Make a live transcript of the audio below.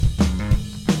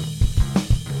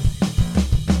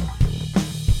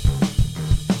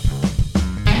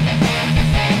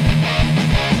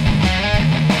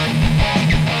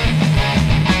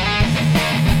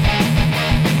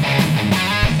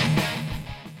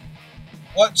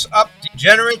What's up,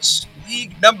 Degenerates?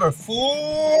 League number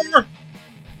 4.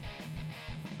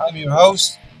 I'm your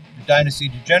host, the Dynasty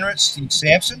Degenerates, Steve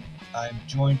Sampson. I'm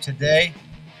joined today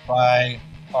by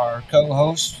our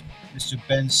co-host, Mr.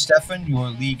 Ben Steffen, your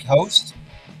league host.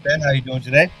 Ben, how you doing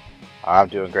today? I'm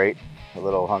doing great. A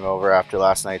little hungover after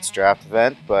last night's draft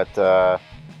event, but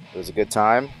it was a good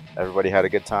time. Everybody had a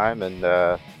good time, and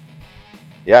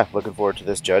looking forward to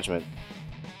this judgment.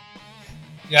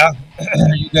 Yeah,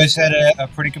 you guys had a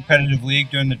pretty competitive league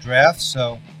during the draft,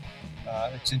 so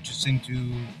it's interesting to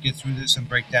get through this and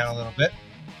break down a little bit.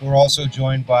 We're also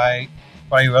joined by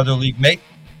your other league mate,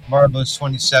 Marvelous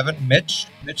 27, Mitch.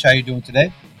 Mitch, how you doing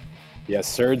today? Yes,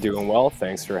 sir. Doing well.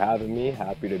 Thanks for having me.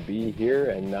 Happy to be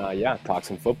here and talk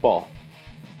some football.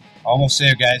 Almost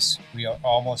there, guys. We are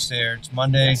almost there. It's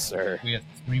Monday. Yes, sir. We have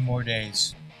 3 more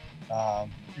days.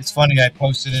 It's funny. I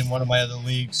posted in one of my other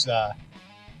leagues,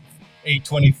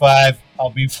 8:25. I'll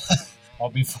be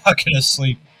fucking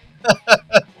asleep.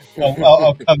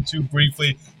 I'll come to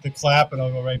briefly to clap, and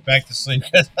I'll go right back to sleep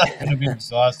because I'm going to be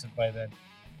exhausted by then.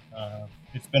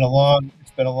 It's been a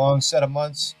long set of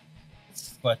months,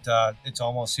 but it's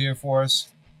almost here for us.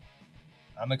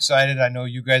 I'm excited. I know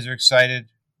you guys are excited.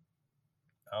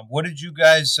 What do you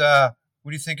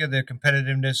think of the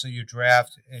competitiveness of your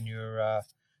draft and your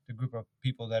the group of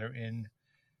people that are in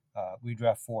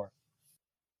redraft 4?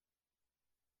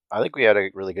 I think we had a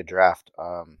really good draft.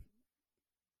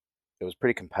 It was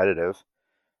pretty competitive.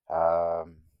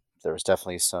 There was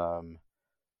definitely some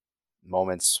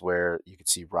moments where you could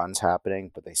see runs happening,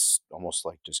 but they almost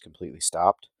like just completely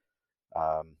stopped.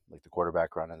 Like the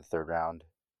quarterback run in the third round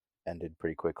ended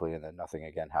pretty quickly, and then nothing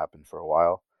again happened for a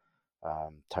while.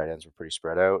 Tight ends were pretty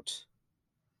spread out.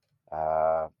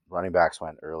 Running backs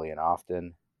went early and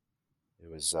often.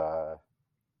 It was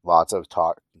lots of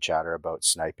talk and chatter about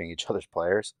sniping each other's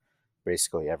players,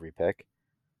 basically every pick.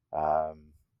 It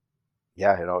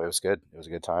was good. It was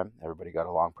a good time. Everybody got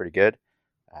along pretty good.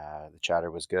 The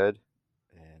chatter was good.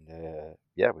 And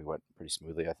we went pretty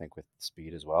smoothly, I think, with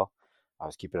speed as well. I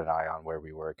was keeping an eye on where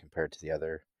we were compared to the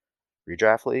other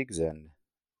redraft leagues, and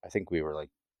I think we were like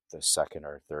the second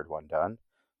or third one done.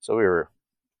 So we were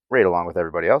right along with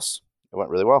everybody else. It went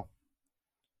really well.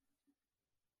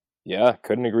 Yeah,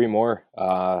 couldn't agree more.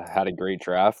 Had a great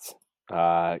draft.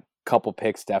 Couple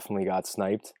picks definitely got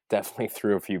sniped. Definitely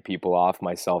threw a few people off,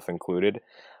 myself included.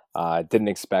 Didn't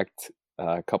expect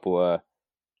a couple of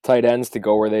tight ends to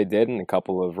go where they did and a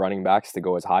couple of running backs to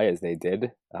go as high as they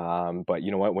did. But you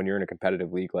know what? When you're in a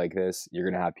competitive league like this, you're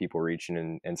going to have people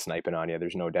reaching and sniping on you.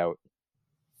 There's no doubt.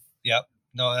 Yep.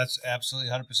 No, that's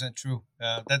absolutely 100% true.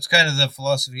 That's kind of the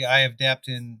philosophy I have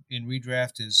adapted in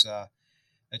redraft is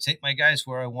I take my guys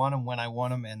where I want them, when I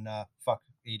want them, and fuck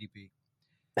ADP.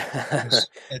 Because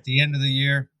at the end of the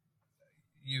year,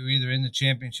 you're either in the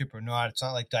championship or not. It's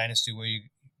not like Dynasty where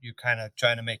you're kind of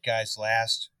trying to make guys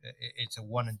last. It's a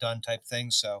one and done type thing.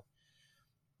 So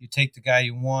you take the guy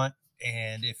you want,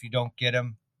 and if you don't get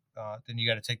him, then you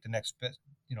got to take the next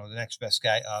best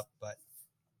guy up. But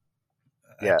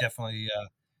Yeah.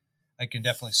 I can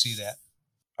definitely see that.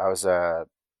 I was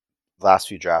last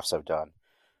few drafts I've done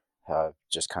have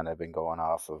just kind of been going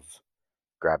off of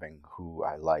grabbing who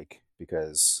I like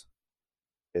because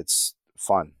it's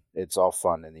fun. It's all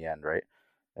fun in the end, right?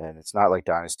 And it's not like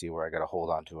Dynasty where I got to hold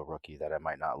on to a rookie that I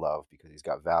might not love because he's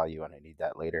got value and I need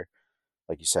that later.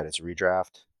 Like you said, it's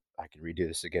redraft. I can redo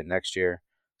this again next year.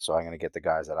 So I'm going to get the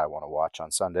guys that I want to watch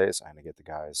on Sundays. I'm going to get the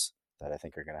guys that I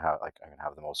think are going to I'm going to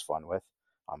have the most fun with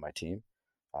on my team.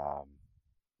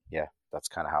 That's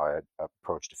kind of how I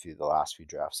approached the last few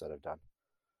drafts that I've done.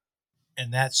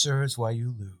 And that, sir, is why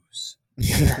you lose.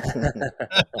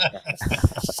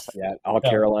 Yeah, all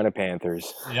Carolina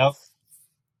Panthers. Yep.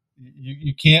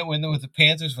 You can't win with the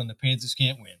Panthers when the Panthers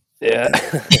can't win. Yeah.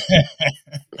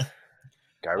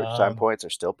 Garbage time points are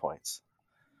still points.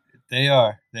 They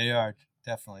are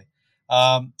definitely.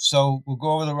 So we'll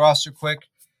go over the roster quick.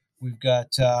 We've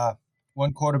got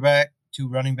 1 quarterback, 2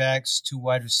 running backs, 2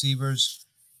 wide receivers,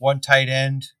 1 tight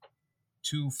end,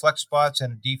 2 flex spots,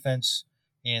 and a defense,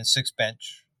 and 6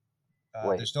 bench.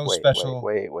 There's no special.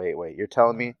 Wait. You're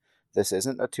telling me this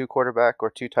isn't a 2 quarterback or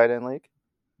 2 tight end league?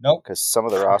 Nope. Because some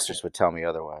of the rosters would tell me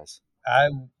otherwise.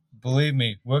 Believe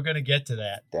me, we're going to get to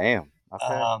that. Damn.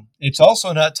 Okay. It's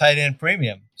also not tight end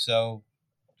premium. So,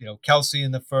 Kelsey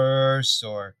in the first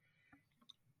or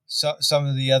some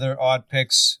of the other odd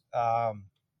picks, not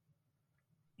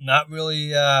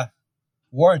really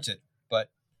warranted, but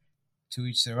to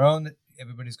each their own.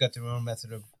 Everybody's got their own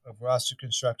method of roster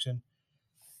construction,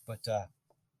 but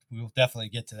we will definitely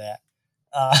get to that.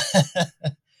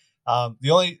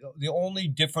 The only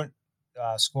different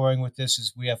scoring with this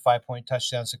is we have 5-point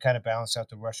touchdowns to kind of balance out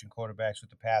the rushing quarterbacks with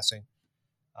the passing.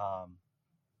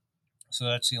 So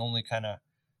that's the only kind of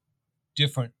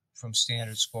different from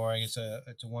standard scoring. It's a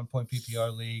 1-point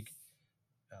PPR league.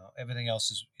 Everything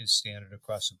else is standard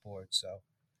across the board. So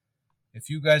if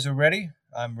you guys are ready,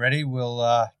 I'm ready.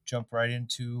 We'll jump right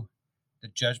into the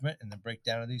judgment and the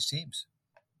breakdown of these teams.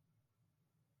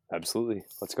 Absolutely.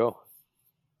 Let's go.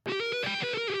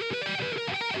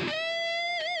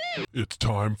 It's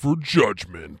time for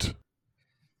judgment.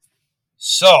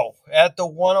 So at the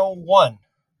 101,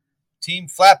 Team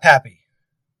Flap Happy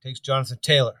takes Jonathan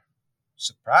Taylor.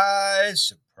 Surprise,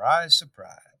 surprise,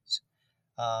 surprise.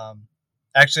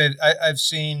 Actually, I've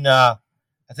seen, I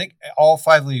think all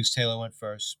 5 leagues Taylor went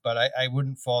first, but I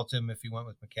wouldn't fault him if he went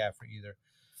with McCaffrey either.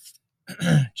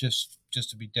 just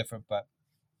to be different. But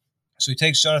so he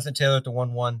takes Jonathan Taylor at the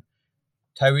 1-1,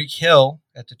 Tyreek Hill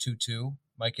at the 2-2,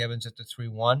 Mike Evans at the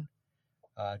 3-1,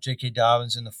 J.K.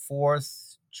 Dobbins in the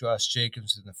 4th, Josh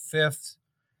Jacobs in the 5th,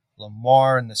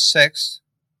 Lamar in the 6th,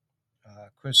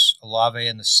 Chris Olave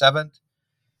in the 7th,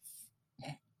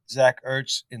 Zach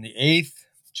Ertz in the 8th,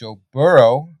 Joe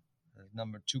Burrow, the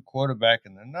number 2 quarterback,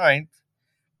 in the 9th.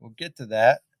 We'll get to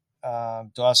that.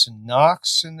 Dawson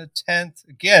Knox in the 10th.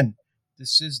 Again,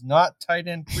 this is not tight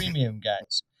end premium,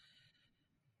 guys.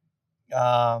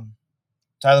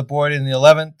 Tyler Boyd in the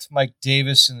 11th, Mike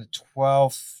Davis in the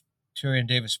 12th, Tyrion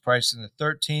Davis-Price in the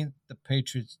 13th, the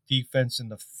Patriots defense in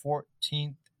the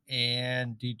 14th,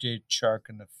 and DJ Chark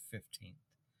in the 15th.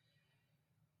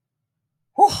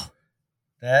 Whew.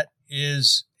 That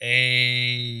is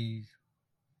a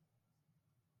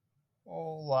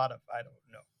whole lot of, I don't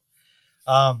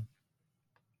know.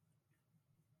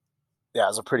 Yeah, it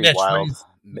was a pretty Mitch, wild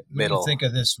what middle. do you think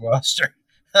of this roster?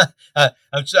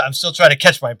 I'm still trying to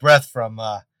catch my breath from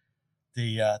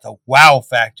the wow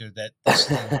factor that this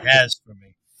thing has for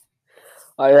me.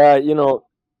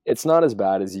 It's not as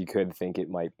bad as you could think it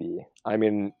might be. I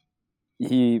mean,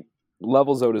 he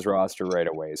levels out his roster right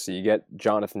away. So you get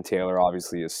Jonathan Taylor,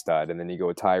 obviously a stud, and then you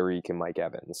go Tyreek and Mike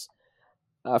Evans.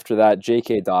 After that,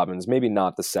 J.K. Dobbins, maybe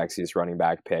not the sexiest running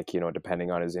back pick,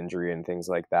 depending on his injury and things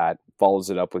like that.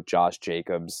 Follows it up with Josh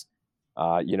Jacobs.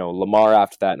 Lamar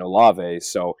after that and Olave.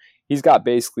 So he's got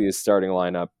basically his starting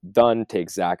lineup done,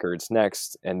 takes Zach Ertz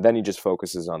next, and then he just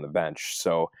focuses on the bench.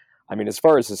 So, I mean, as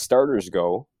far as his starters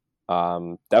go,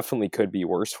 definitely could be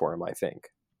worse for him, I think.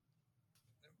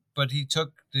 But he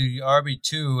took the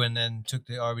RB2 and then took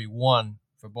the RB1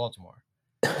 for Baltimore.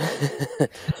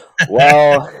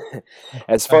 Well,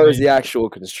 as far as the actual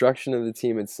construction of the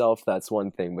team itself, that's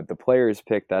one thing. But the players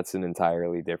pick, that's an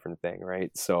entirely different thing,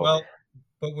 right? So, well,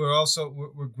 but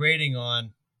we're grading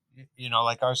on,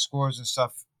 like our scores and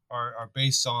stuff are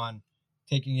based on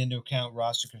taking into account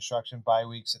roster construction, bye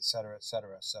weeks, et cetera, et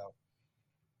cetera. So,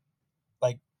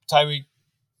 like Tyreek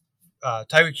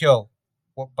Hill,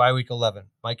 bye week 11,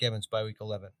 Mike Evans bye week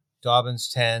 11, Dobbins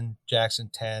 10,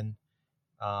 Jackson 10,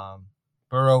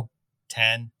 Burrow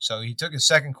 10. So he took his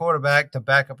second quarterback to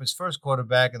back up his first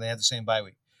quarterback, and they had the same bye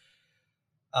week.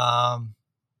 I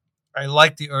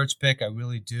like the Ertz pick, I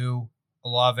really do.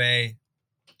 Olave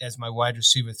as my wide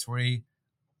receiver 3.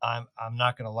 I'm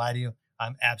not going to lie to you.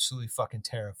 I'm absolutely fucking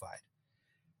terrified,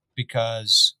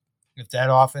 because if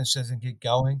that offense doesn't get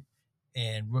going,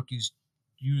 and rookies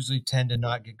usually tend to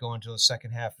not get going until the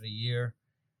second half of the year,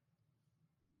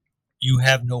 you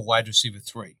have no wide receiver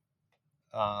 3.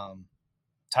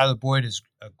 Tyler Boyd is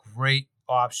a great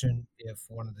option if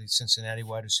one of the Cincinnati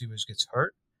wide receivers gets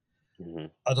hurt. Mm-hmm.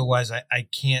 Otherwise, I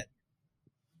can't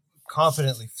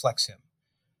confidently flex him.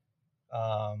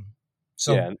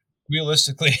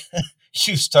 Realistically,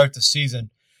 you start the season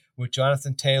with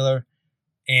Jonathan Taylor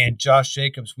and Josh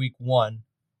Jacobs week 1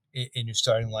 in your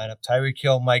starting lineup, Tyreek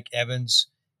Hill, Mike Evans,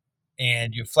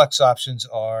 and your flex options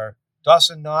are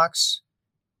Dawson Knox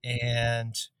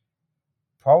and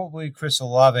probably Chris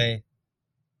Olave,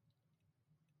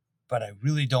 but I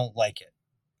really don't like it.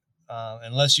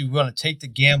 Unless you want to take the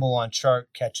gamble on Chark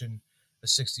catching a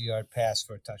 60-yard pass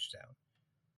for a touchdown.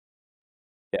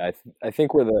 Yeah, I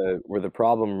think where the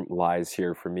problem lies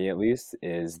here, for me at least,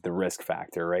 is the risk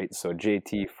factor, right? So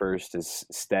JT first is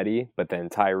steady, but then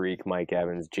Tyreek, Mike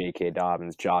Evans, J.K.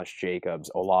 Dobbins, Josh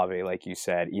Jacobs, Olave, like you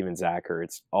said, even Zach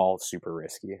Ertz, all super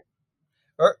risky.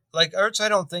 Like Ertz, I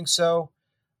don't think so.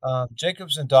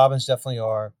 Jacobs and Dobbins definitely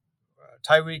are.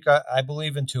 Tyreek, I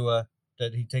believe in Tua,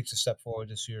 that he takes a step forward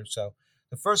this year. So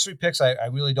the first 3 picks, I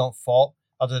really don't fault,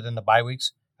 other than the bye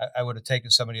weeks. I would have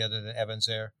taken somebody other than Evans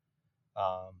there.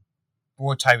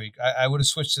 Or Tyreek. I would have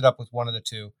switched it up with one of the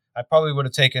 2. I probably would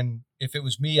have taken, if it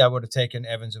was me, I would have taken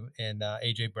Evans and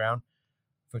A.J. Brown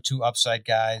for 2 upside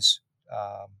guys.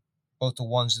 both the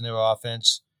ones in their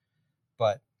offense.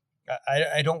 But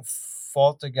I don't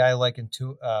fault a guy like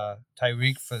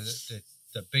Tyreek for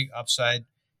the big upside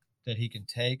that he can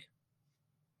take.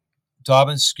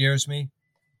 Dobbins scares me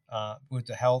with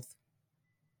the health.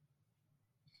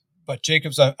 But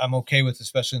Jacobs, I'm okay with,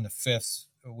 especially in the fifth,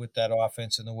 with that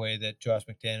offense and the way that Josh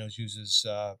McDaniels uses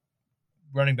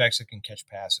running backs that can catch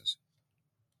passes.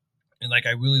 And,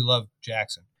 I really love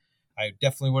Jackson. I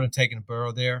definitely would have taken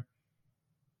Burrow there.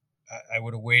 I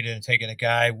would have waited and taken a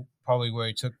guy probably where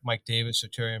he took Mike Davis or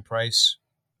Tyrion Price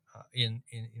in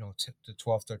the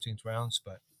 12th, 13th rounds.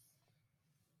 But,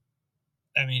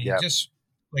 I mean, he just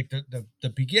the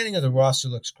beginning of the roster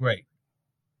looks great.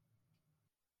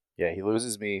 Yeah, he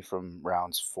loses me from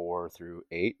rounds 4 through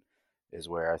 8 is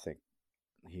where I think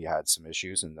he had some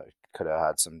issues and could have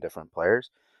had some different players.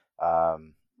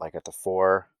 Like at the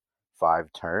 4-5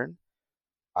 turn,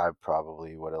 I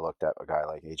probably would have looked at a guy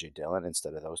like A.J. Dillon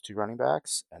instead of those two running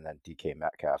backs, and then DK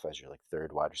Metcalf as your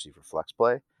third wide receiver flex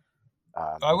play.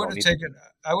 I would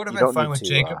have been fine with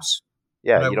Jacobs.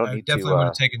 Yeah, you don't I need definitely would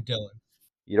have taken Dillon.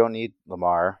 You don't need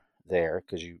Lamar there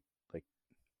because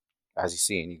as you've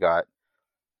seen, you got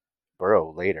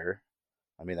Burrow later.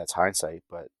 I mean, that's hindsight,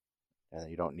 but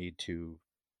you don't need 2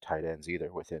 tight ends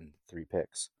either within 3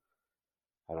 picks.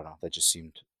 I don't know. That just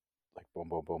seemed like boom,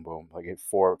 boom, boom, boom.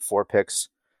 Four picks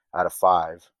out of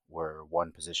 5 were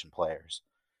one position players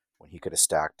when he could have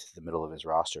stacked the middle of his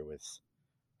roster with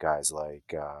guys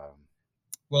like.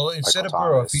 Well, instead Michael of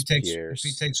Burrow, Thomas, if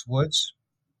he takes Woods,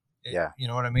 yeah, you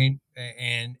know what I mean.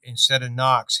 And instead of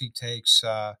Knox, he takes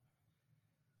I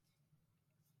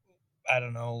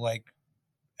don't know,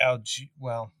 LG.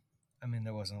 Well, I mean,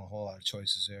 there wasn't a whole lot of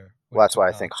choices there. Well, that's why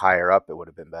I think higher up it would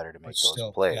have been better to make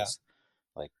those plays. Yeah.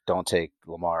 Don't take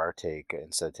Lamar.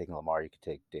 Instead of taking Lamar, you could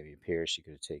take Dameon Pierce. You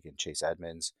could have taken Chase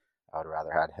Edmonds. I would have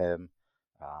rather had him.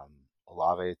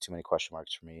 Olave, too many question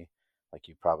marks for me.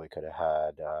 You probably could have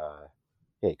had.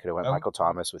 You could have went Michael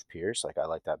Thomas with Pierce. I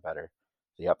like that better.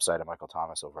 The upside of Michael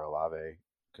Thomas over Olave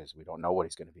because we don't know what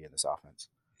he's going to be in this offense.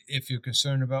 If you're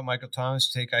concerned about Michael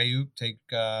Thomas, take Ayuk, take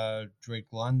Drake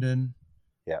London.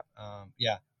 Yeah.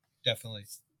 Yeah, definitely.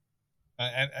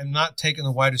 I'm not taking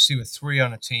the wide receiver 3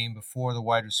 on a team before the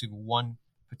wide receiver 1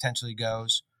 potentially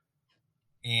goes,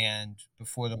 and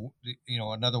before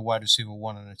another wide receiver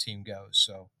 1 on a team goes.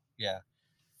 So yeah.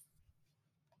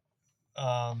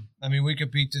 I mean, we could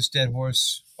beat this dead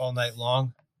horse all night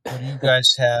long. What do you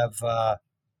guys have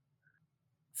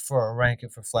for a ranking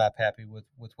for Flap Happy with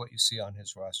what you see on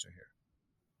his roster here?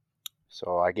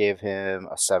 So I gave him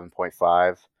a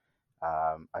 7.5.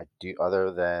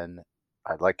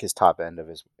 I'd like his top end of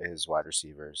his wide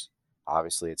receivers.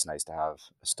 Obviously, it's nice to have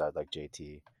a stud like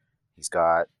JT. He's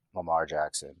got Lamar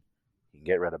Jackson. He can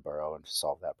get rid of Burrow and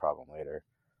solve that problem later.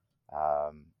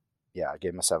 I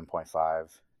gave him a 7.5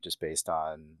 just based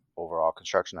on overall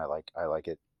construction. I like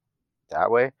it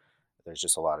that way. There's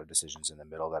just a lot of decisions in the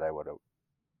middle that I would have.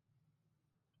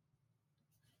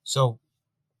 So,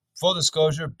 full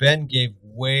disclosure, Ben gave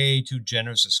way too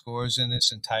generous of scores in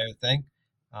this entire thing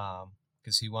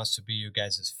because he wants to be your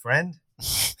guys' friend.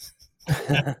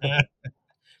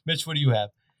 Mitch, what do you have?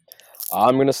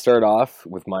 I'm going to start off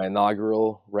with my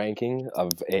inaugural ranking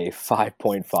of a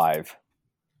 5.5.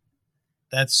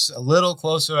 That's a little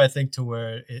closer, I think, to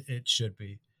where it should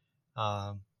be.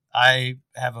 I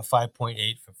have a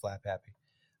 5.8 for Flap Happy.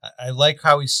 I like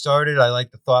how he started. I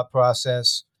like the thought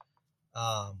process.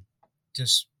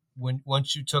 Just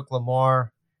once you took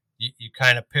Lamar, you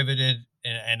kind of pivoted,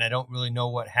 and I don't really know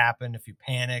what happened, if you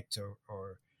panicked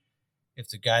or if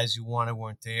the guys you wanted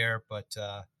weren't there. But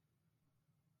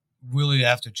really,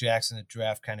 after Jackson, the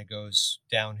draft kind of goes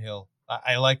downhill.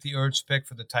 I like the Ertz pick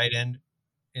for the tight end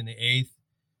in the 8th,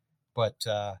 but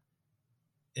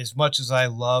as much as I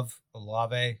love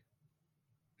Olave,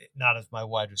 not as my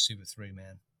wide receiver 3,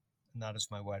 man. Not as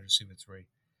my wide receiver 3.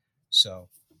 So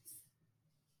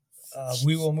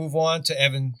we will move on to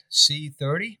Evan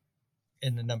C30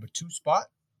 in the number 2 spot.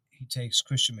 He takes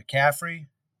Christian McCaffrey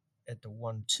at the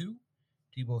 1-2,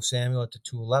 Deebo Samuel at the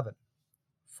 2-11.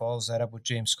 Follows that up with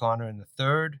James Conner in the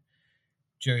 3rd,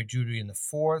 Jerry Jeudy in the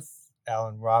 4th,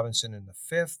 Allen Robinson in the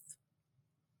 5th,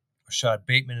 Rashad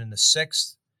Bateman in the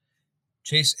 6th,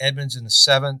 Chase Edmonds in the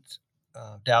 7th,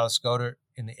 Dallas Goedert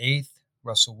in the 8th,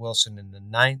 Russell Wilson in the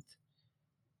 9th,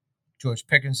 George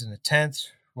Pickens in the 10th,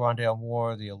 Rondale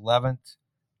Moore the 11th,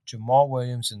 Jamal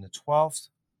Williams in the 12th,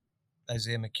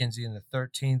 Isaiah McKenzie in the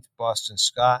 13th, Boston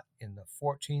Scott in the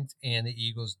 14th, and the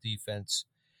Eagles defense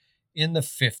in the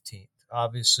 15th.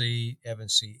 Obviously, Evan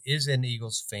C. is an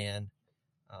Eagles fan.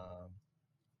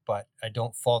 but I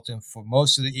don't fault him for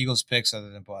most of the Eagles picks other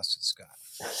than Boston Scott.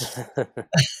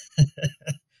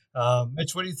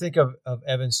 Mitch, what do you think of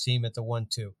Evan's team at the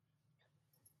 1-2?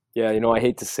 Yeah, I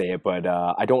hate to say it, but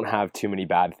I don't have too many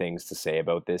bad things to say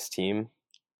about this team.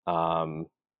 The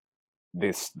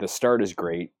start is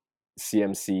great.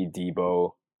 CMC,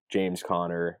 Debo, James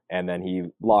Conner, and then he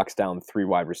locks down 3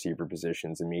 wide receiver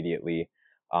positions immediately.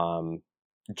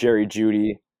 Jerry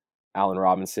Jeudy, Allen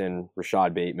Robinson,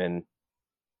 Rashad Bateman,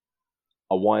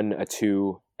 a 1, a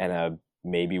 2, and a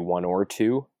maybe 1 or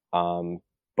 2.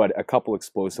 But a couple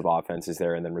explosive offenses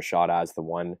there, and then Rashad as the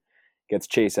 1. Gets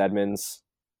Chase Edmonds.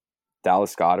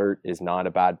 Dallas Goedert is not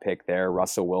a bad pick there.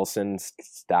 Russell Wilson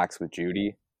stacks with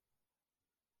Jeudy.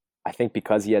 I think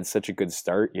because he had such a good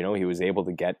start, he was able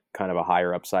to get kind of a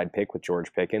higher upside pick with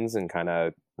George Pickens and kind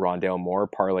of Rondale Moore,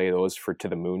 parlay those for to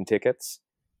the moon tickets.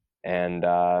 And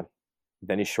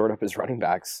then he shored up his running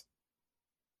backs.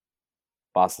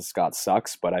 Boston Scott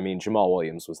sucks, but I mean, Jamal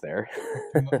Williams was there.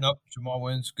 Nope, Jamal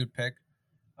Williams, good pick.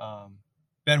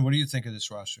 Ben, what do you think of this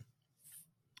roster?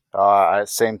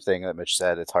 Same thing that Mitch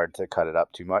said. It's hard to cut it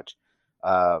up too much.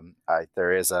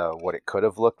 There is a what it could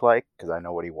have looked like because I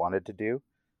know what he wanted to do.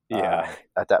 Yeah.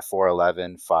 At that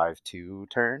 4-11, 5-2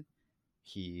 turn,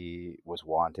 he was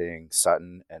wanting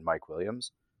Sutton and Mike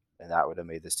Williams, and that would have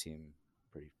made this team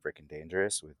pretty freaking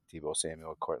dangerous with Deebo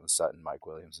Samuel, Cortland Sutton, Mike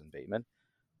Williams, and Bateman.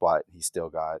 But he still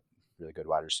got really good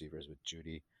wide receivers with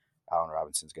Jeudy. Allen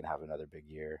Robinson's going to have another big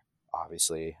year.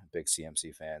 Obviously, a big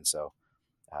CMC fan, so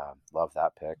love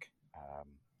that pick.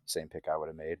 Same pick I would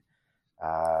have made.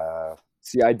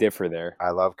 See, I differ there.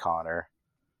 I love Connor.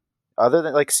 Other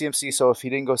than CMC, so if he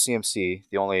didn't go CMC,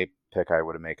 the only pick I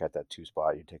would have made at that 2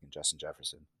 spot, you're taking Justin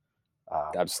Jefferson.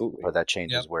 Absolutely. But that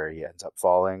changes where he ends up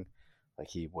falling.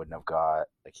 He wouldn't have got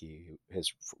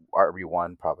his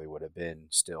RB1 probably would have been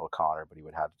still Connor, but he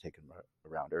would have to take him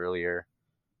around earlier.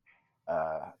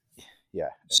 Yeah.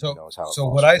 So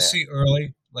what I see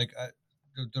early,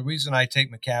 the reason I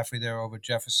take McCaffrey there over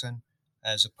Jefferson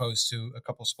as opposed to a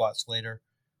couple spots later,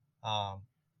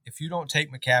 if you don't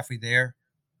take McCaffrey there,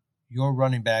 your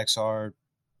running backs are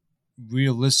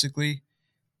realistically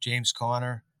James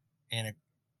Conner and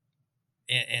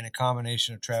a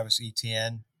combination of Travis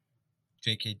Etienne,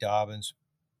 J.K. Dobbins,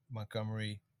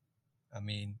 Montgomery. I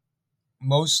mean,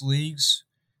 most leagues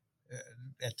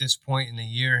at this point in the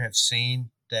year have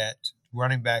seen that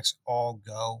running backs all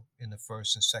go in the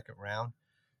first and second round.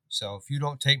 So if you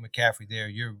don't take McCaffrey there,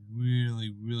 you're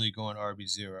really, really going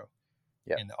RB0.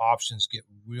 Yep. And the options get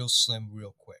real slim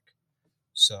real quick.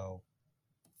 So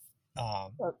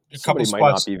somebody might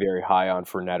not be very high on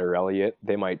Fournette or Elliott.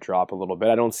 They might drop a little bit.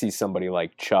 I don't see somebody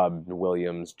like Chubb,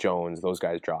 Williams, Jones, those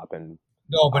guys dropping.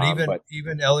 No, but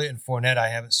even Elliott and Fournette, I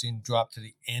haven't seen drop to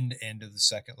the end of the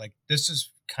second. This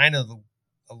is kind of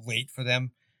late for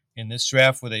them in this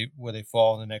draft where they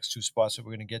fall in the next 2 spots that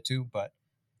we're going to get to. But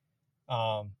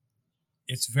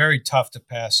it's very tough to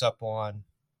pass up on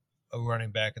a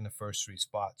running back in the first 3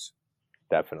 spots.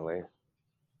 Definitely.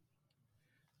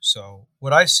 So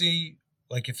what I see,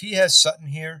 if he has Sutton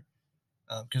here,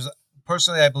 because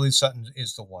personally I believe Sutton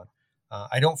is the 1.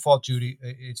 I don't fault Jeudy.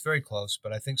 It's very close,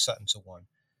 but I think Sutton's a 1.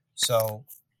 So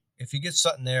if he gets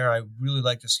Sutton there, I really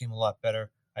like to see him a lot better.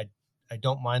 I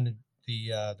don't mind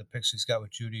the picks he's got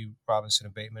with Jeudy, Robinson,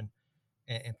 and Bateman,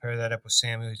 and pair that up with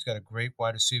Samuel. He's got a great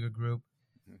wide receiver group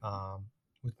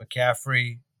with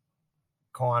McCaffrey,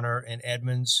 Connor, and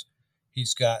Edmonds.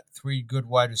 He's got 3 good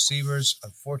wide receivers.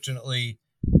 Unfortunately,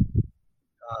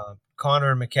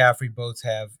 Connor and McCaffrey both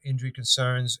have injury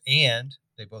concerns, and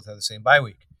they both have the same bye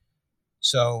week.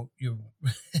 So you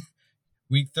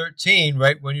week 13,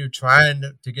 right when you're trying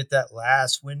to get that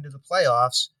last win to the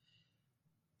playoffs,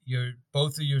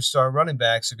 both of your star running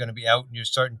backs are going to be out, and you're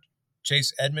starting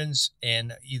Chase Edmonds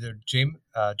and either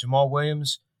Jamal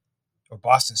Williams or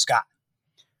Boston Scott.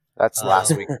 That's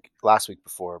last week. Last week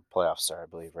before playoffs start, I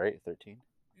believe, right?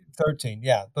 13,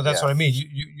 yeah. But that's what I mean.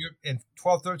 You're in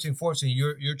 12, 13,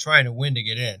 14. You're trying to win to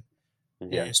get in,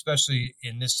 especially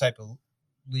in this type of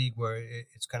league where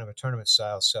it's kind of a tournament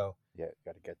style. So yeah,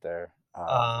 got to get there.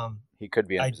 He could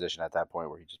be in a position at that point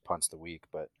where he just punts the week,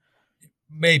 but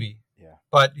maybe. Yeah.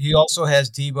 But he also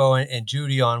has Debo and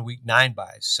Jeudy on week 9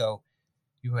 buys, so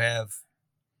you have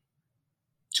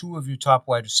 2 of your top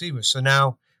wide receivers. So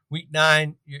now week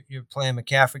 9, you're playing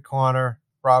McCaffrey, Connor,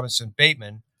 Robinson,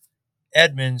 Bateman,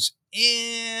 Edmonds,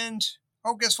 and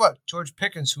guess what? George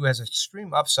Pickens, who has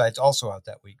extreme upsides, also out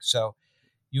that week. So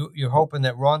you're hoping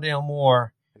that Rondale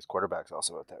Moore, his quarterback's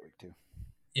also out that week too.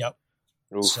 Yep.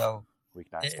 Oof. So week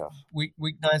 9's tough. Week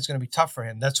 9 is going to be tough for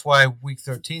him. That's why week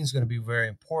 13 is going to be very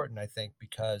important, I think,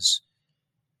 because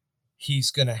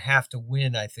he's going to have to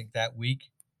win, I think, that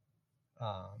week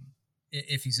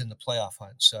if he's in the playoff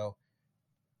hunt. So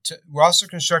roster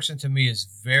construction to me is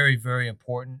very, very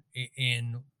important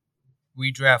in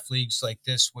redraft leagues like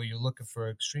this where you're looking for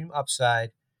extreme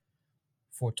upside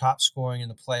for top scoring in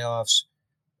the playoffs.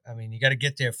 I mean, you got to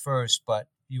get there first, but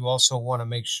you also want to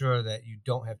make sure that you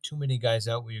don't have too many guys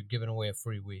out where you're giving away a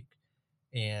free week.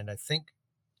 And I think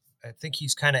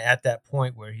he's kind of at that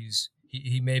point where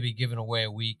he may be giving away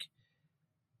a week,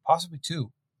 possibly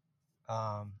two.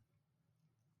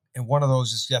 And one of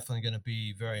those is definitely going to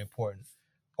be very important.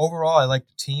 Overall, I like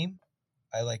the team.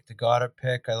 I like the Goddard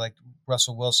pick. I like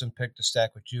Russell Wilson pick to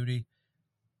stack with Judy.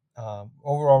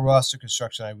 Overall roster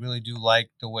construction, I really do like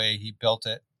the way he built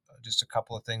it. Just a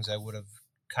couple of things I would have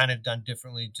kind of done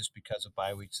differently just because of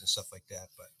bye weeks and stuff like that.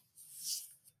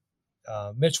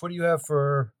 But Mitch, what do you have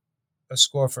for a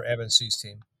score for Evan C's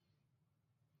team?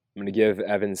 I'm going to give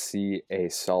Evan C a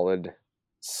solid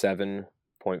 7.5.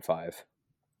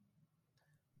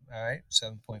 All right,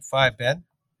 7.5. Ben?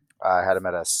 I had him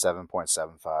at a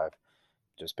 7.75,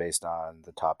 just based on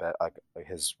the top like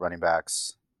his running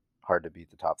backs. Hard to beat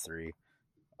the top three.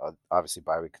 Obviously,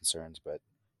 bye week concerns, but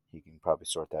he can probably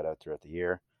sort that out throughout the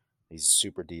year. He's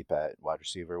super deep at wide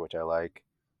receiver, which I like.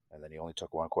 And then he only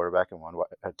took one quarterback and one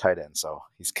tight end, so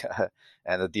he's got.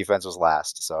 And the defense was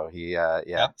last, so he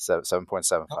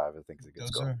 7.75. I think is a good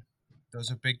score.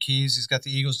 Those are big keys. He's got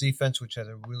the Eagles defense, which has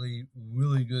a really,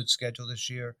 really good schedule this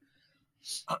year.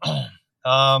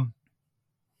 I'm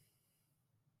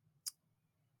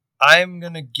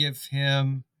going to give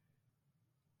him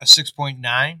a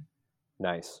 6.9.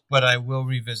 Nice. But I will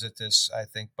revisit this, I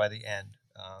think, by the end.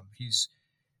 He's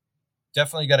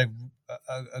definitely got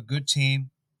a good team.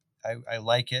 I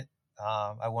like it.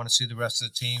 I want to see the rest of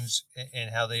the teams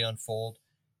and how they unfold.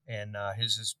 And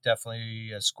his is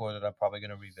definitely a score that I'm probably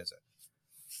going to revisit.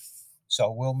 So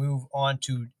we'll move on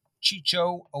to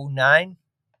Chicho09,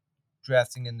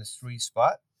 drafting in the 3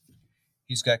 spot.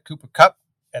 He's got Cooper Kupp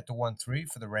at the 1-3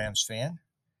 for the Rams fan.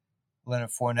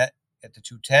 Leonard Fournette at the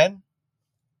 2-10.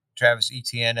 Travis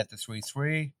Etienne at the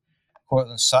 3-3.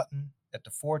 Cortland Sutton at the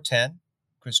 4-10.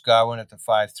 Chris Godwin at the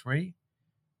 5-3.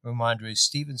 Ramondre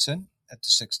Stevenson at the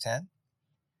 6-10.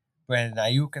 Brandon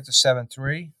Ayuk at the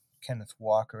 7-3. Kenneth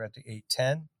Walker at the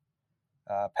 8-10.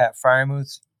 Pat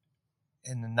Freiermuth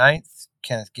in the 9th.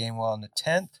 Kenneth Gainwell in the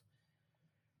 10th.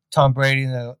 Tom Brady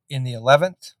in the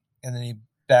 11th. And then he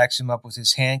backs him up with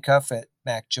his handcuff at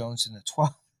Mac Jones in the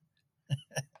 12th.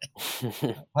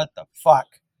 What the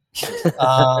fuck?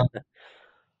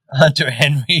 Hunter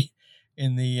Henry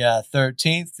in the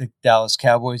 13th. The Dallas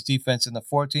Cowboys defense in the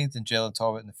 14th. And Jalen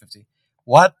Tolbert in the 15th.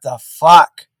 What the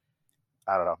fuck?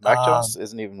 I don't know. Mac Jones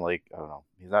isn't even like, I don't know.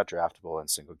 He's not draftable in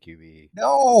single QB.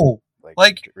 No.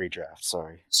 Like redraft,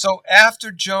 sorry. So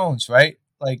after Jones, right?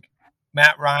 Like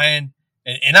Matt Ryan,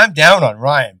 and I'm down on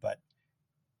Ryan, but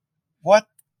what?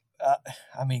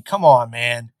 I mean, come on,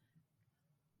 man.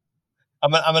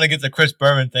 I'm gonna get the Chris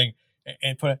Berman thing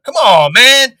and put it. Come on,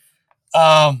 man.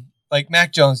 Like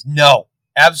Mac Jones, no,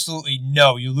 absolutely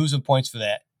no. You're losing points for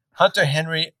that. Hunter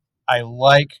Henry, I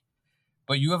like,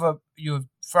 but you have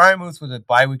Freiermuth with a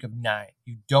bye week of 9.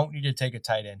 You don't need to take a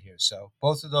tight end here. So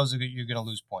both of those you're going to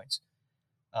lose points.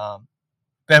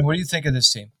 Ben, what do you think of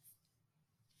this team?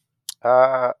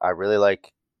 I really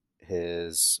like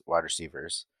his wide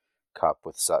receivers. Kupp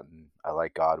with Sutton. I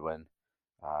like Godwin.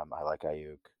 I like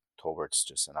Ayuk. Tolbert's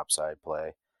just an upside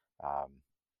play.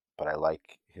 But I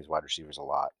like his wide receivers a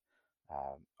lot.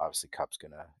 Obviously, Kupp's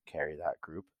going to carry that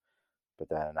group. But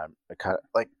then I'm kind of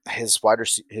like his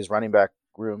running back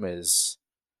room is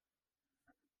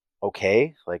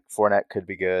okay. Like Fournette could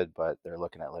be good, but they're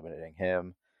looking at limiting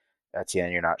him.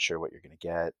 Etienne, you're not sure what you're going to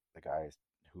get. The guy,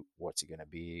 what's he going to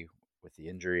be with the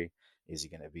injury? Is he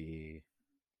going to be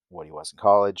what he was in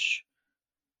college?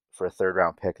 For a 3rd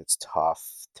round pick, it's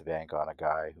tough to bank on a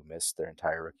guy who missed their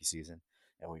entire rookie season,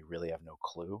 and we really have no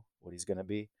clue what he's going to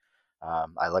be.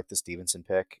 I like the Stevenson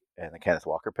pick and the Kenneth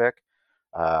Walker pick.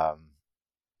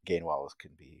 Gainwell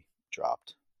can be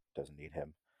dropped. Doesn't need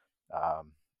him.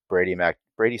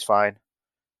 Brady's fine.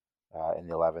 In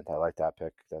the 11th, I like that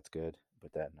pick. That's good.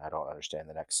 But then I don't understand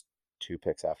the next 2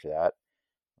 picks after that,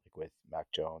 like with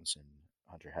Mac Jones and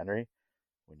Hunter Henry.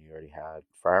 When you already had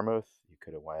Freiermuth, you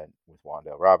could have went with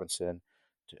Wan'Dale Robinson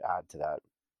to add to that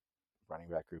running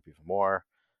back group even more.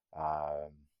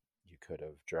 You could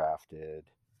have drafted.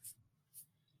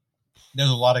 There's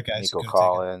a lot of guys. Nico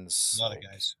Collins. A lot of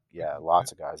guys. Yeah,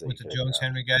 lots of guys. With the Jones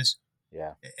Henry guys.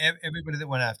 Yeah. Everybody that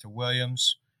went after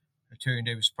Williams, Tyrion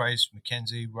Davis-Price,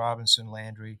 McKenzie, Robinson,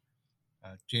 Landry,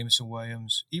 Jameson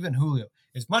Williams, even Julio.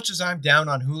 As much as I'm down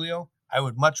on Julio, I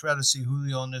would much rather see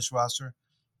Julio on this roster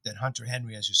than Hunter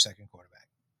Henry as your second quarterback.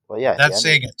 Well, yeah. That's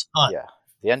saying a ton. Yeah.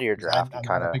 At the end of your 'cause draft, I'm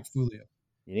not a big Julio.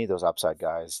 you need those upside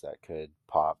guys that could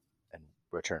pop and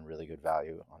return really good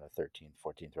value on a 13th,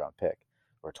 14th round pick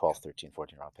or 12th, 13th,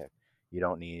 14th round pick. You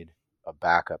don't need a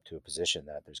backup to a position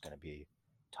that there's going to be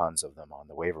tons of them on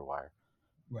the waiver wire.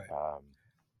 Right.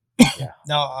 Yeah.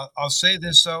 Now, I'll say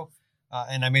this, though,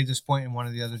 and I made this point in one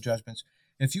of the other judgments.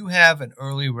 If you have an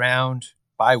early round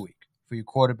bye week for your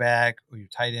quarterback or your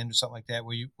tight end or something like that,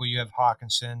 where you have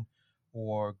Hawkinson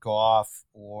or Goff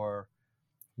or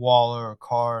Waller or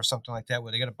Carr or something like that,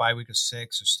 where they got a bye week of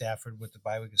 6 or Stafford with the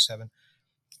bye week of 7,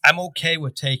 I'm okay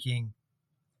with taking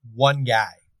one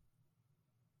guy,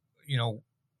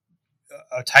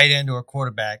 a tight end or a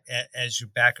quarterback as your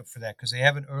backup for that because they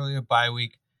have an earlier bye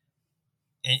week,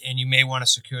 and you may want to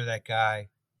secure that guy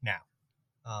now.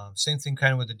 Same thing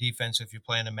kind of with the defense. If you're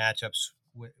playing the matchups,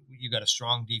 you got a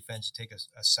strong defense, take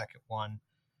a second one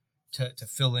to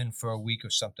fill in for a week or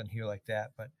something here like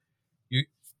that. But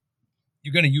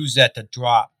you're going to use that to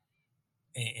drop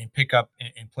and pick up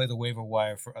and play the waiver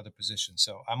wire for other positions.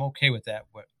 So I'm okay with that.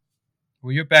 But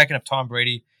where you're backing up Tom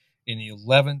Brady in the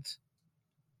 11th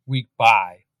week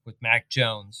bye with Mac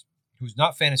Jones, who's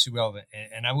not fantasy relevant,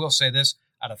 and I will say this,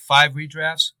 out of 5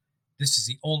 redrafts, this is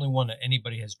the only one that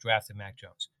anybody has drafted Mac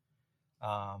Jones.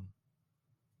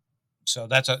 So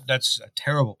that's a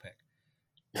terrible pick.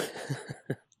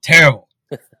 Terrible.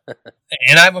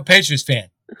 And I'm a Patriots fan.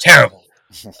 Terrible.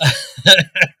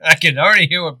 I can already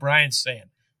hear what Brian's saying.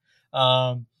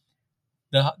 The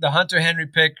Hunter Henry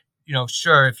pick,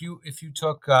 sure, if you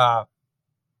took an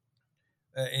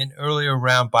earlier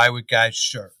round bye week guy,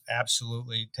 sure,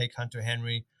 absolutely take Hunter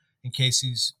Henry in case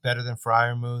he's better than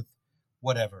Freiermuth,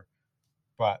 whatever.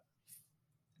 But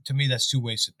to me, that's 2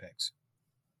 wasted picks.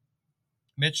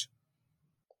 Mitch?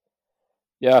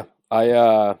 Yeah,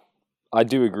 I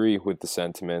do agree with the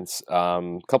sentiments.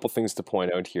 Couple things to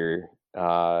point out here.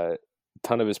 A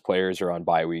ton of his players are on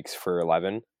bye weeks for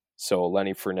 11. So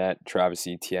Lenny Fournette, Travis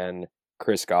Etienne,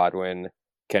 Chris Godwin,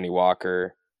 Kenny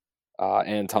Walker,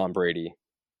 and Tom Brady,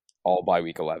 all by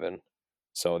week 11.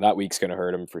 So that week's going to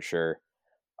hurt him for sure.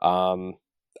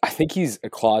 I think he's a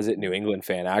closet New England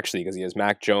fan actually because he has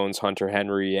Mac Jones, Hunter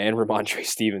Henry, and Ramondre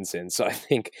Stevenson. So I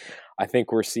think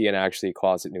we're seeing actually a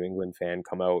closet New England fan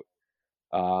come out.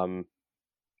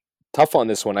 Tough on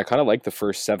this one. I kind of like the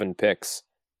first 7 picks,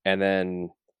 and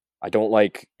then I don't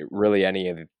like really any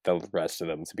of the rest of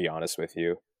them, to be honest with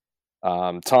you.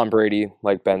 Tom Brady,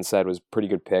 like Ben said, was a pretty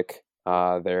good pick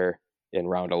there in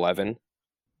round 11.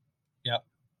 Yep.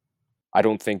 I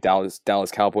don't think Dallas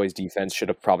Cowboys defense should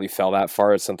have probably fell that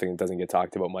far. It's something that doesn't get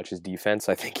talked about much is defense.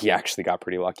 I think he actually got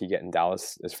pretty lucky getting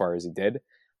Dallas as far as he did.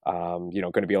 Going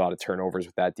to be a lot of turnovers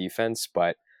with that defense,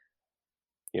 but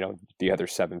the other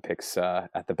 7 picks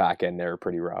at the back end there are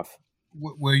pretty rough.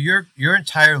 Where your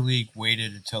entire league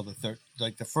waited until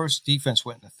the first defense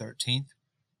went in the 13th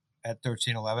at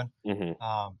 13-11.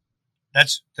 Mm-hmm.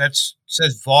 That's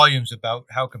says volumes about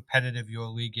how competitive your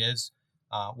league is.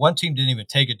 One team didn't even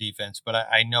take a defense, but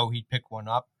I know he'd pick one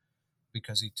up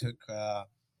because he took,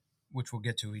 which we'll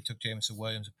get to, he took Jameson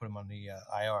Williams and put him on the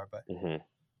IR. But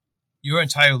your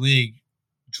entire league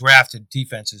drafted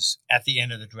defenses at the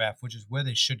end of the draft, which is where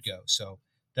they should go. So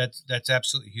that's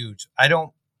absolutely huge. I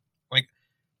don't like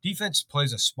defense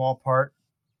plays a small part.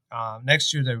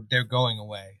 Next year they're going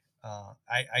away.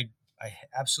 I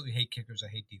absolutely hate kickers. I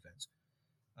hate defense.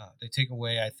 They take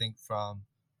away, I think, from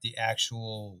the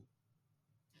actual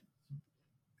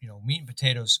meat and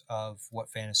potatoes of what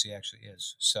fantasy actually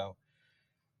is. So,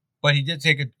 but he did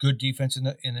take a good defense in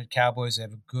the Cowboys. They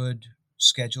have a good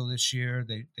schedule this year.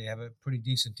 They have a pretty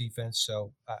decent defense,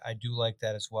 so I do like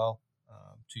that as well.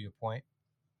 To your point,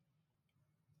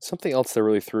 something else that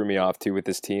really threw me off too with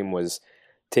this team was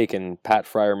taking Pat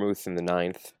Freiermuth in the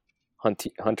 9th,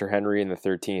 Hunter Henry in the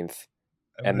 13th,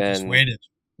 and then waited.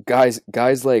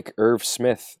 Guys like Irv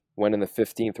Smith went in the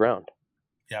 15th round.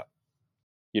 Yeah.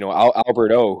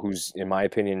 Albert O, who's in my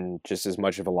opinion just as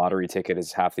much of a lottery ticket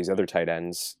as half these other tight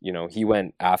ends, he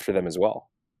went after them as well.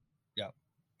 Yeah,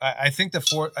 I think the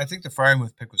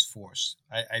Freiermuth pick was forced.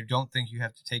 I don't think you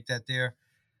have to take that there.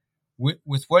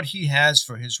 With what he has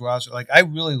for his roster, like I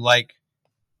really like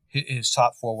his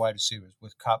top 4 wide receivers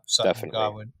with Kupp, Sutton,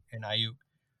 Godwin, and Ayuk.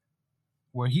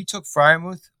 Where he took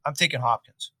Freiermuth, I'm taking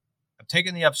Hopkins. I'm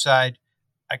taking the upside.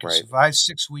 I can survive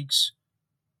 6 weeks.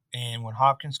 And when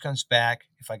Hopkins comes back,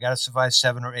 if I got to survive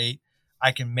 7 or 8,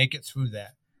 I can make it through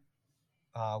that.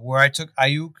 Where I took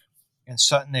Ayuk and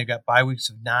Sutton, they got bye weeks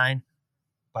of 9.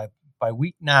 By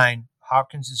week 9,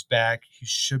 Hopkins is back. He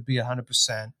should be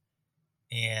 100%.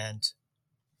 And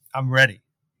I'm ready.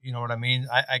 You know what I mean?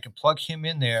 I can plug him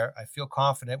in there. I feel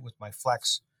confident with my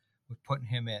flex with putting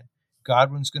him in.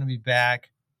 Godwin's going to be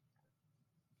back.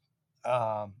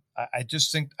 I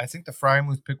just think the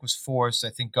Fryermuth pick was forced. I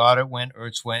think Goddard went,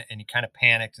 Ertz went, and he kind of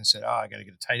panicked and said, "Oh, I got to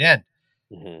get a tight end."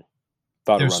 Mm-hmm.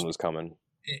 Thought There's- a run was coming.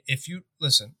 If you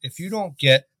don't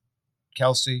get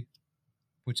Kelsey,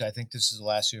 which I think this is the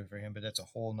last year for him, but that's a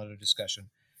whole nother discussion.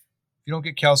 If you don't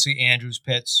get Kelsey, Andrews,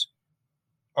 Pitts,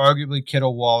 arguably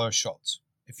Kittle, Waller, Schultz.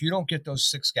 If you don't get those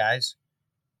 6 guys,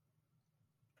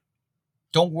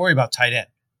 don't worry about tight end.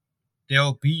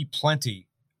 There'll be plenty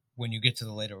when you get to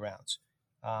the later rounds.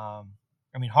 I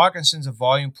mean, Hawkinson's a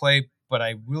volume play, but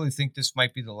I really think this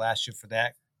might be the last year for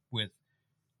that with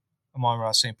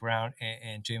Amon-Ra St. Brown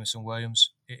and Jameson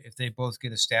Williams. If they both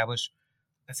get established,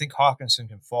 I think Hawkinson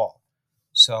can fall.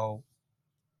 So,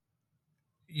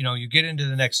 you get into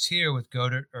the next tier with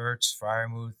Goddard, Ertz,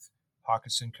 Fryermuth,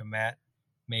 Hawkinson, Komet,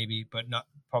 maybe, but not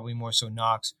probably more so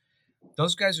Knox.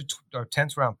 Those guys are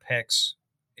 10th round picks.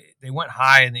 They went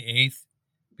high in the 8th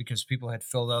because people had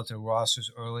filled out their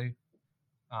rosters early.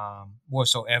 More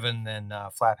so Evan than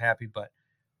Flap Happy, but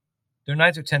they're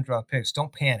 9th or 10th round picks.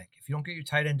 Don't panic. If you don't get your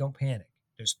tight end, don't panic.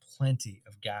 There's plenty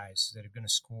of guys that are going to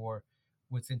score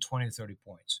within 20 to 30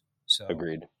 points. So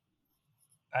Agreed.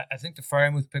 I think the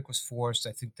Fryermuth pick was forced.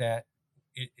 I think that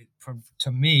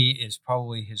to me is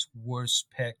probably his worst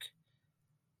pick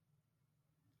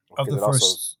of the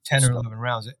first 10 or 11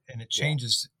 rounds, and it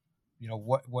changes,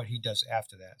 what he does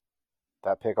after that.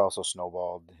 That pick also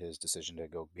snowballed his decision to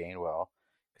go Gainwell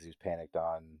because he was panicked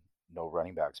on no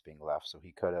running backs being left. So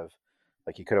he could have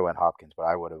went Hopkins, but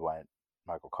I would have went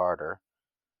Michael Carter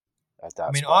at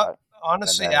that spot.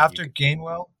 Honestly, after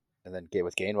Gainwell, and then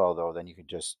with Gainwell though, then you could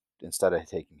just, instead of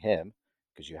taking him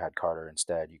because you had Carter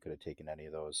instead, you could have taken any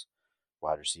of those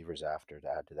wide receivers after to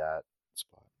add to that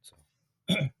spot. So.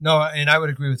 No, and I would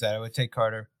agree with that. I would take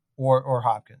Carter or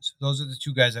Hopkins. Those are the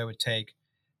 2 guys I would take.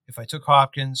 If I took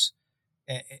Hopkins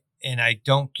and I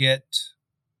don't get,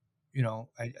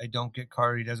 I don't get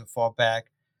Carter, he doesn't fall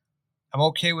back, I'm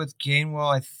okay with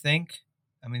Gainwell, I think.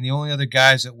 I mean, the only other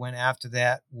guys that went after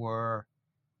that were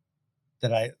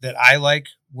that I like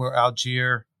were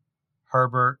Algier,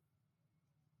 Herbert,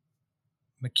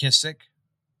 McKissick,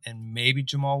 and maybe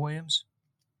Jamal Williams.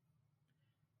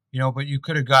 But you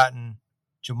could have gotten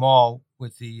Jamal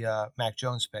with the Mac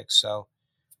Jones pick. So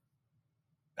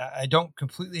I don't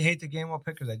completely hate the Gainwell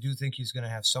pick because I do think he's going to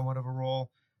have somewhat of a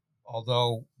role.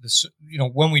 Although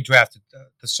when we drafted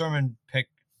the Sermon pick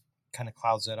kind of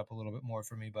clouds that up a little bit more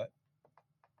for me, but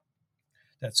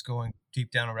that's going deep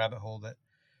down a rabbit hole that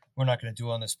we're not going to do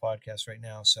on this podcast right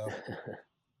now. So,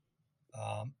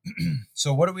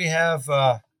 so what do we have?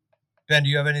 Ben, do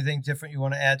you have anything different you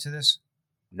want to add to this?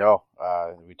 No,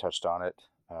 we touched on it.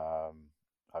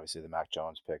 Obviously, the Mac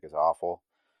Jones pick is awful.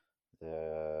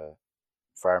 The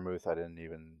Fryermuth, I don't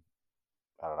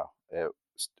know. It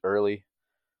was early.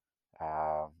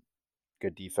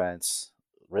 Good defense.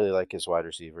 Really like his wide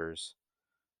receivers.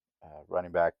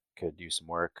 Running back could do some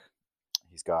work.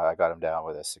 I got him down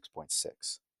with a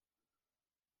 6.6.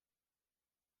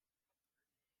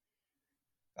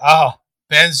 Oh,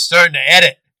 Ben's starting to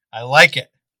edit. I like it.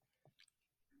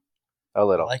 A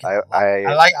little. I like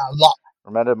it a lot.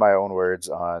 Remembered my own words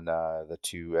on the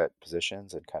 2 at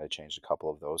positions and kind of changed a couple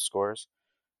of those scores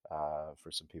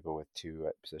for some people with 2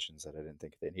 at positions that I didn't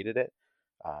think they needed it.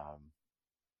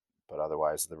 But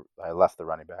otherwise, I left the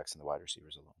running backs and the wide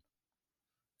receivers alone.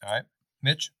 All right.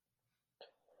 Mitch?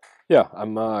 Yeah,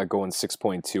 I'm going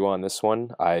 6.2 on this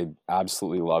one. I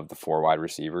absolutely love the 4 wide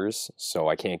receivers, so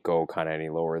I can't go kind of any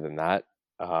lower than that.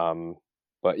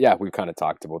 But yeah, we've kind of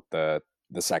talked about the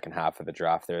second half of the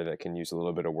draft there that can use a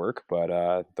little bit of work, but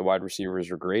the wide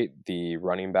receivers are great. The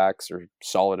running backs are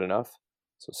solid enough.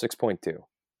 So 6.2.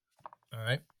 All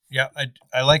right. Yeah,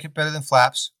 I like it better than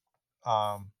Flaps.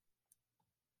 I'm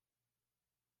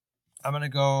going to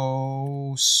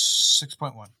go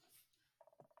 6.1.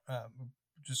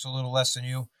 Just a little less than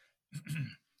you.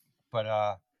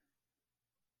 But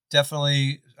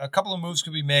definitely a couple of moves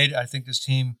could be made. I think this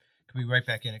team could be right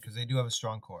back in it because they do have a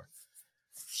strong core.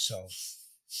 So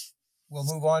we'll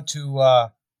move on to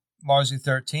Marzi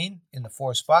 13 in the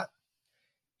 4 spot.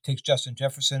 Takes Justin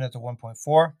Jefferson at the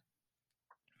 1.4.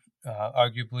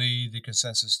 Arguably the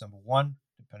consensus number 1,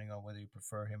 depending on whether you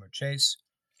prefer him or Chase.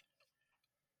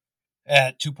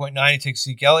 At 2.9, he takes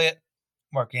Zeke Elliott.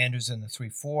 Mark Andrews in the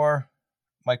 3.4.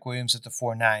 Mike Williams at the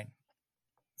 4.9.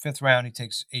 5th round, he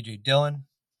takes A.J. Dillon.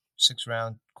 6th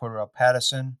round, Cordarrelle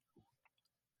Patterson.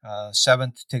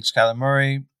 7th, takes Kyler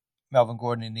Murray. Melvin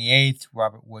Gordon in the 8th.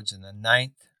 Robert Woods in the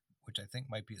 9th, which I think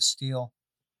might be a steal.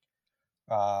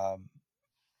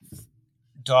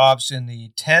 Dobbs in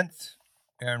the 10th,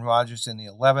 Aaron Rodgers in the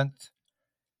 11th,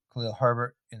 Khalil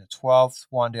Herbert in the 12th,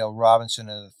 Wan'Dale Robinson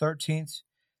in the 13th,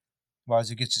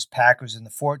 Marzi gets his Packers in the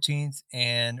 14th,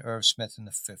 and Irv Smith in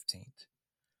the 15th.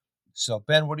 So,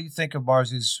 Ben, what do you think of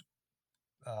Marzi's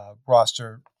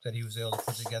roster that he was able to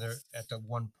put together at the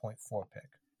 1.4 pick?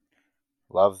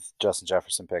 Love Justin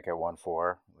Jefferson pick at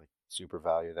 1-4. Like, super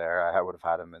value there. I would have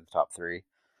had him in the top 3.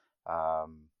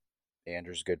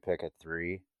 Andrews, good pick at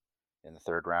 3 in the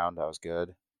 3rd round. That was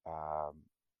good.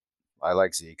 I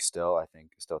like Zeke still.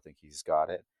 Still think he's got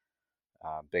it.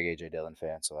 Big A.J. Dillon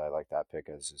fan, so I like that pick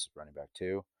as his running back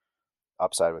too.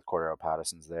 Upside with Cordero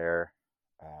Patterson's there.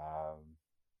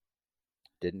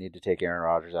 Didn't need to take Aaron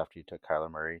Rodgers after you took Kyler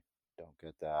Murray. Don't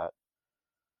get that.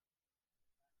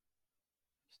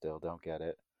 Still don't get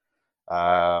it.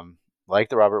 Like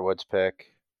the Robert Woods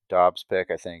pick. Dobbs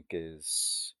pick, I think,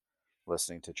 is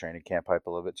listening to training camp hype a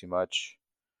little bit too much.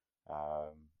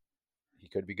 He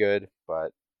could be good,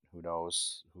 but who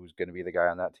knows who's going to be the guy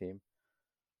on that team.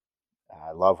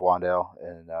 I love Wan'Dale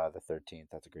in the 13th.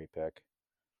 That's a great pick.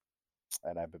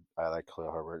 And I like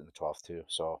Khalil Herbert in the 12th too.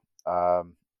 So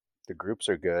the groups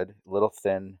are good. A little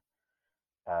thin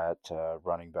at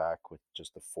running back with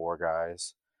just the 4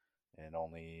 guys. And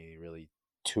only really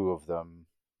 2 of them.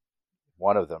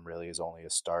 One of them really is only a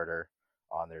starter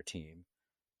on their team.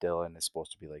 Dillon is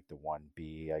supposed to be like the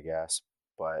 1B, I guess.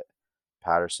 But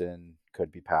Patterson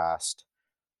could be passed.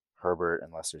 Herbert,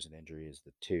 unless there's an injury, is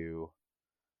the 2.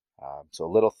 So a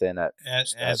little thin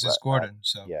as is Gordon.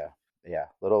 Yeah,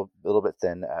 little bit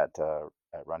thin at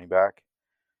running back.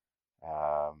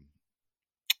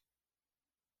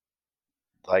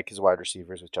 Like his wide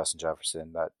receivers with Justin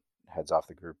Jefferson, that heads off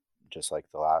the group just like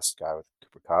the last guy with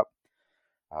Cooper Kupp.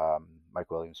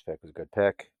 Mike Williams' pick was a good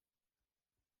pick,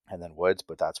 and then Woods,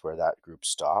 but that's where that group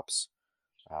stops.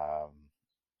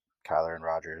 Kyler and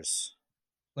Rodgers.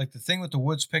 Like the thing with the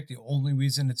Woods pick, the only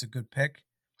reason it's a good pick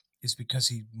is because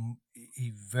he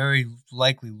very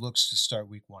likely looks to start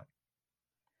week 1.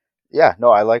 Yeah,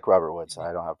 no, I like Robert Woods.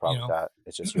 I don't have a problem with that.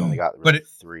 It's just you only got really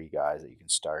 3 guys that you can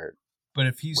start. But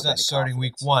if he's not starting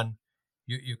week 1,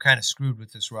 you're kind of screwed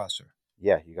with this roster.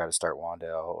 Yeah, you got to start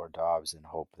Wan'Dale or Dobbs and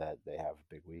hope that they have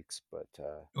big weeks. But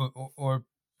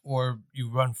or you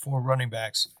run 4 running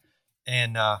backs,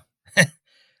 and I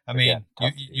mean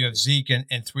you have Zeke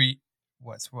and 3,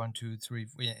 1, 2, 3,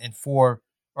 and 4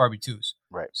 RB2s.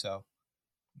 Right. So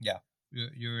yeah,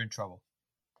 you're in trouble.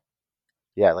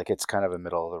 Yeah, like it's kind of a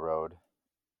middle of the road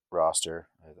roster.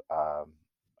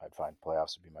 I'd find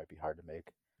playoffs might be hard to make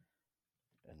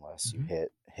unless you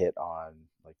hit on,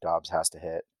 like, Dobbs has to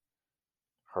hit.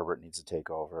 Herbert needs to take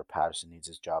over. Patterson needs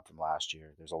his job from last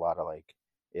year. There's a lot of like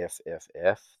if,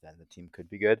 then the team could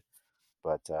be good.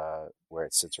 But where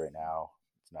it sits right now,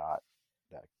 it's not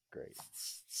that great.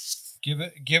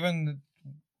 Given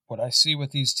what I see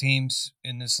with these teams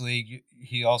in this league,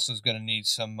 he also is going to need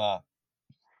some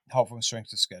help from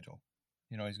strength of schedule.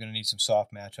 He's going to need some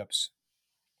soft matchups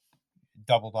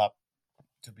doubled up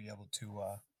to be able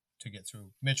to get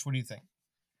through. Mitch, what do you think?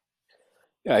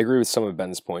 Yeah, I agree with some of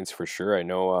Ben's points for sure. I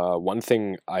know one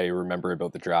thing I remember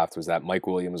about the draft was that Mike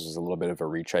Williams was a little bit of a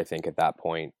reach, I think, at that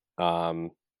point.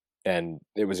 And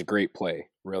it was a great play,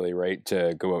 really, right,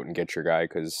 to go out and get your guy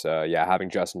because, having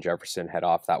Justin Jefferson head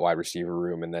off that wide receiver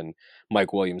room and then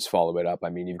Mike Williams follow it up. I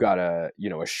mean, you've got a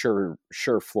sure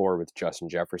floor with Justin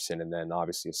Jefferson and then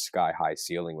obviously a sky-high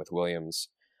ceiling with Williams.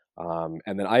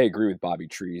 And then I agree with Bobby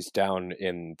Trees down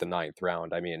in the 9th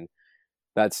round. I mean,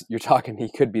 you're talking, he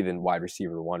could be the wide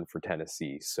receiver 1 for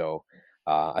Tennessee. So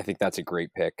I think that's a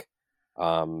great pick.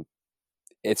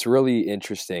 It's really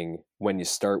interesting when you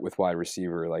start with wide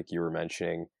receiver, like you were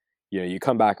mentioning, you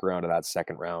come back around to that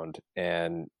 2nd round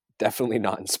and definitely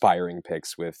not inspiring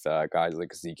picks with guys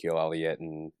like Ezekiel Elliott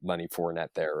and Lenny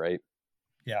Fournette there, right?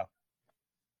 Yeah.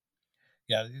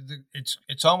 Yeah.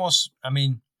 It's almost, I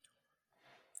mean,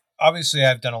 obviously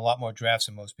I've done a lot more drafts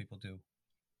than most people do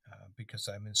because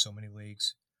I'm in so many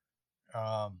leagues.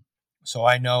 So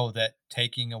I know that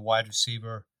taking a wide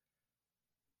receiver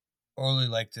early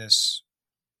like this,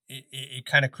 it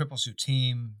kind of cripples your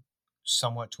team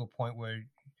somewhat to a point where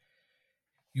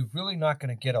you're really not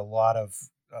going to get a lot of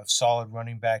solid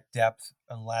running back depth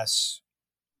unless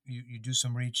you do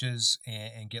some reaches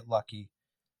and get lucky.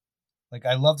 Like,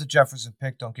 I love the Jefferson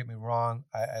pick, don't get me wrong.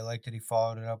 I like that he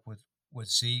followed it up with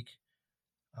Zeke.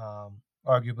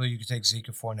 Arguably, you could take Zeke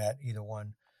or Fournette, either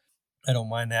one. I don't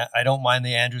mind that. I don't mind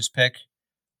the Andrews pick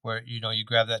where, you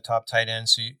grab that top tight end.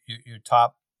 So your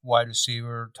top wide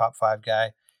receiver, top 5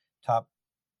 guy, top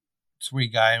 3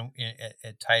 guy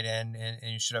at tight end,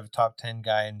 and you should have a top 10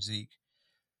 guy in Zeke.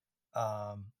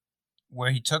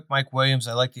 Where he took Mike Williams,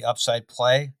 I like the upside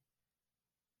play,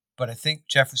 but I think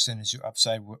Jefferson is your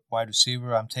upside wide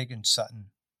receiver. I'm taking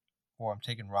Sutton or I'm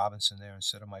taking Robinson there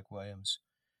instead of Mike Williams.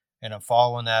 And I'm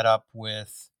following that up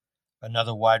with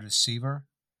another wide receiver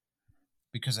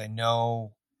because I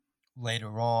know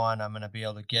later on I'm going to be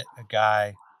able to get a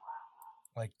guy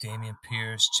like Dameon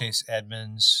Pierce, Chase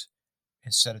Edmonds,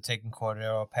 instead of taking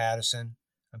Cordero Patterson.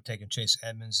 I'm taking Chase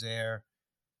Edmonds there.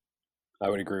 I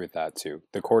would agree with that too.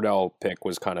 The Cordell pick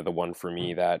was kind of the one for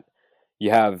me that you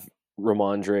have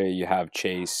Ramondre, you have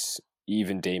Chase,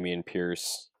 even Dameon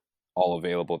Pierce, all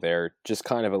available there. Just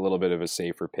kind of a little bit of a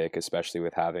safer pick, especially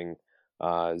with having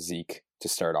Zeke to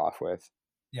start off with.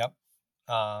 Yep.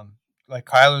 Like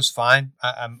Kyler's fine.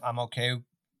 I'm okay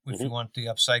if Mm-hmm. you want the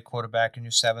upside quarterback in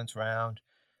your 7th round.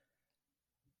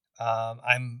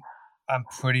 I'm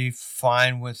pretty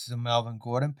fine with the Melvin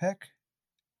Gordon pick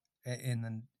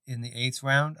in the 8th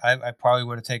round. I probably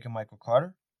would have taken Michael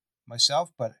Carter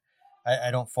myself, but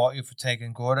I don't fault you for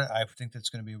taking Gordon. I think that's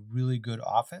going to be a really good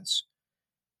offense,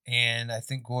 and I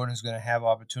think Gordon's going to have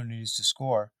opportunities to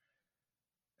score.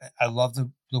 I love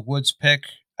the Woods pick.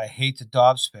 I hate the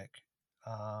Dobbs pick.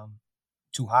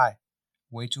 Too high,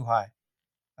 way too high.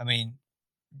 I mean,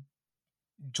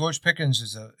 George Pickens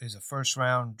is a first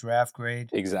round draft grade.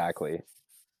 Exactly.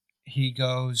 He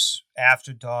goes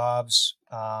after Dobbs.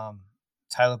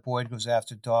 Tyler Boyd goes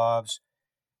after Dobbs.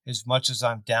 As much as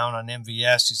I'm down on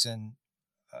MVS, he's in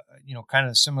kind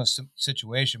of a similar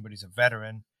situation, but he's a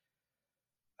veteran.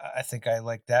 I think I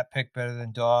like that pick better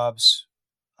than Dobbs.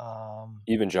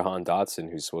 Even Jahan Dotson,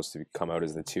 who's supposed to come out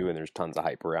as the 2, and there's tons of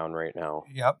hype around right now.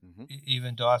 Yep,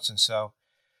 even Dotson. So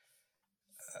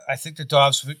I think the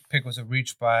Dobbs pick was a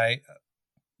reach by,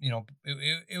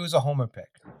 it was a homer pick.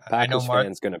 Packers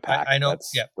fans going to pack. I know.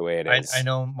 That's yeah, the way it is. I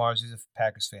know Marzi's a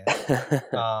Packers fan,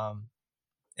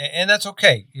 and that's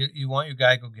okay. You want your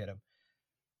guy, go get him.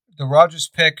 The Rodgers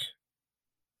pick,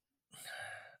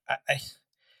 I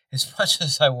as much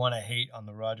as I want to hate on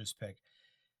the Rodgers pick,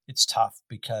 it's tough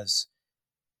because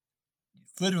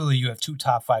literally you have 2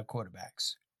 top 5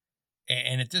 quarterbacks.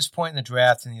 And at this point in the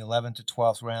draft, in the 11th to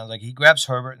 12th round, like he grabs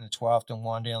Herbert in the 12th and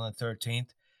Wan'Dale in the 13th.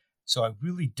 So I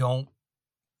really don't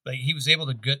like. He was able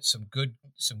to get some good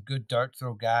dart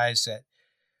throw guys that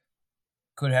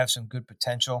could have some good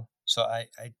potential. So I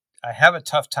have a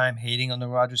tough time hating on the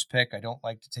Rodgers pick. I don't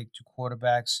like to take 2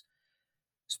 quarterbacks,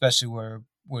 especially where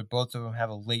both of them have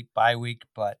a late bye week.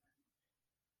 But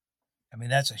I mean,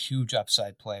 that's a huge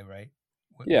upside play, right?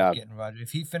 With getting Rodgers.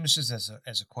 If he finishes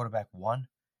as a quarterback 1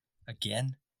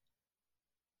 again.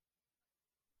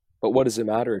 But what does it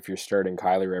matter if you're starting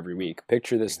Kyler every week?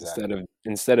 Picture this: Exactly.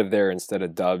 instead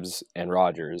of Doubs and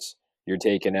Rodgers, you're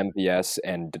taking MVS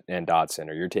and Dotson,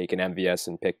 or you're taking MVS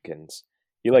and Pickens.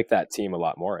 You like that team a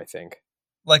lot more, I think.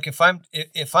 Like if I'm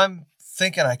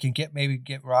thinking I can get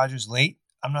Rodgers late,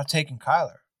 I'm not taking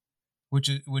Kyler, which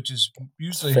is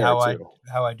usually how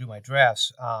I do my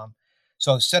drafts.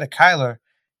 So instead of Kyler,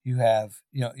 you have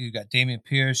you got Dameon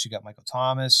Pierce, you got Michael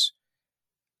Thomas,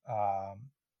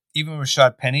 even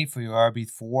Rashad Penny for your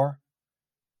RB4,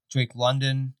 Drake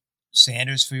London,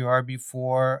 Sanders for your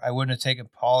RB4. I wouldn't have taken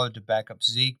Pollard to back up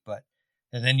Zeke,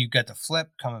 and then you got the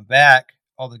flip coming back.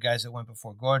 All the guys that went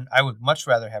before Gordon. I would much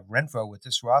rather have Renfrow with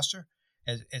this roster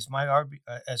as my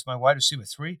as my wide receiver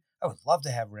 3. I would love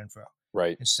to have Renfrow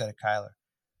instead of Kyler,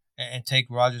 and take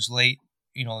Rodgers late,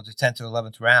 the 10th or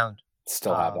 11th round.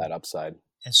 Still have that upside.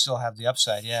 And still have the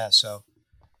upside, yeah. So,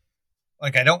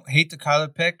 like, I don't hate the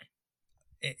Kyler pick,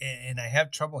 and I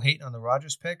have trouble hating on the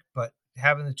Rodgers pick, but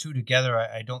having the 2 together,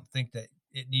 I don't think that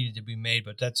it needed to be made.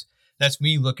 But that's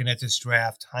me looking at this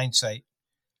draft, hindsight,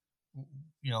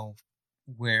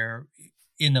 where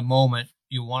in the moment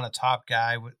you want a top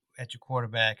guy at your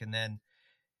quarterback, and then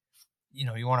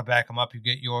you want to back him up, you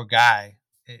get your guy.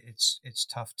 It's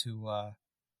tough to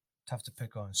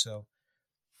pick on. So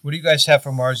what do you guys have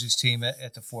for Marzi's team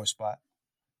at the 4 spot?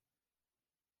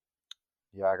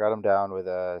 Yeah, I got him down with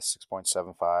a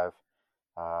 6.75.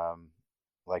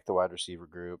 Like the wide receiver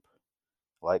group,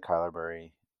 like Kyler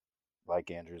Murray,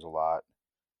 like Andrews a lot.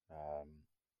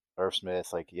 Irv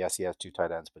Smith, like, yes, he has 2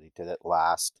 tight ends, but he did it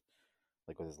last,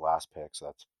 like with his last pick, so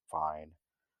that's fine.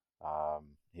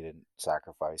 He didn't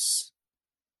sacrifice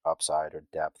upside or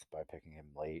depth by picking him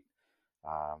late.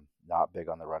 Not big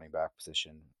on the running back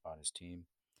position on his team.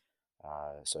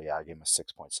 So yeah, I gave him a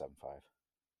 6.75.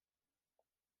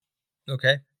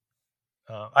 Okay.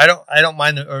 I don't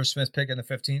mind the Irv Smith pick in the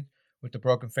 15th with the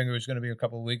broken finger. It's going to be a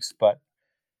couple of weeks, but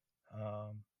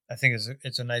I think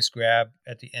it's a nice grab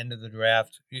at the end of the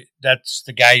draft. That's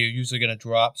the guy you're usually going to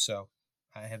drop, so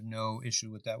I have no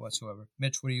issue with that whatsoever.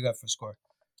 Mitch, what do you got for score?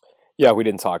 Yeah, we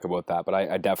didn't talk about that, but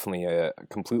I definitely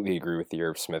completely agree with the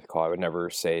Irv Smith call. I would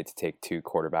never say to take 2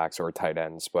 quarterbacks or tight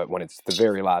ends, but when it's the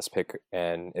very last pick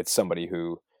and it's somebody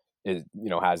who is,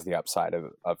 has the upside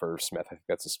of Irv Smith, I think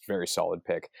that's a very solid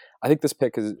pick. I think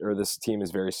this team is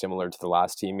very similar to the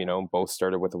last team. Both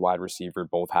started with a wide receiver,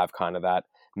 both have kind of that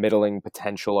middling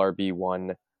potential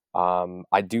RB1.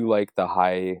 I do like the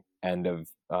high end of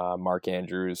Mark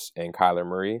Andrews and Kyler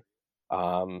Murray,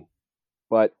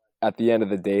 but at the end of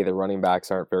the day, the running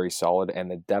backs aren't very solid, and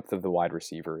the depth of the wide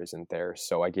receiver isn't there.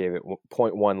 So I gave it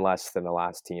 0.1 less than the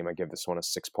last team. I give this one a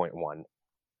 6.1.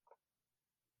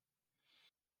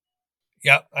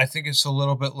 Yeah, I think it's a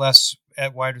little bit less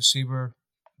at wide receiver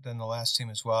than the last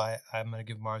team as well. I'm going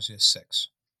to give Marzi a 6.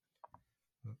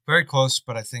 Very close,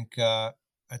 but I think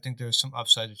there's some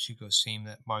upside to Chico's team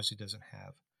that Marzi doesn't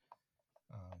have.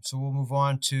 So we'll move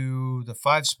on to the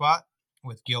 5 spot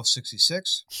with Gil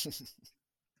 66.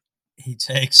 He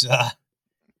takes. That's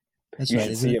you right,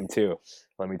 should see him too.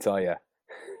 Let me tell you.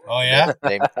 Oh yeah,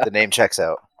 the name checks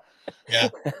out. Yeah.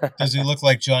 Does he look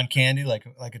like John Candy, like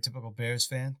a typical Bears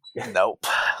fan? Nope.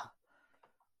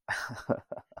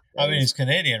 I mean, he's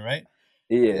Canadian, right?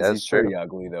 He is. Yeah, he's pretty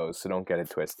ugly though, so don't get it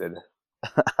twisted.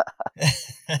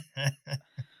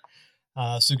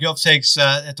 So Gil takes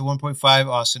at the 1.5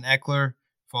 Austin Eckler,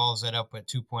 follows that up at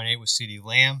 2.8 with CeeDee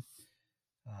Lamb.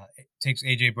 It takes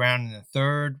A.J. Brown in the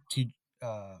third,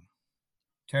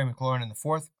 Terry McLaurin in the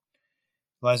fourth,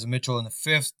 Elijah Mitchell in the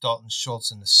fifth, Dalton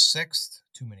Schultz in the sixth.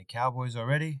 Too many Cowboys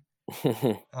already.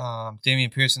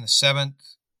 Damian Pierce in the seventh,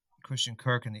 Christian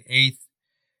Kirk in the eighth.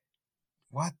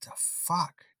 What the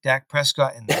fuck? Dak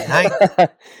Prescott in the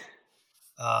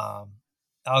ninth.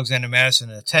 Alexander Madison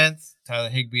in the 10th, Tyler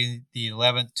Higbee in the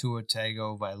 11th, Tua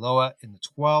Tagovailoa in the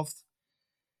 12th.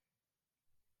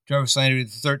 Jarvis Landry in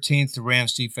the 13th, the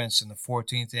Rams defense in the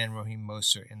 14th, and Raheem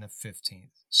Mostert in the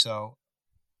 15th. So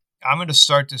I'm going to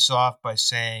start this off by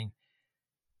saying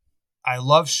I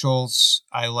love Schultz.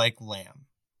 I like Lamb.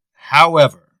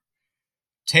 However,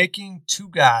 taking 2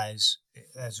 guys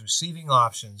as receiving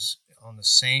options on the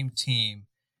same team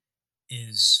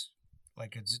is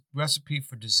like a recipe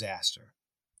for disaster,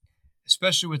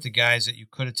 especially with the guys that you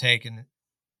could have taken.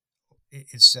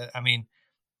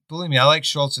 Believe me, I like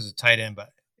Schultz as a tight end, but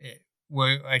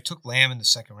where I took Lamb in the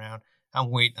second round, I'm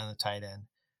waiting on the tight end.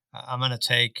 I'm going to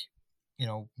take,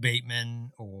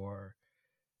 Bateman or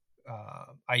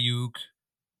Ayuk,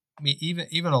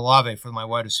 even Olave for my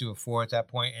wide receiver 4 at that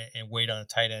point, and wait on a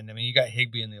tight end. I mean, you got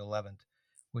Higbee in the 11th,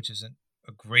 which isn't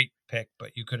a great pick,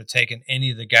 but you could have taken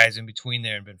any of the guys in between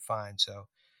there and been fine. So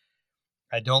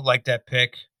I don't like that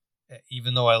pick,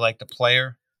 even though I like the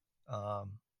player. I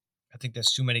think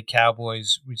there's too many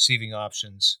Cowboys receiving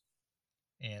options,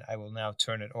 and I will now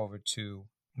turn it over to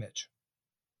Mitch.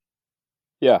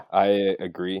 Yeah, I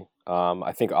agree.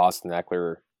 I think Austin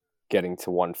Eckler getting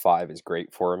to 1.5 is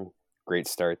great for him. Great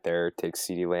start there. Takes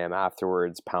CeeDee Lamb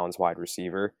afterwards, pounds wide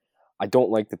receiver. I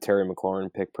don't like the Terry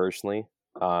McLaurin pick personally.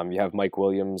 You have Mike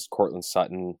Williams, Cortland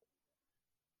Sutton,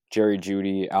 Jerry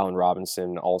Jeudy, Allen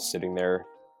Robinson all sitting there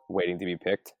waiting to be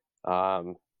picked.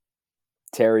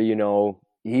 Terry,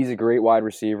 he's a great wide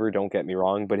receiver, don't get me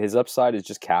wrong, but his upside is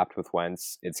just capped with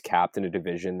Wentz. It's capped in a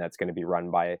division that's going to be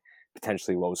run by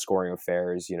potentially low-scoring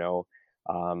affairs,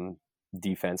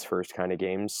 defense first kind of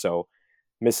games. So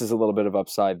misses a little bit of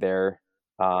upside there.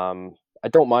 I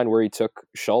don't mind where he took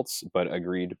Schultz, but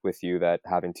agreed with you that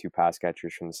having 2 pass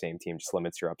catchers from the same team just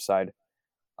limits your upside.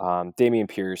 Damian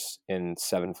Pierce in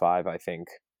 7.5, I think,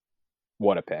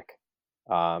 what a pick.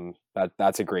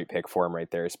 That's a great pick for him right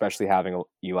there, especially having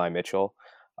Eli Mitchell.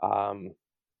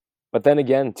 But then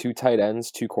again, 2 tight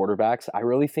ends, 2 quarterbacks. I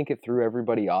really think it threw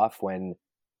everybody off when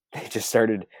they just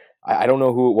started. I don't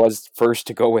know who it was first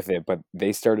to go with it, but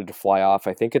they started to fly off.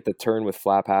 I think at the turn with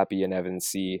Flap Happy and Evan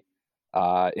C.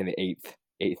 In the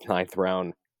 8th, 9th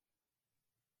round.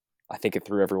 I think it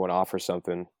threw everyone off or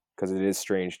something, because it is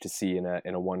strange to see in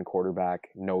a 1 quarterback,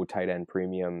 no tight end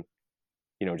premium,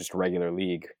 just regular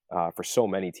league, for so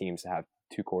many teams to have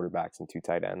 2 quarterbacks and 2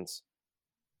 tight ends.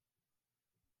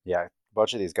 Yeah, a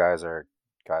bunch of these guys are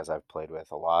guys I've played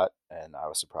with a lot, and I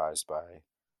was surprised by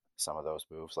some of those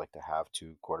moves, like to have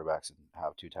 2 quarterbacks and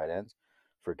have 2 tight ends.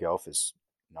 For Gelf is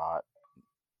not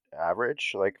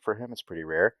average. Like for him, it's pretty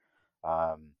rare.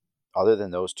 Other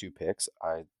than those 2 picks,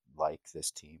 I like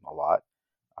this team a lot.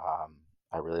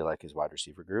 I really like his wide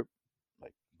receiver group.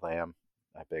 Like Lamb,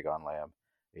 I'm big on Lamb.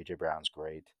 AJ Brown's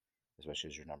great,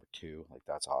 especially as your number 2. Like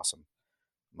that's awesome.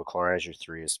 McLaurin as your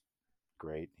 3 is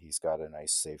great. He's got a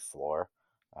nice safe floor.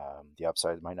 The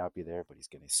upside might not be there, but he's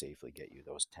going to safely get you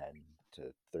those 10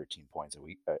 to 13 points a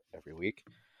week every week.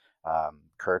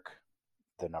 Kirk,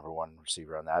 the number one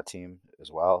receiver on that team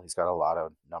as well. He's got a lot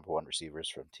of number one receivers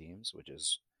from teams, which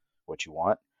is what you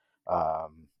want.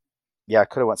 Yeah,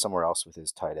 could have went somewhere else with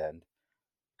his tight end.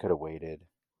 Could have waited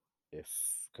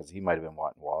because he might have been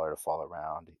wanting Waller to fall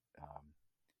around.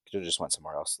 Could have just went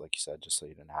somewhere else, like you said, just so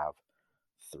you didn't have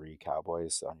 3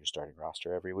 Cowboys on your starting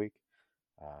roster every week.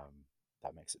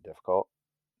 That makes it difficult.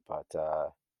 But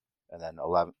and then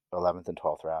 11th and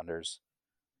 12th rounders.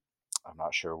 I'm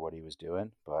not sure what he was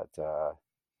doing, but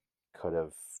could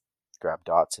have grabbed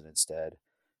Dotson instead.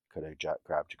 Could have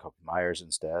grabbed Jacoby Myers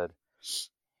instead.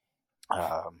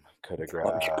 Could have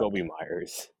grabbed Jacoby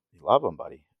Myers. You love him,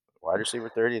 buddy. Wide receiver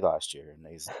 30 last year, and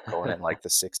he's going in like the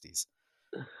 60s.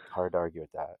 Hard to argue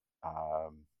with that.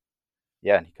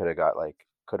 Yeah, and he could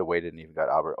have waited and even got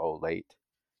Albert O late,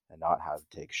 and not have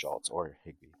to take Schultz or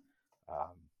Higbee.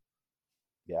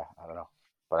 Yeah, I don't know,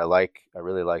 but I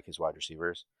really like his wide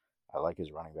receivers. I like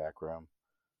his running back room.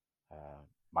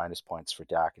 Minus points for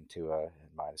Dak and Tua,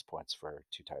 and minus points for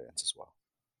 2 tight ends as well.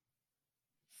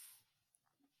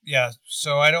 Yeah,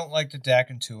 so I don't like the Dak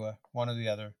and Tua, one or the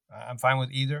other. I'm fine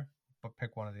with either, but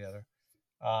pick one or the other.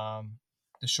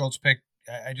 The Schultz pick,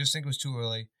 I just think it was too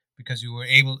early because you were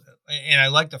able, and I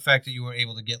like the fact that you were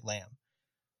able to get Lamb.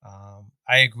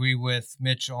 I agree with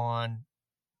Mitch on,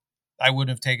 I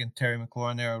wouldn't have taken Terry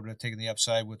McLaurin there. I would have taken the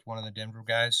upside with one of the Denver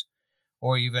guys,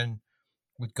 or even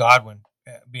with Godwin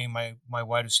being my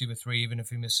wide receiver 3, even if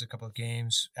he misses a couple of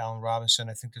games. Allen Robinson,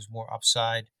 I think there's more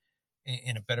upside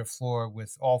in a better floor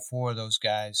with all 4 of those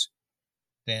guys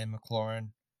than McLaurin,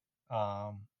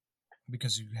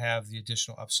 because you have the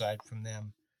additional upside from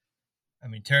them. I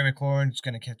mean, Terry McLaurin is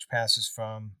going to catch passes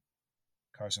from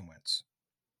Carson Wentz.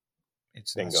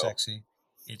 It's not sexy.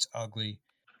 It's ugly.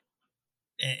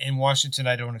 In Washington,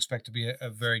 I don't expect to be a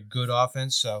very good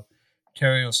offense, so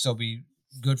Terry will still be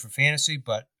good for fantasy,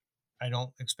 but I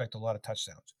don't expect a lot of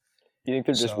touchdowns. Do you think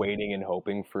they're just waiting and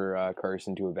hoping for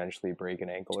Carson to eventually break an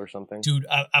ankle or something? Dude,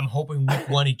 I'm hoping week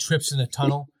 1 he trips in the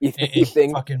tunnel and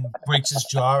fucking breaks his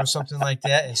jaw or something like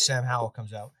that, and Sam Howell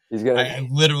comes out. I'm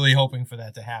literally hoping for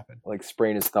that to happen. Like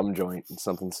sprain his thumb joint and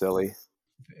something silly.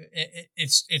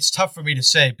 It's tough for me to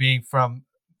say, being from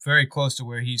very close to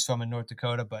where he's from in North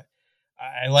Dakota, but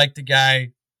I like the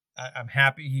guy. I'm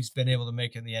happy he's been able to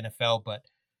make it in the NFL, but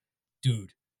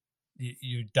dude,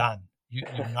 you're done.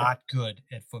 You're not good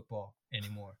at football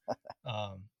anymore.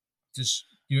 Just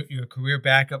you're a career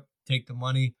backup. Take the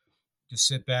money. Just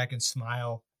sit back and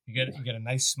smile. You get a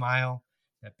nice smile,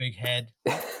 that big head,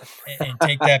 and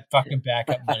take that fucking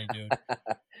backup money, dude.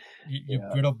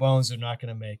 Your brittle bones are not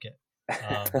going to make it.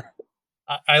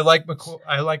 I like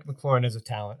McLaurin as a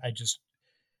talent. I just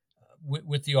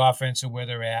with the offense and where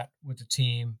they're at with the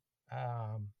team,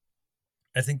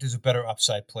 I think there's a better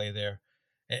upside play there,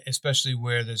 especially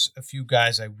where there's a few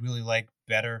guys I really like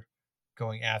better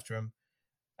going after him.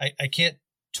 I can't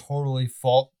totally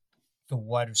fault the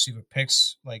wide receiver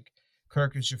picks. Like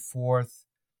Kirk is your 4th.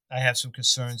 I have some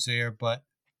concerns there, but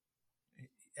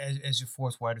as your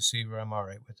 4th wide receiver, I'm all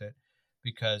right with it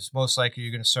because most likely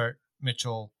you're going to start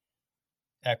Mitchell,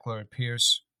 Eckler, and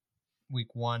Pierce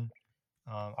week 1.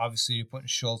 Obviously, you're putting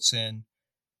Schultz in.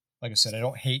 Like I said, I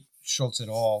don't hate Schultz at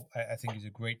all. I think he's a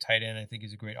great tight end. I think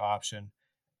he's a great option.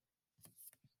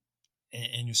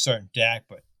 And you're starting Dak,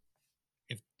 but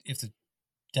if the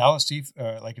Dallas if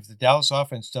the Dallas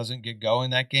offense doesn't get going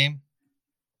that game,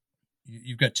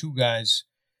 you've got 2 guys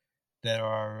that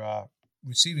are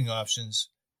receiving options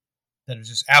that are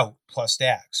just out plus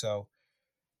Dak. So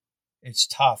it's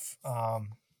tough. I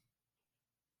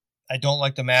don't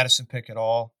like the Madison pick at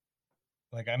all.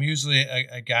 Like I'm usually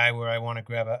a guy where I want to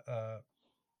grab an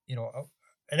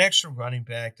extra running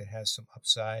back that has some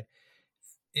upside.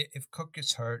 If Cook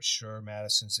gets hurt, sure,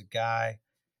 Madison's a guy.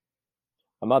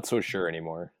 I'm not so sure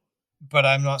anymore. But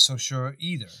I'm not so sure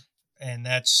either. And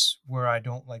that's where I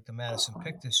don't like the Madison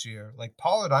pick this year. Like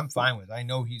Pollard, I'm fine with. I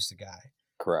know he's the guy.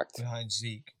 Correct. Behind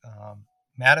Zeke.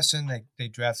 Madison, they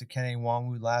drafted Kenny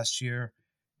Nwangwu last year,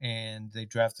 and they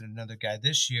drafted another guy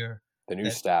this year. The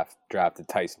new staff drafted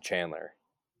Tyson Chandler.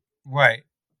 Right.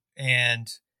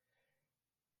 And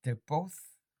they're both,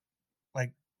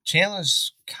 like,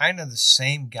 Chandler's kind of the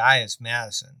same guy as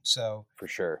Madison. So for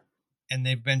sure. And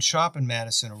they've been shopping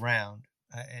Madison around.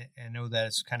 I know that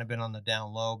it's kind of been on the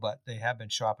down low, but they have been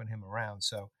shopping him around.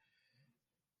 So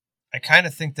I kind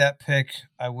of think that pick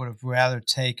I would have rather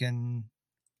taken,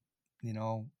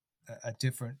 a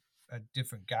different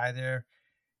guy there,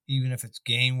 even if it's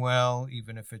Gainwell,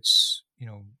 even if it's,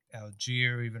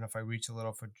 Algier, even if I reach a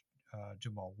little for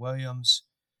Jamal Williams.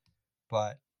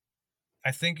 But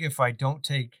I think if I don't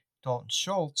take Dalton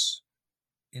Schultz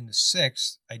in the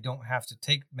 6th, I don't have to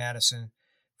take Madison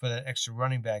for that extra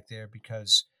running back there,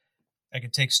 because I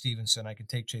can take Stevenson, I can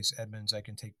take Chase Edmonds, I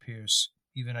can take Pierce,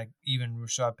 even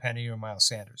Rashad Penny or Miles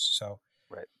Sanders. So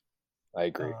Right. I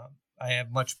agree. I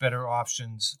have much better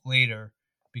options later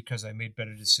because I made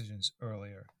better decisions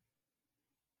earlier.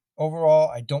 Overall,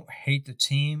 I don't hate the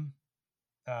team.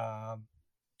 2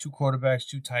 quarterbacks,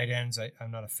 2 tight ends,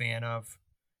 I'm not a fan of.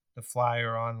 The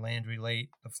flyer on Landry late,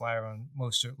 the flyer on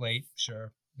Mostert late,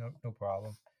 sure, no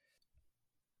problem.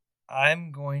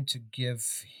 I'm going to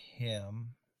give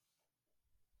him,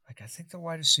 I think the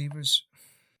wide receivers,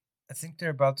 I think they're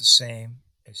about the same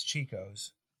as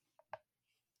Chico's.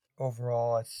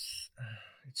 Overall,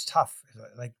 it's tough.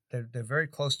 Like they're very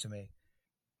close to me.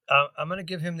 I'm going to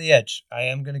give him the edge. I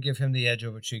am going to give him the edge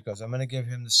over Chico's. I'm going to give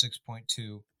him the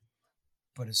 6.2,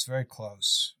 but it's very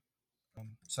close.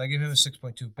 So I give him a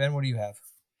 6.2. Ben, what do you have?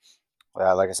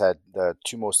 Like I said, the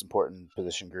 2 most important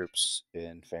position groups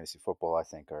in fantasy football, I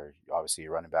think, are obviously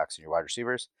your running backs and your wide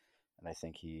receivers. And I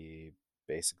think he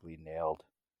basically nailed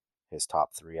his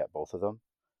top 3 at both of them.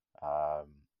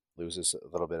 Loses a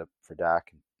little bit for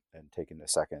Dak and taking the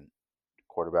second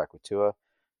quarterback with Tua.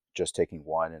 Just taking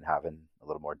one and having a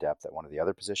little more depth at one of the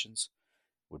other positions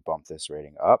would bump this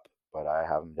rating up, but I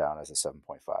have him down as a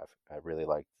 7.5. I really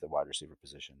like the wide receiver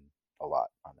position a lot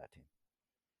on that team.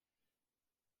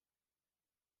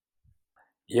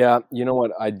 Yeah, you know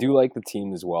what? I do like the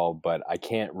team as well, but I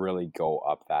can't really go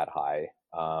up that high.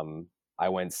 I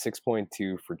went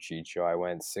 6.2 for Chicho. I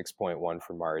went 6.1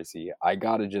 for Marzi. I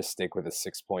got to just stick with a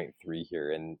 6.3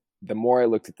 here. And the more I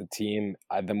looked at the team,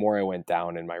 the more I went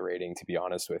down in my rating, to be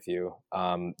honest with you.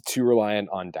 Too reliant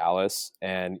on Dallas.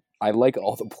 And I like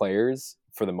all the players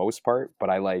for the most part, but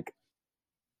I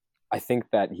think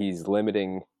that he's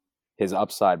limiting his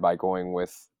upside by going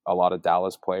with a lot of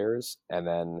Dallas players. And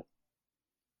then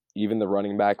even the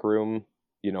running back room,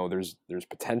 there's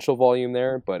potential volume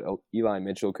there, but Eli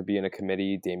Mitchell could be in a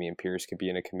committee. Dameon Pierce could be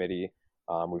in a committee.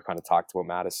 We've kind of talked about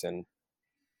Madison.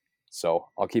 So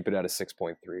I'll keep it at a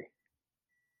 6.3.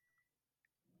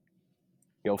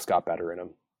 Gilf's got better in him.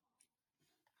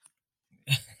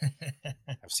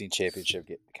 I've seen championship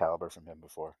caliber from him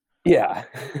before. Yeah.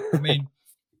 I mean,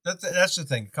 that's the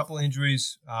thing. A couple of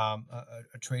injuries, a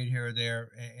trade here or there,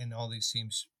 and all these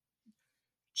teams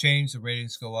change, the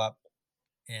ratings go up,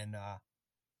 and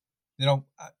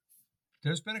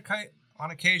there's been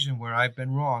on occasion where I've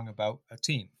been wrong about a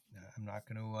team. I'm not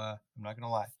gonna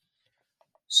lie.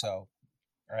 So,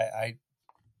 I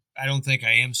don't think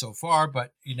I am so far,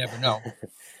 but you never know.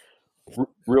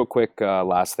 Real quick,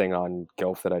 last thing on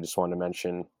Gilf that I just wanted to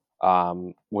mention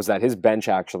was that his bench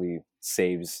actually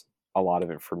saves a lot of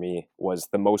it for me. Was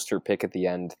the Mostert pick at the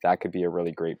end. That could be a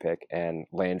really great pick, and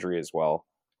Landry as well.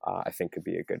 I think could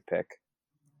be a good pick.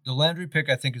 The Landry pick,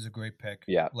 I think, is a great pick.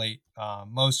 Yeah. Late.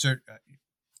 Mostert,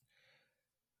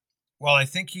 well, I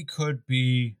think he could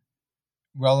be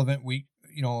relevant a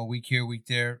week here, week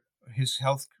there. His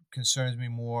health concerns me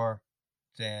more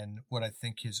than what I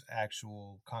think his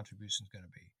actual contribution is going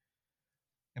to be.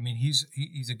 I mean, he's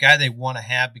a guy they want to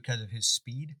have because of his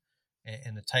speed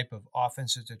and the type of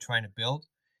offenses they're trying to build.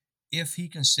 If he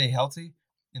can stay healthy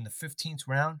in the 15th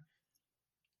round,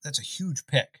 that's a huge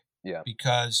pick. Yeah.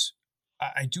 Because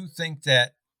I do think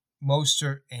that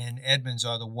Mostert and Edmonds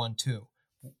are the 1-2.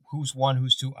 Who's 1,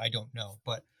 who's 2, I don't know.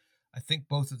 But I think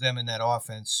both of them in that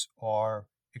offense are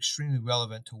extremely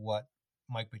relevant to what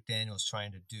Mike McDaniel is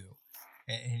trying to do.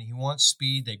 And he wants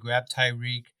speed. They grabbed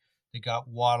Tyreek. They got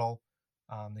Waddle.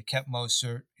 They kept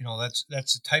Mostert. That's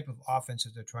the type of offense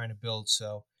that they're trying to build.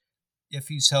 So if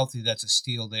he's healthy, that's a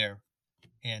steal there.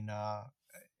 And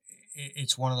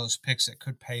it's one of those picks that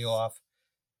could pay off.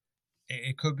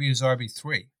 It could be his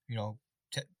RB3.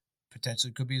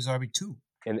 Potentially could be his RB2.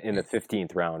 In the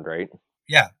 15th round, right?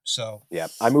 Yeah. So. Yeah,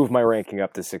 I moved my ranking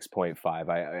up to 6.5.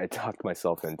 I talked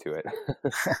myself into it.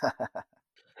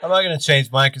 I'm not going to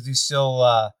change mine because he's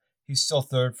still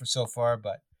third for so far,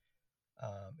 but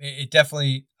it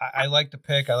definitely. I like the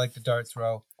pick. I like the dart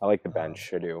throw. I like the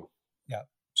bench. I do. Yeah.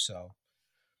 So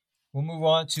we'll move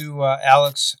on to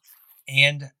Alex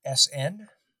and SN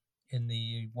in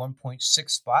the 1.6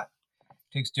 spot.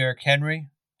 Takes Derrick Henry.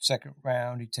 Second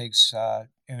round, he takes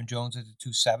Aaron Jones at the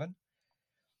 2.7.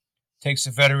 Takes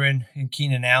a veteran in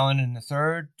Keenan Allen in the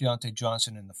third. Deontay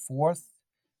Johnson in the fourth.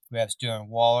 Grabs Darren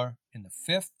Waller in the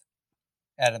fifth.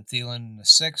 Adam Thielen in the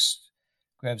sixth.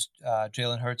 Grabs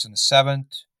Jalen Hurts in the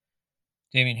seventh.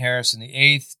 Damian Harris in the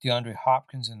eighth. DeAndre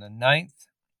Hopkins in the ninth.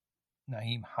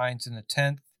 Naheem Hines in the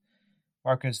 10th.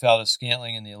 Marquez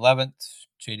Valdes-Scantling in the 11th.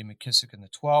 J.D. McKissick in the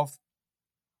 12th.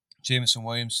 Jameson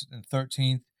Williams in the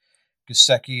 13th,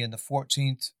 Gesicki in the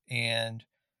 14th, and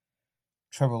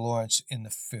Trevor Lawrence in the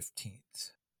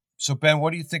 15th. So, Ben,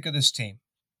 what do you think of this team?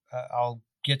 I'll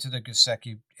get to the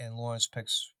Gesicki and Lawrence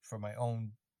picks for my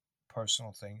own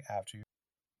personal thing after you.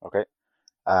 Okay.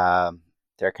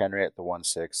 Derrick Henry at the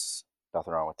 1-6.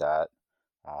 Nothing wrong with that.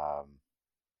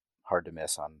 Hard to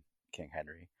miss on King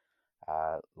Henry.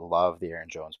 Love the Aaron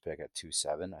Jones pick at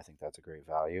 2-7. I think that's a great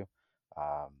value.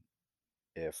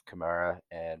 If Kamara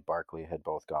and Barkley had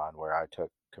both gone where I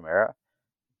took Kamara,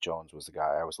 Jones was the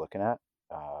guy I was looking at.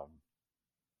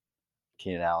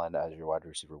 Keenan Allen as your wide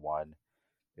receiver 1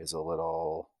 is a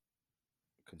little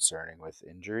concerning with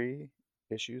injury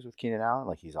issues with Keenan Allen.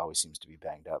 Like, he always seems to be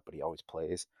banged up, but he always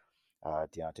plays.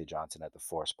 Deontay Johnson at the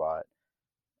 4 spot.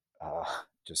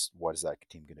 Just what is that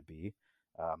team going to be?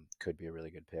 Could be a really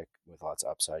good pick with lots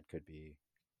of upside. Could be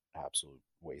absolute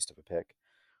waste of a pick.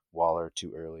 Waller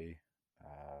too early.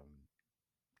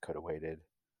 Could have waited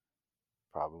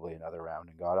probably another round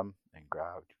and got him and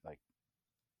grabbed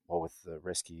with the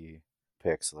risky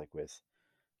picks, like with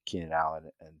Keenan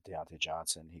Allen and Deontay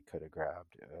Johnson, he could have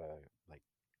grabbed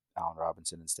Allen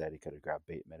Robinson instead. He could have grabbed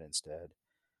Bateman instead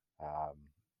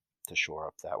to shore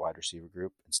up that wide receiver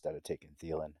group instead of taking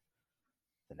Thielen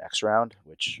the next round,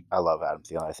 which I love Adam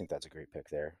Thielen. I think that's a great pick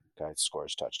there. Guy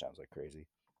scores touchdowns like crazy.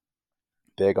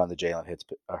 Big on the Jalen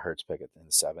Hurts pick in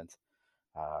the 7th.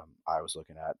 I was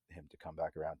looking at him to come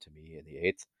back around to me in the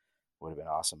 8th. Would have been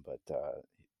awesome, but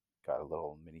got a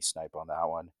little mini snipe on that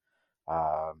one.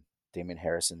 Damian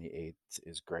Harris in the 8th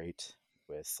is great.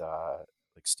 With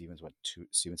Stevenson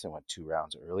went 2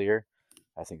 rounds earlier.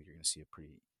 I think you're going to see a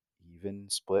pretty even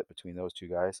split between those two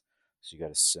guys. So you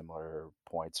got a similar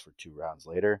points for 2 rounds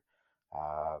later.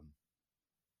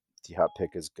 D-Hop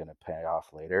pick is going to pay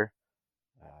off later.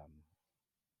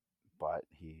 But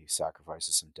he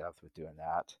sacrifices some depth with doing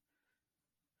that.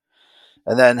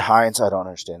 And then Hines, I don't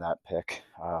understand that pick.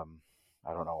 I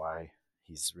don't know why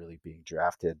he's really being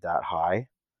drafted that high.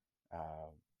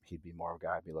 He'd be more of a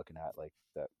guy I'd be looking at like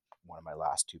that one of my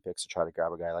last 2 picks to try to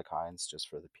grab a guy like Hines just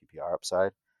for the PPR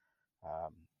upside.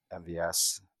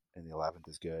 MVS in the 11th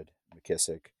is good.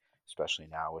 McKissick, especially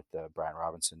now with the Brian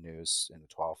Robinson news in the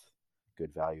 12th,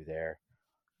 good value there.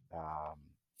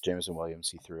 Jameson Williams,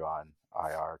 he threw on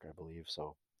IR, I believe,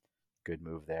 so good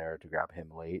move there to grab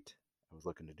him late. I was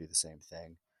looking to do the same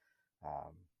thing.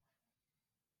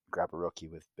 Grab a rookie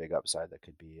with big upside that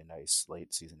could be a nice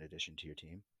late season addition to your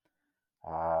team.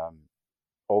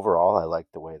 Overall, I like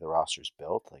the way the roster's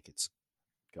built. Like, it's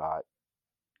got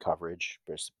coverage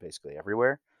basically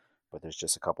everywhere, but there's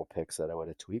just a couple picks that I would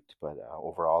have tweaked. But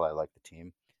overall, I like the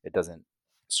team. It doesn't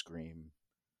scream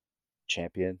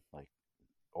champion, like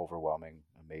overwhelming,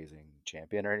 amazing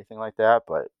champion or anything like that,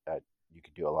 but you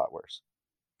could do a lot worse.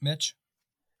 Mitch?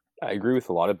 I agree with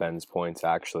a lot of Ben's points,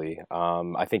 actually.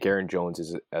 I think Aaron Jones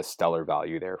is a stellar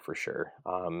value there for sure.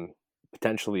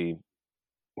 Potentially,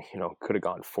 could have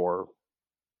gone 4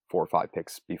 or 5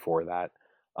 picks before that.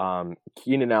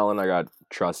 Keenan Allen, I got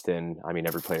trust in. I mean,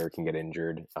 every player can get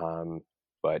injured,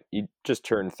 but he just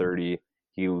turned 30.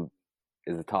 He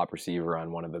is the top receiver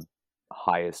on one of the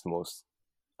highest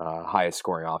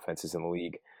scoring offenses in the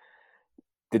league.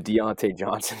 The Deontay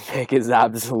Johnson pick is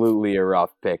absolutely a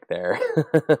rough pick there.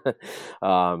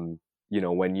 When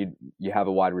you have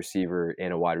a wide receiver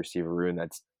in a wide receiver room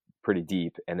that's pretty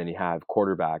deep, and then you have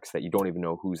quarterbacks that you don't even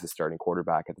know who's the starting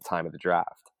quarterback at the time of the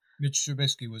draft. Mitch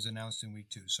Trubisky was announced in week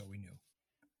 2, so we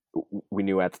knew. We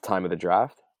knew at the time of the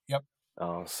draft? Yep.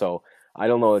 So I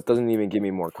don't know. It doesn't even give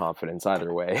me more confidence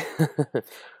either way.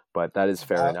 But that is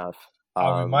fair enough.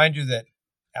 I'll remind you that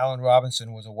Allen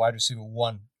Robinson was a wide receiver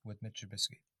 1 with Mitch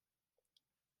Trubisky.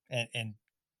 And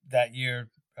that year,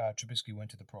 Trubisky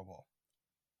went to the Pro Bowl.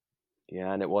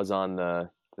 Yeah, and it was on the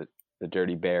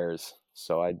Dirty Bears.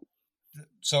 So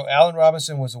Allen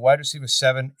Robinson was the wide receiver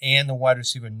 7 and the wide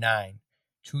receiver 9,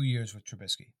 2 years with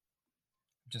Trubisky.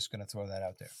 I'm just going to throw that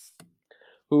out there.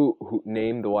 Who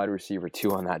named the wide receiver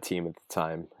 2 on that team at the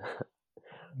time?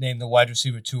 Named the wide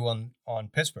receiver 2 on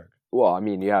Pittsburgh. Well, I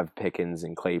mean, you have Pickens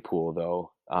and Claypool,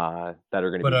 though, that are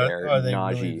going to be there. Are they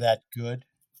really that good?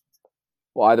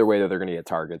 Well, either way, they're going to get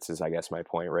targets is, I guess, my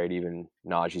point, right? Even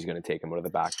Najee's going to take him out of the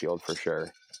backfield for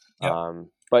sure. Yep.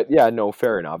 But yeah, no,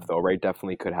 fair enough, though, right?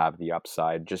 Definitely could have the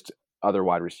upside. Just other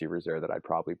wide receivers there that I'd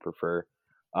probably prefer.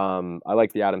 I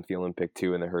like the Adam Thielen pick,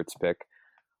 too, and the Hurts pick.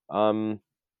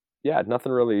 Yeah,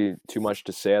 nothing really too much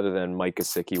to say other than Mike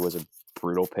Gesicki was a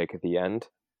brutal pick at the end.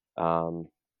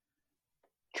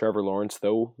 Trevor Lawrence,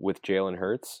 though, with Jalen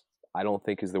Hurts, I don't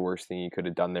think is the worst thing you could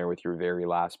have done there with your very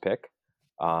last pick.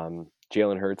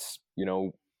 Jalen Hurts,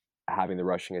 having the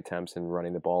rushing attempts and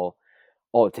running the ball.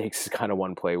 All it takes is kind of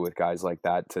one play with guys like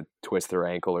that to twist their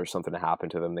ankle or something to happen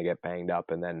to them. They get banged up,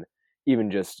 and then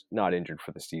even just not injured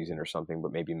for the season or something,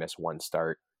 but maybe miss one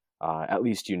start. At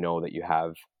least you know that you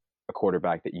have a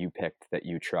quarterback that you picked, that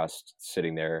you trust,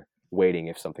 sitting there waiting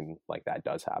if something like that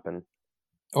does happen.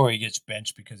 Or he gets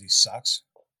benched because he sucks.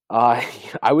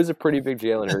 I was a pretty big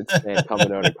Jalen Hurts fan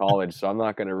coming out of college, so I'm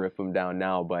not going to rip him down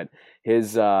now. But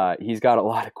he's got a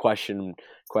lot of question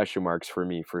marks for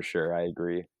me for sure. I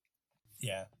agree.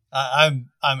 Yeah, I'm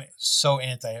so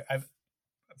anti. I'm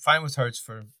fine with Hurts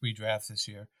for redraft this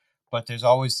year, but there's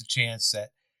always the chance that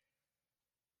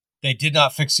they did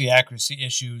not fix the accuracy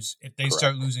issues. If they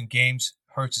start losing games,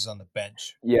 Hurts is on the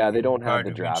bench. Yeah, they don't have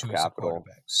the draft capital.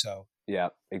 So yeah,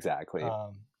 exactly.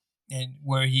 And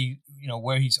where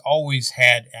he's always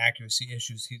had accuracy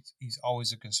issues, he's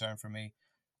always a concern for me.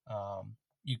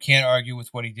 You can't argue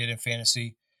with what he did in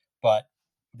fantasy, but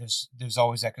there's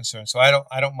always that concern. So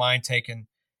I don't mind taking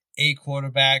a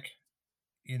quarterback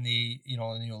in the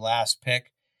last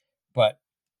pick, but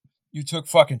you took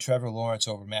fucking Trevor Lawrence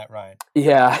over Matt Ryan.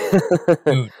 Yeah,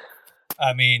 dude.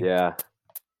 I mean, yeah.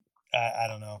 I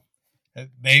don't know.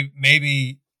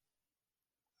 Maybe.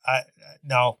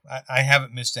 I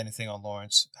haven't missed anything on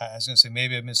Lawrence. I was gonna say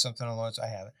maybe I missed something on Lawrence. I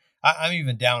haven't. I'm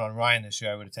even down on Ryan this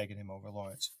year. I would have taken him over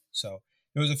Lawrence. So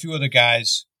there was a few other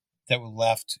guys that were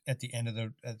left at the end of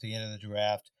the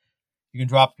draft. You can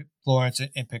drop Lawrence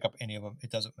and pick up any of them. It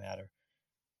doesn't matter.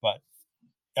 But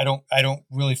I don't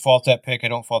really fault that pick. I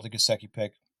don't fault the Gesicki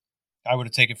pick. I would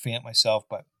have taken Fant myself,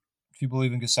 but if you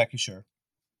believe in Gesicki, sure.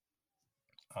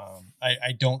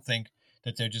 I don't think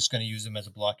that they're just going to use him as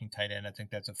a blocking tight end. I think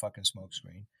that's a fucking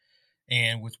smokescreen.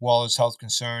 And with Waller's health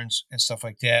concerns and stuff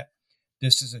like that,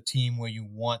 this is a team where you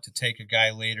want to take a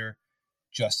guy later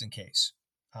just in case.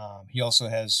 He also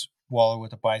has Waller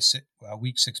with a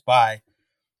week 6 bye,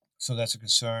 so that's a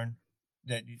concern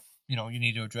that you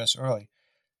need to address early.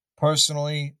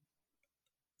 Personally,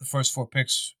 the first 4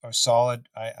 picks are solid.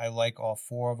 I like all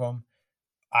 4 of them.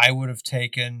 I would have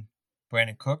taken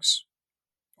Brandon Cooks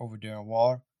over Darren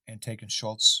Waller and taken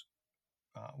Schultz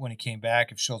when he came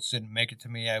back. If Schultz didn't make it to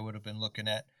me, I would have been looking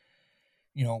at,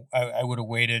 I would have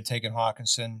waited, taken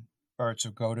Hawkinson, Ertz,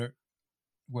 or Goddard,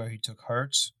 where he took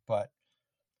Hurts. But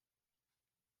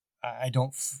I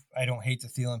don't hate the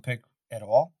Thielen pick at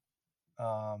all.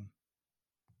 All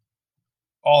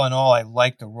in all, I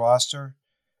like the roster.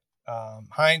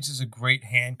 Hines is a great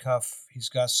handcuff. He's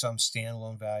got some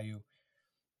standalone value,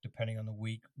 depending on the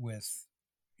week with,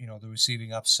 the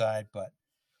receiving upside. But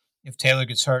if Taylor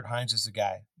gets hurt, Hines is the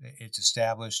guy. It's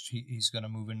established. He's going to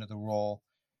move into the role.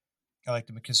 I like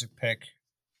the McKissick pick,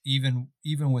 even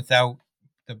without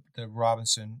the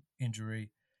Robinson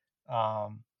injury,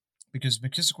 because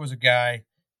McKissick was a guy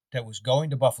that was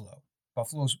going to Buffalo.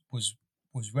 Buffalo was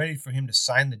ready for him to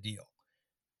sign the deal,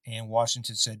 and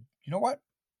Washington said, "You know what?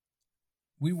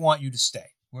 We want you to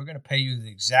stay. We're going to pay you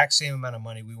the exact same amount of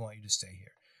money. We want you to stay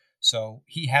here." So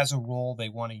he has a role. They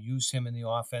want to use him in the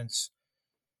offense.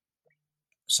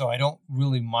 So I don't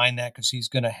really mind that because he's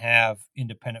going to have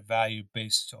independent value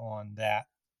based on that,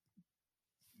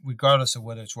 regardless of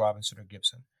whether it's Robinson or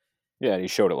Gibson. Yeah, he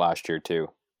showed it last year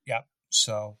too. Yeah.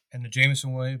 So, and the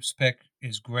Jameson Williams pick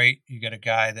is great. You got a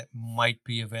guy that might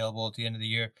be available at the end of the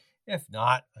year. If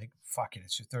not, fuck it.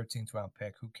 It's your 13th round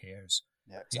pick. Who cares?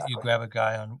 Yeah, exactly. You grab a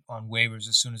guy on waivers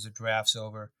as soon as the draft's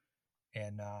over.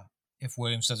 And if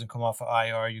Williams doesn't come off of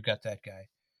IR, you got that guy.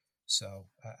 So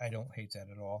I don't hate that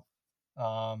at all.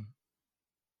 I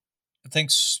think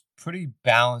it's pretty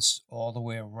balanced all the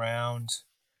way around.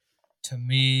 To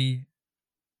me,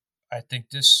 I think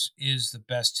this is the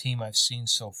best team I've seen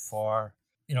so far.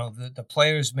 The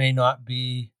players may not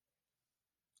be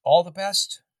all the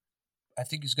best. I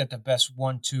think he's got the best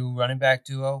 1-2 running back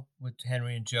duo with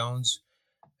Henry and Jones,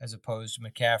 as opposed to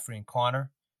McCaffrey and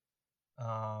Connor.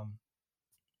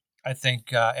 I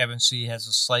think Evan C. has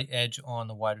a slight edge on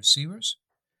the wide receivers.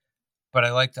 But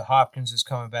I like the Hopkins is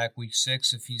coming back week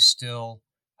 6 if he's still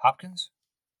Hopkins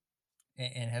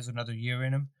and has another year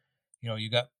in him. You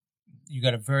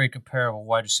got a very comparable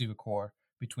wide receiver core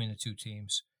between the two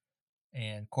teams.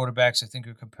 And quarterbacks, I think,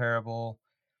 are comparable.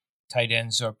 Tight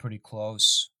ends are pretty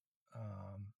close.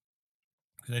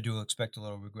 Because I do expect a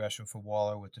little regression for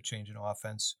Waller with the change in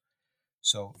offense.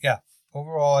 So, yeah,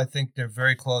 overall, I think they're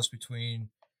very close between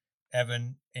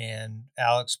Evan and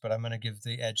Alex, but I'm going to give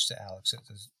the edge to Alex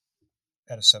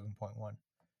at a 7.1.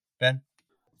 Ben?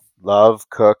 Love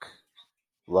Cook.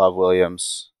 Love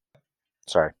Williams.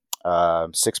 Sorry.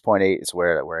 6.8 is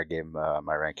where I gave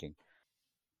my ranking.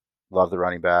 Love the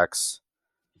running backs.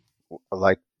 I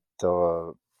like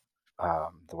the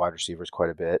the wide receivers quite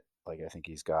a bit. Like I think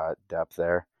he's got depth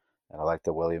there, and I like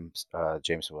the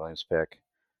Jameson Williams pick.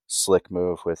 Slick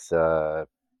move with the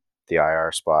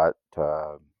IR spot,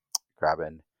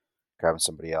 grabbing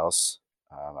somebody else.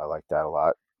 I like that a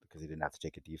lot because he didn't have to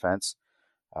take a defense.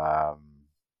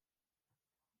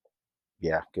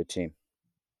 Yeah, good team.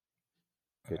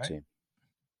 Good All right. team.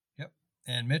 Yep.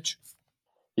 And Mitch?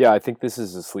 Yeah, I think this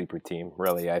is a sleeper team,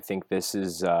 really. I think this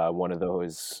is one of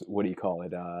those, what do you call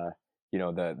it?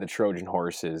 The Trojan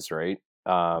horses, right?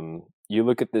 You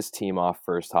look at this team off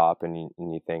first hop and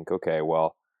you think, okay,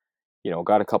 well,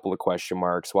 got a couple of question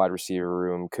marks. Wide receiver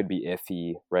room could be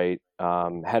iffy, right?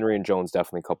 Henry and Jones,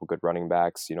 definitely a couple good running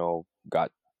backs.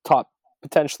 Got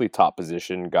potentially top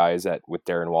position guys with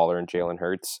Darren Waller and Jalen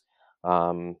Hurts.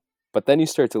 But then you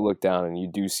start to look down and you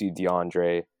do see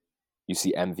DeAndre. You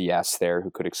see MVS there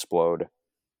who could explode.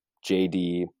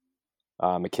 JD,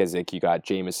 McKissick. You got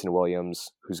Jameson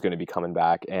Williams who's going to be coming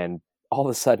back. And all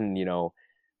of a sudden,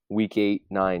 week 8,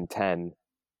 9, 10,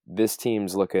 this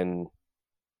team's looking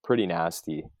pretty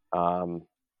nasty.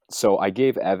 So I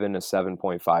gave Evan a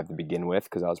 7.5 to begin with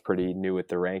because I was pretty new at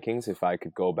the rankings. If I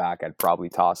could go back, I'd probably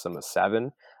toss him a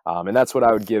 7. And that's what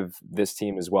I would give this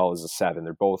team as well as a 7.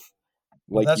 They're both,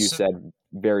 like you said,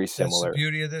 very similar. That's the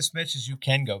beauty of this, Mitch, is you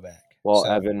can go back. Well,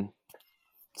 so. Evan,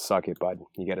 suck it, bud.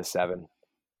 You get a 7.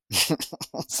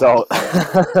 So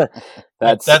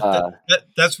that's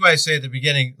why I say at the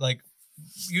beginning, like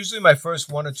usually my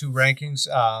first 1 or 2 rankings,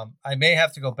 I may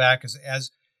have to go back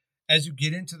as you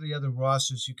get into the other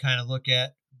rosters, you kind of look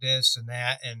at this and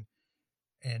that, and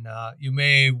you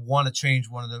may want to change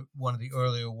one of the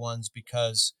earlier ones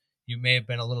because you may have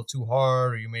been a little too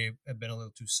hard or you may have been a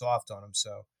little too soft on them.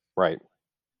 So right,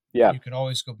 yeah, you can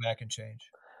always go back and change.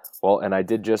 Well, and I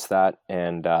did just that,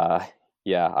 and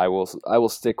yeah, I will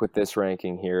stick with this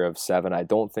ranking here of 7. I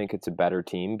don't think it's a better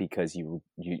team because you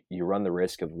run the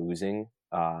risk of losing,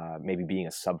 maybe being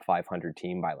a sub 500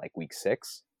 team by like week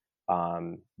 6.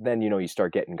 Then you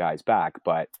start getting guys back,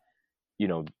 but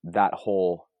that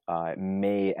hole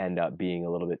may end up being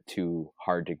a little bit too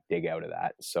hard to dig out of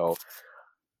that. So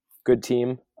good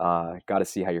team. Got to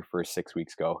see how your first 6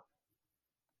 weeks go.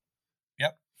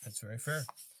 Yep, that's very fair.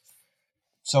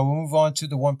 So we'll move on to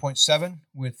the 1.7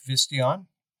 with Vistion.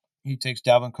 He takes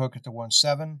Dalvin Cook at the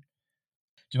 1.7,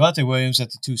 Javonte Williams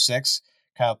at the 2.6,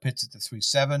 Kyle Pitts at the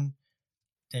 3.7,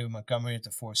 David Montgomery at the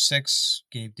 4.6,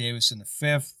 Gabe Davis in the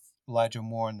 5th, Elijah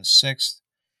Moore in the 6th,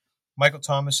 Michael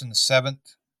Thomas in the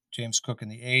 7th, James Cook in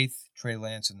the 8th, Trey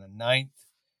Lance in the 9th,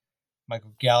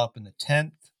 Michael Gallup in the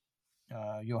 10th,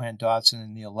 Johan Dotson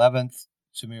in the 11th,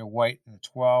 Zamir White in the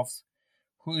 12th,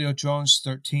 Julio Jones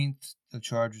 13th, the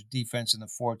Chargers defense in the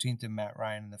 14th, and Matt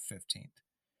Ryan in the 15th.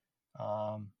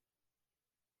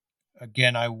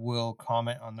 Again, I will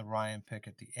comment on the Ryan pick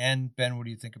at the end. Ben, what do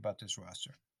you think about this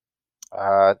roster?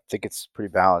 I think it's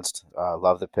pretty balanced.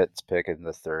 Love the Pitts pick in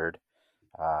the 3rd.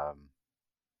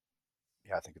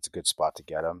 Yeah, I think it's a good spot to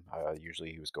get him.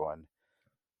 Usually he was going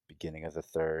beginning of the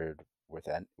 3rd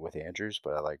with Andrews,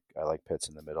 but I like Pitts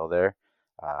in the middle there.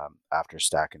 After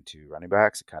stacking 2 running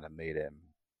backs, it kind of made him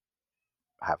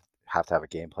have to have a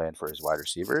game plan for his wide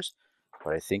receivers,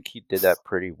 but I think he did that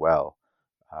pretty well.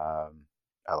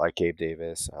 I like Gabe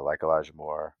Davis. I like Elijah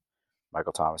Moore.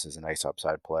 Michael Thomas is a nice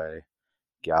upside play.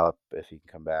 Gallup, if he can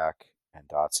come back, and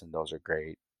Dotson, those are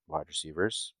great wide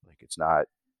receivers. Like it's not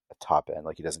a top end.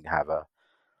 Like he doesn't have a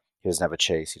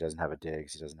Chase. He doesn't have a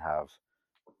Diggs. He doesn't have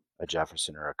a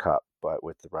Jefferson or a Cup. But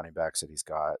with the running backs that he's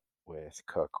got with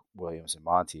Cook, Williams, and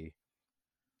Monty,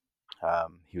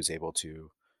 he was able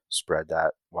to spread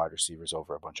that wide receivers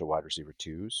over a bunch of wide receiver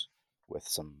 2s with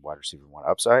some wide receiver 1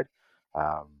 upside.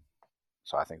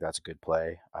 So I think that's a good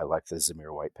play. I like the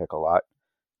Zamir White pick a lot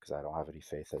because I don't have any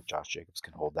faith that Josh Jacobs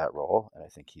can hold that role, and I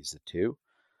think he's the 2.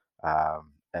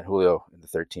 And Julio in the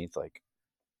 13th,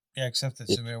 yeah, except that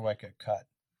Zamir White got cut.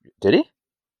 Did he?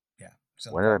 Yeah.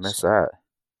 When did I miss that?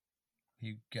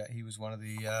 He was one of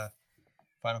the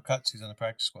final cuts. He's on the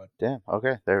practice squad. Damn.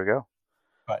 Okay, there we go.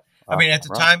 But I mean, at the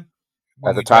time,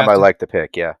 I liked the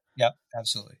pick. Yeah. Yep,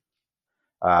 absolutely.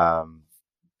 And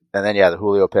then the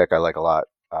Julio pick I like a lot.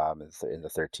 In the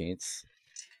 13th,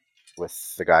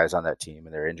 with the guys on that team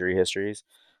and their injury histories,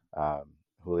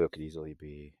 Julio could easily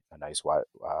be a nice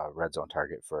red zone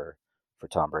target for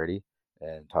Tom Brady.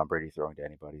 And Tom Brady throwing to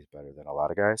anybody is better than a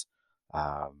lot of guys.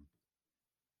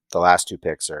 The last 2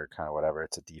 picks are kind of whatever.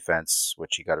 It's a defense,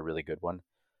 which he got a really good one,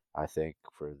 I think,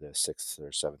 for the 6th or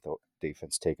 7th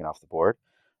defense taken off the board.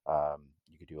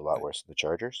 You could do a lot worse than the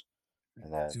Chargers.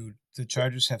 And then, dude, the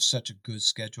Chargers have such a good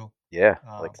schedule. Yeah,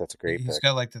 that's a great pick. He's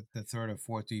got like the 3rd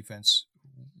or 4th defense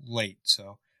late.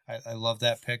 So I love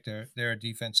that pick. They're a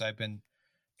defense I've been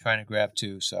trying to grab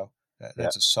too. So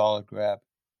that's a solid grab.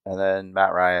 And then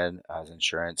Matt Ryan as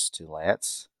insurance to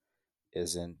Lance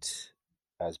isn't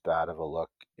as bad of a look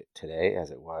today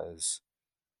as it was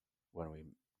when we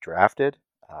drafted,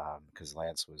 because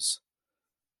Lance was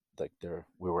like there.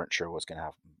 We weren't sure what's going to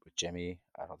happen with Jimmy.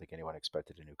 I don't think anyone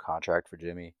expected a new contract for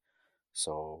Jimmy.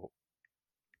 So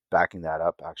backing that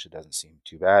up actually doesn't seem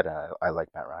too bad. I like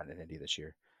Matt Ryan in Indy this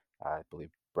year. I believe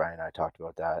Brian and I talked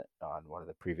about that on one of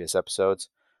the previous episodes.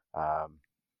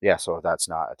 Yeah, so that's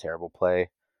not a terrible play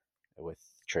with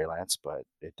Trey Lance, but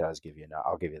it does give you.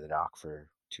 I'll give you the knock for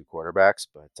two quarterbacks,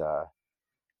 but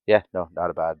yeah, no, not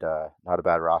a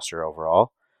bad roster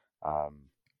overall.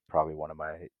 Probably one of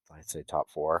my, I'd say, top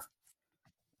four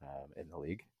in the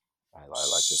league. I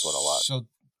like this one a lot. So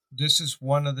this is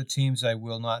one of the teams I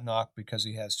will not knock because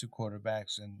he has two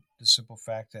quarterbacks, and the simple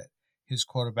fact that his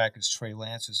quarterback is Trey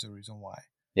Lance is the reason why.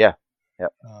 Yeah,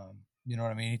 yep. You know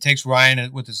what I mean? He takes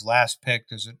Ryan with his last pick.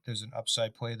 There's an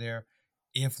upside play there.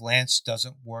 If Lance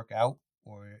doesn't work out,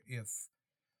 or if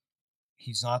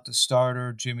he's not the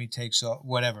starter, Jimmy takes off,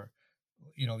 whatever.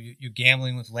 You know, you're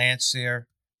gambling with Lance there.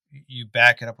 You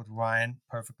back it up with Ryan.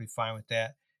 Perfectly fine with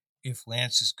that. If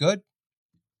Lance is good,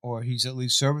 or he's at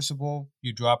least serviceable,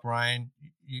 you drop Ryan.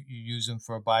 You use him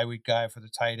for a bye week guy for the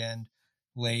tight end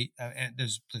late, and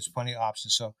there's plenty of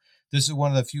options. So this is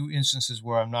one of the few instances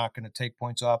where I'm not going to take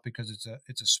points off because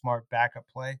it's a smart backup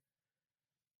play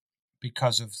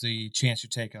because of the chance you're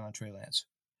taking on Trey Lance.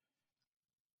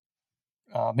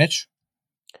 Mitch?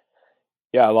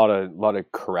 Yeah, a lot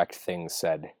of correct things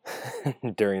said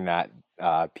during that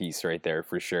piece right there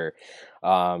for sure.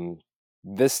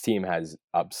 This team has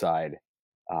upside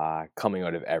coming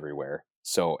out of everywhere.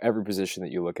 So every position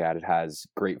that you look at, it has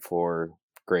great floor,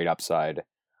 great upside.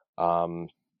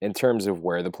 In terms of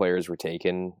where the players were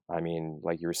taken, I mean,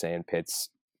 like you were saying, Pitts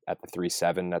at the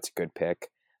 3-7, that's a good pick.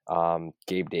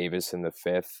 Gabe Davis in the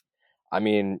 5th. I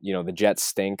mean, you know, the Jets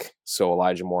stink, so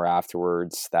Elijah Moore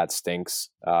afterwards, that stinks.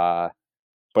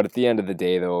 But at the end of the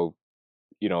day, though,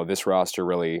 you know, this roster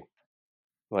really,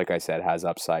 like I said, has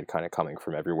upside kind of coming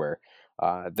from everywhere.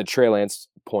 The Trey Lance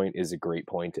point is a great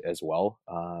point as well.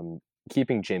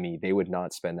 Keeping Jimmy, they would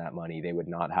not spend that money. They would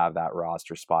not have that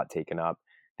roster spot taken up.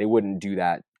 They wouldn't do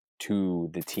that to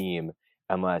the team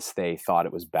unless they thought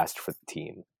it was best for the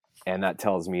team. And that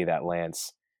tells me that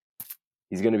Lance,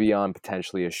 he's going to be on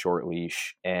potentially a short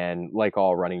leash. And like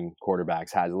all running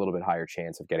quarterbacks, has a little bit higher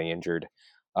chance of getting injured.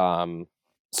 So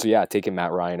yeah, taking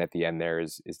Matt Ryan at the end there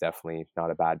is definitely not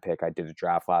a bad pick. I did a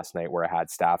draft last night where I had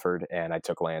Stafford and I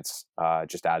took Lance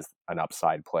just as an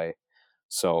upside play.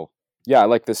 So yeah, I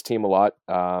like this team a lot.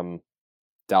 Dalvin,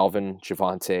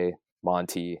 Javonte,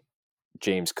 Monty,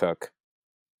 James Cook.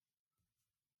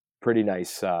 Pretty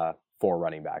nice 4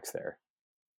 running backs there.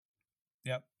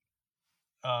 Yep.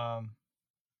 I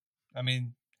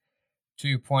mean, to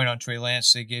your point on Trey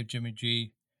Lance, they gave Jimmy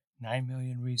G 9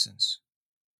 million reasons.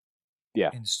 Yeah.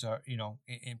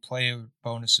 In player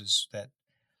bonuses that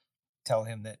tell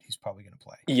him that he's probably going to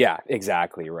play. Yeah,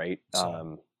 exactly. Right.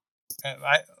 So,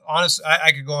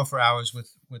 I could go on for hours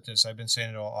with this. I've been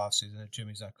saying it all offseason that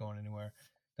Jimmy's not going anywhere,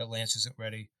 that Lance isn't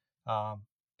ready.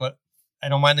 But I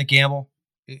don't mind the gamble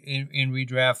in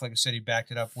redraft. Like I said, he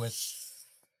backed it up with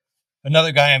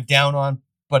another guy I'm down on,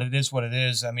 but it is what it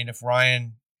is. I mean, if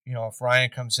Ryan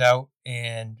comes out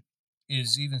and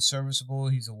is even serviceable,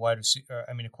 he's a wide receiver.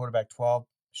 A quarterback 12.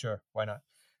 Sure, why not?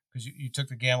 Because you took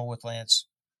the gamble with Lance.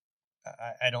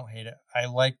 I don't hate it. I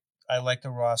like the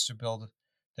roster build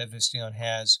that Vistion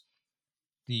has.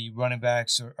 The running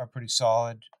backs are pretty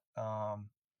solid.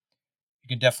 You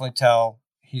can definitely tell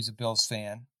he's a Bills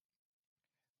fan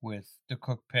with the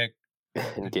Cook pick,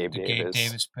 the Gabe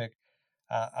Davis pick.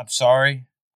 I'm sorry,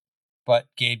 but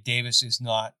Gabe Davis is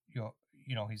not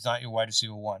he's not your wide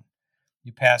receiver 1.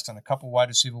 You passed on a couple wide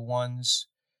receiver 1s.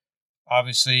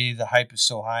 Obviously, the hype is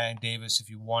so high on Davis.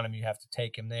 If you want him, you have to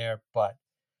take him there. But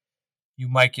you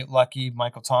might get lucky.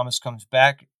 Michael Thomas comes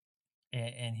back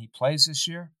and he plays this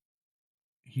year.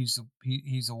 He's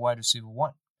a wide receiver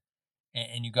 1,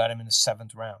 and you got him in the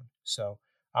 7th round. So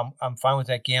I'm fine with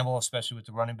that gamble, especially with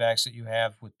the running backs that you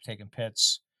have with taking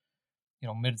Pitts.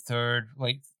 Mid-3rd,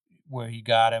 late where he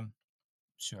got him.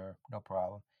 Sure, no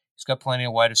problem. He's got plenty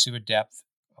of wide receiver depth.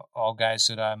 All guys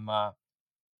that I'm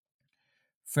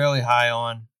fairly high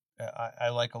on. I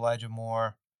like Elijah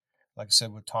Moore. Like I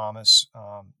said, with Thomas.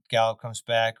 Gallup comes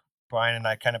back. Brian and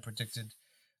I kind of predicted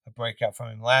a breakout from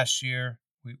him last year.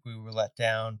 We were let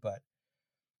down, but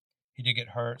he did get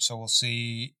hurt. So we'll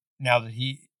see now that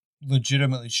he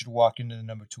legitimately should walk into the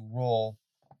number 2 role,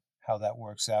 how that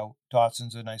works out.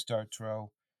 Dotson's a nice dart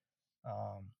throw.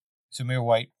 Zamir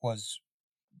White was,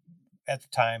 at the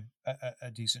time, a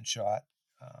decent shot.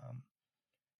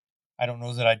 I don't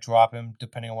know that I'd drop him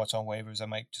depending on what's on waivers. I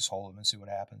might just hold him and see what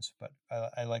happens. But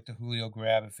I like the Julio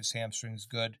grab if his hamstring's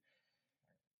good.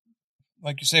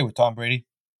 Like you say with Tom Brady,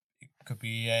 it could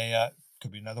be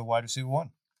another wide receiver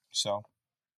one. So,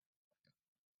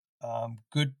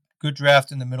 good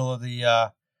draft in the middle of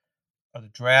the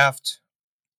draft.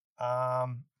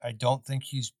 I don't think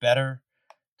he's better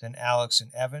than Alex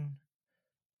and Evan,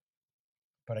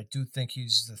 but I do think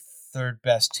he's the third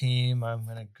best team. I'm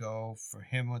going to go for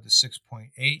him with a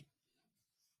 6.8.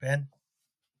 Ben?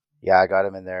 Yeah, I got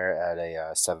him in there at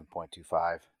a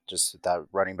 7.25. Just that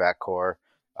running back core,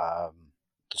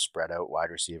 to spread out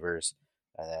wide receivers,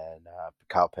 and then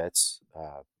Kyle Pitts.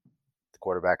 The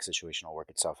quarterback situation will work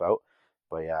itself out.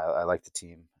 But yeah, I like the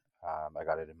team. I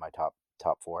got it in my top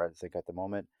four, I think, at the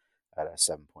moment at a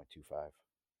 7.25.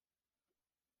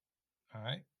 All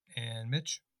right. And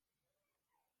Mitch?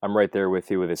 I'm right there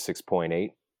with you with a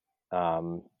 6.8.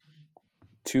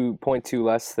 2.2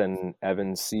 less than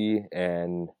Evan C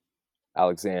and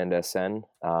Alexander SN.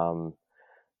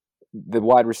 The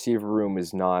wide receiver room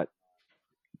is not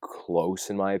close,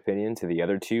 in my opinion, to the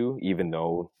other two, even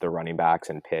though the running backs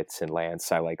and Pitts and Lance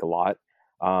I like a lot.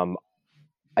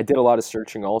 I did a lot of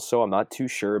searching also. I'm not too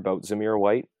sure about Zamir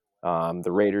White.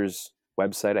 The Raiders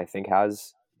website, I think,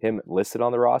 has him listed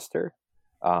on the roster.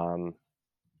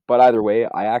 But either way,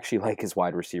 I actually like his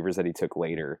wide receivers that he took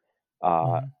later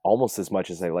almost as much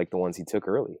as I like the ones he took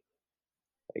early.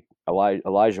 Like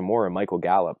Elijah Moore and Michael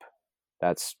Gallup.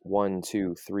 That's 1,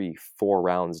 2, 3, 4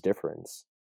 rounds difference.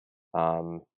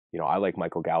 I like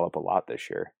Michael Gallup a lot this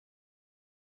year.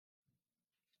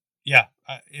 Yeah,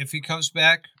 if he comes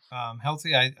back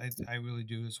healthy, I really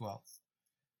do as well.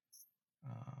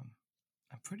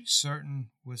 I'm pretty certain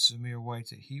with Zamir White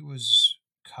that he was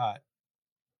cut.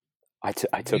 I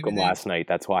took him last night.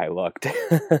 That's why I looked.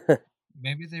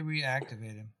 Maybe they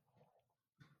reactivate him.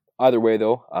 Either way,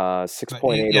 though,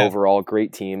 6.8 overall,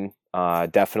 great team.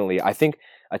 Definitely, I think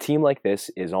a team like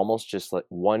this is almost just like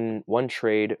one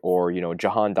trade, or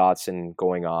Jahan Dotson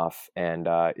going off, and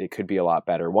it could be a lot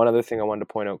better. One other thing I wanted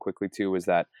to point out quickly too is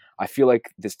that I feel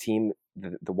like this team,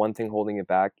 the one thing holding it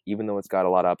back, even though it's got a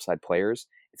lot of upside players,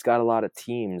 it's got a lot of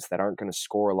teams that aren't going to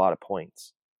score a lot of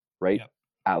points, right? Yep.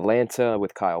 Atlanta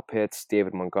with Kyle Pitts,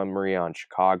 David Montgomery on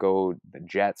Chicago, the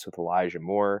Jets with Elijah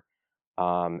Moore,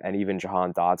 and even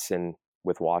Jahan Dotson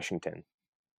with Washington.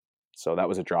 So that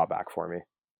was a drawback for me.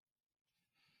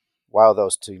 While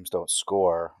those teams don't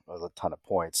score a ton of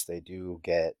points, they do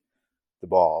get the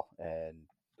ball, and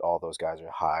all those guys are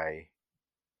high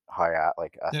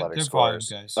athletic they're scorers.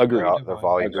 Volume guys. Agreed. They're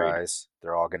volume guys.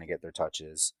 They're all going to get their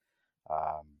touches.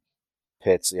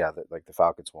 Pitts, yeah, the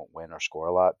Falcons won't win or score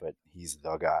a lot, but he's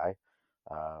the guy.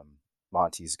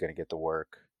 Monty's going to get the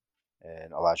work,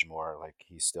 and Elijah Moore,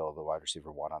 he's still the wide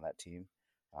receiver one on that team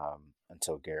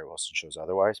until Garrett Wilson shows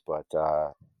otherwise. But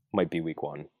might be week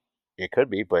 1. It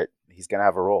could be, but he's going to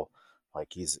have a role.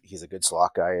 He's a good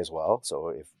slot guy as well. So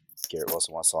if Garrett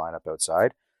Wilson wants to line up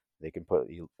outside, they can put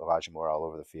Elijah Moore all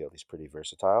over the field. He's pretty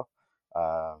versatile.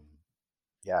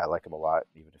 Yeah, I like him a lot,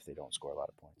 even if they don't score a lot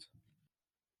of points.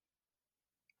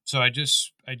 So I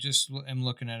just am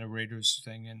looking at a Raiders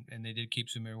thing, and they did keep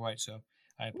Zamir White, so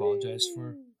I apologize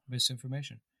for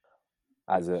misinformation.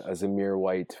 As a Zamir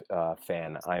White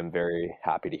fan, I am very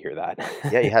happy to hear that.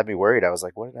 Yeah, you had me worried. I was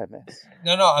like, what did I miss?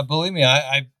 No, believe me,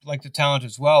 I like the talent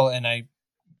as well, and I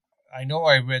know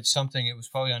I read something, it was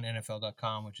probably on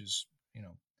NFL.com, which is,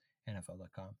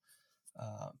 NFL.com,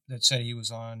 that said he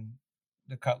was on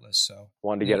the cut list, so.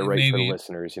 Wanted to get it right for the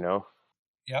listeners,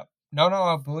 Yep.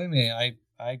 No, believe me, I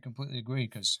completely agree,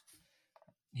 because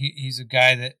he's a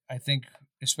guy that I think,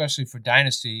 especially for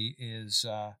Dynasty, is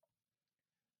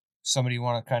somebody you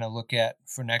want to kind of look at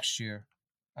for next year.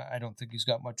 I don't think he's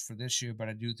got much for this year, but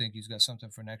I do think he's got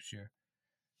something for next year.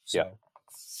 So. Yeah.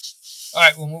 All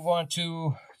right, we'll move on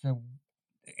to the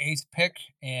 8th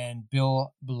pick, and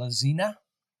Bill Blazina.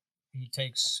 He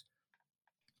takes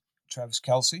Travis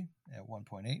Kelce at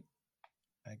 1.8.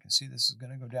 I can see this is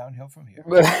going to go downhill from here.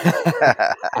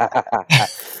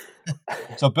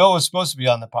 So Bill was supposed to be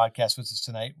on the podcast with us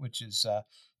tonight, which is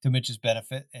to Mitch's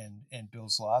benefit and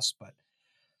Bill's loss. But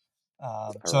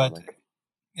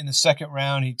in the second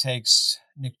round, he takes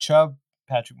Nick Chubb,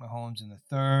 Patrick Mahomes in the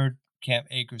 3rd, Cam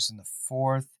Akers in the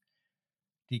 4th,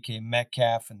 DK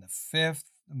Metcalf in the 5th,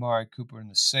 Amari Cooper in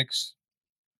the 6th,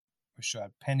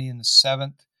 Rashad Penny in the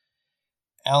 7th,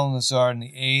 Alan Lazard in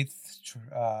the 8th,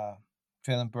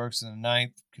 Traylon Burks in the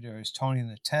 9th, Kadarius Toney in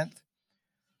the 10th,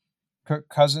 Kirk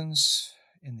Cousins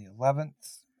in the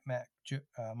 11th,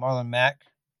 Marlon Mack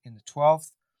in the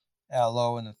 12th, Al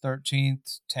Lowe in the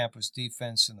 13th, Tampa's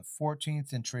defense in the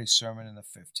 14th, and Trey Sermon in the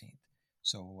 15th.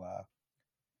 So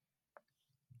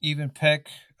even pick.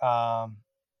 Man,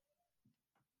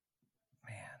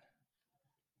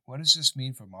 what does this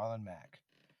mean for Marlon Mack?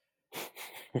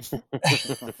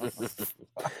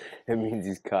 It means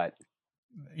he's cut.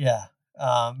 Yeah.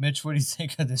 Mitch, what do you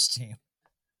think of this team?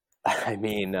 I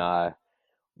mean,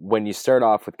 when you start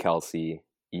off with Kelsey,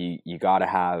 you got to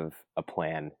have a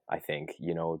plan, I think.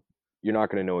 You know, you're not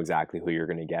going to know exactly who you're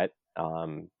going to get,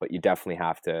 but you definitely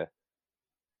have to.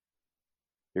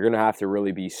 You're going to have to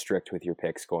really be strict with your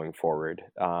picks going forward.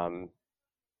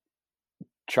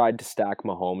 Tried to stack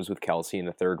Mahomes with Kelsey in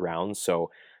the third round,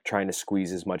 so trying to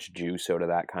squeeze as much juice out of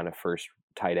that kind of first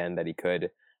tight end that he could.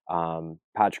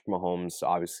 Patrick Mahomes,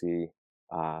 obviously,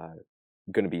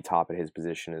 going to be top at his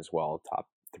position as well, top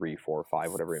 3, 4,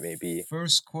 5, whatever it may be.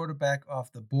 First quarterback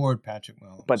off the board, Patrick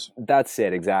Mahomes. But that's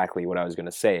it, exactly what I was going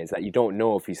to say, is that you don't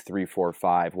know if he's 3, 4,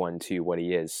 5, 1, 2, what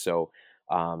he is. So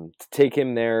to take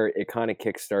him there, it kind of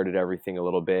kickstarted everything a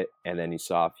little bit, and then you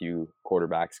saw a few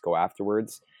quarterbacks go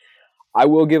afterwards. I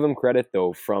will give him credit,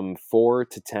 though. From 4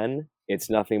 to 10, it's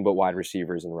nothing but wide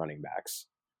receivers and running backs.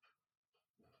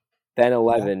 Then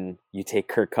 11, you take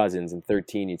Kirk Cousins, and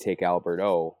 13, you take Albert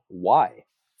O. Why?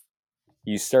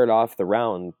 You start off the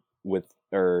round with,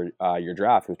 your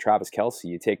draft with Travis Kelce.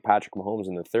 You take Patrick Mahomes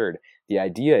in the third. The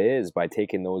idea is, by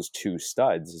taking those two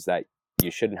studs, is that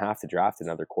you shouldn't have to draft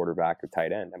another quarterback or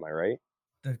tight end. Am I right?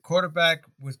 The quarterback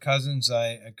with Cousins,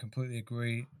 I completely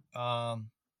agree. Al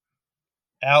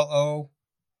O,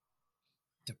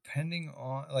 depending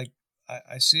on, like,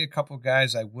 I see a couple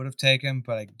guys I would have taken,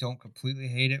 but I don't completely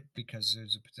hate it because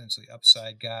there's a potentially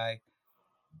upside guy.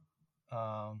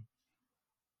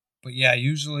 But yeah,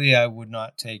 usually I would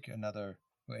not take another.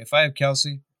 If I have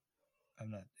Kelsey,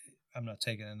 I'm not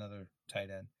taking another tight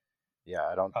end. Yeah,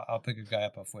 I don't. I'll pick a guy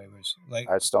up off waivers. Like,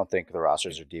 I just don't think the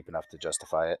rosters are deep enough to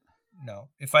justify it. No,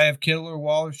 if I have Kittle or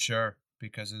Waller, sure,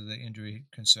 because of the injury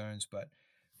concerns. But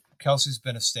Kelsey's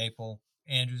been a staple.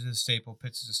 Andrews is a staple.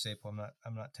 Pitts is a staple.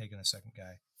 I'm not taking a second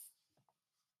guy.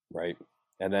 Right.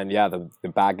 And then, yeah, the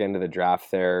back end of the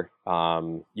draft there,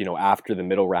 after the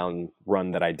middle round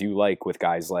run that I do like with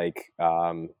guys like,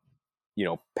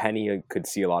 Penny could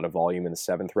see a lot of volume in the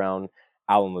 7th round.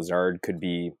 Alan Lazard could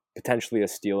be potentially a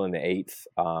steal in the 8th.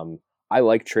 I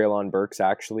like Treylon Burks,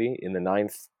 actually, in the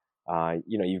 9th.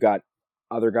 You've got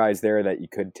other guys there that you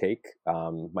could take.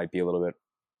 Might be a little bit,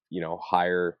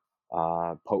 higher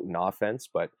potent offense,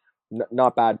 but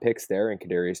not bad picks there. And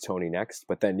Kadarius Toney next.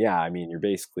 But then, yeah, I mean, you're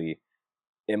basically,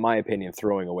 in my opinion,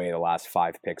 throwing away the last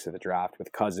 5 picks of the draft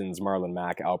with Cousins, Marlon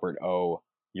Mack, Albert O,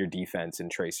 your defense,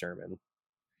 and Trey Sermon.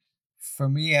 For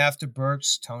me, after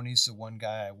Burks, Toney's the one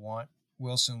guy I want.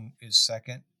 Wilson is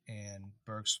second, and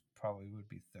Burks probably would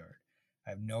be third.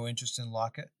 I have no interest in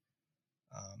Lockett.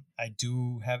 I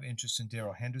do have interest in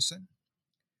Darrell Henderson,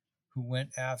 who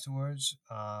went afterwards,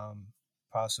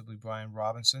 possibly Brian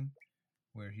Robinson,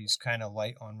 where he's kind of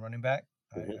light on running back.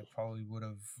 I probably would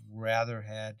have rather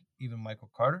had even Michael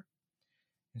Carter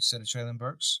instead of Treylon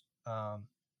Burks.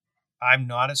 I'm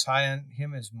not as high on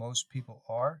him as most people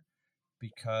are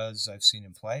because I've seen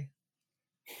him play.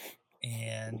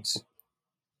 And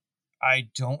I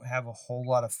don't have a whole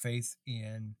lot of faith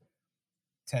in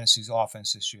Tennessee's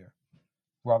offense this year.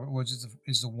 Robert Woods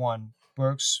is the one.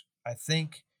 Burks, I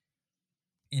think,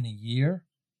 in a year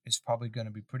is probably going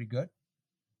to be pretty good.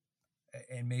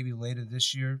 And maybe later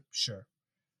this year, sure.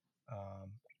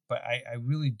 But I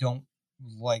really don't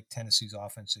like Tennessee's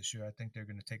offense this year. I think they're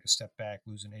going to take a step back,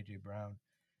 losing A.J. Brown.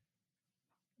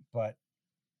 But,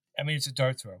 I mean, it's a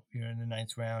dart throw. You're in the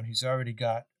 9th round. He's already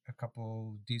got a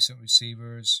couple decent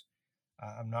receivers.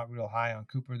 I'm not real high on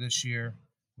Cooper this year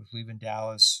with leaving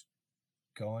Dallas,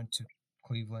 going to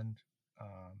Cleveland.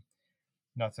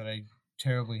 Not that I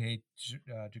terribly hate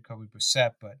Jacoby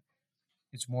Brissett, but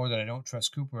it's more that I don't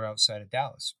trust Cooper outside of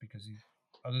Dallas because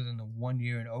other than the 1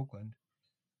 year in Oakland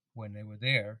when they were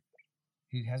there,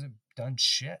 he hasn't done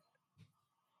shit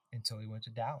until he went to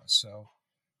Dallas. So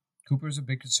Cooper is a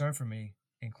big concern for me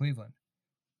in Cleveland.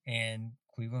 And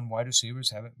Cleveland wide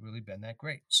receivers haven't really been that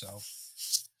great. So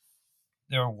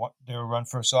they're a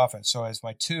run-first offense. So as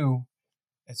my 2,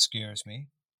 it scares me.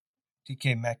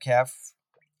 DK Metcalf,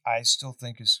 I still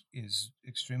think is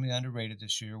extremely underrated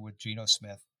this year with Geno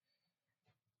Smith.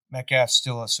 Metcalf's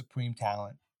still a supreme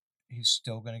talent. He's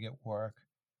still going to get work.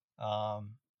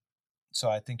 So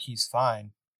I think he's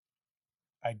fine.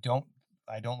 I don't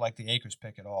like the Akers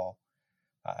pick at all.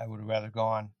 I would have rather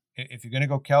gone, if you're going to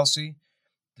go Kelsey,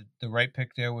 the right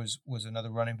pick there was another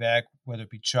running back, whether it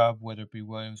be Chubb, whether it be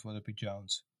Williams, whether it be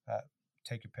Jones.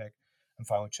 Take your pick. I'm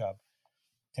fine with Chubb.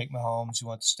 Take Mahomes. You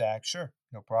want the stack? Sure,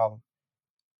 no problem.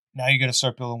 Now you got to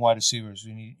start building wide receivers.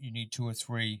 You need 2 or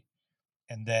 3,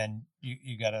 and then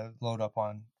you got to load up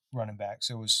on running backs.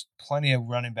 There was plenty of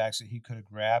running backs that he could have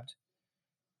grabbed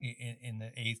in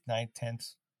the 8th, 9th,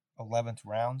 10th, 11th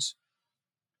rounds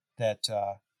that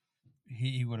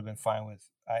he would have been fine with.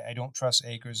 I don't trust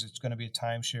Akers. It's going to be a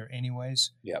timeshare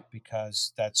anyways. Yep.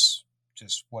 Because that's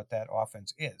just what that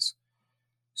offense is.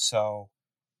 So,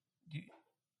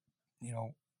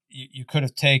 you could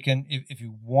have taken, if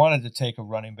you wanted to take a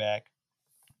running back,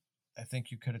 I think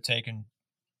you could have taken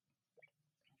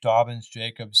Dobbins,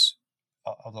 Jacobs,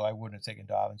 although I wouldn't have taken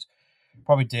Dobbins.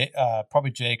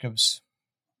 Probably Jacobs,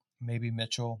 maybe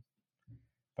Mitchell.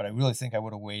 But I really think I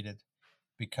would have waited,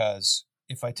 because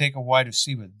if I take a wide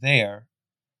receiver there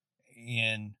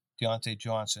in Deontay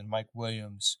Johnson, Mike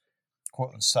Williams,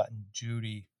 Cortland Sutton,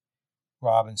 Judy,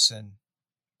 Robinson,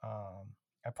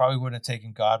 I probably wouldn't have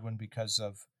taken Godwin because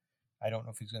of, I don't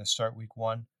know if he's going to start week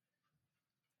 1.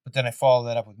 But then I follow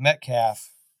that up with Metcalf,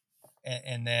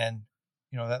 and then,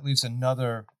 that leaves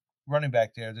another running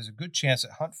back there. There's a good chance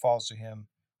that Hunt falls to him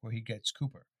where he gets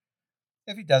Cooper.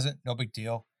 If he doesn't, no big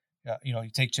deal. You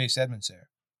take Chase Edmonds there,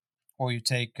 or you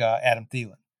take Adam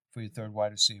Thielen for your third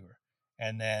wide receiver.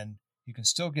 And then you can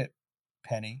still get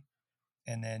Penny,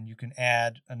 and then you can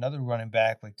add another running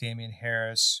back like Damian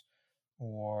Harris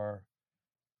or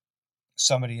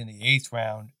somebody in the 8th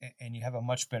round, and you have a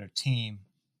much better team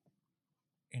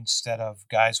instead of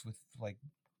guys with like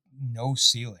no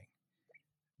ceiling.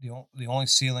 The only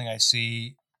ceiling I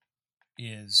see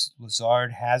is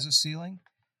Lazard has a ceiling,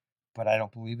 but I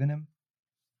don't believe in him.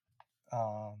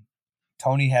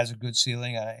 Tony has a good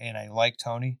ceiling, and I like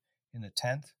Tony in the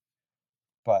 10th,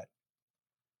 but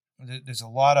there's a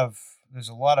lot of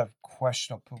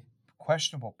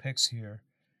questionable picks here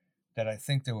that I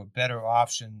think there were better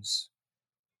options.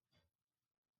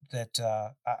 That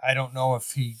I don't know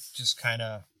if he just kind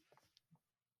of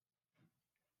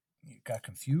got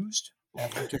confused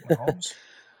after he took Mahomes.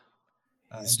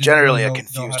 He's generally a know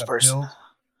confused how to person. build.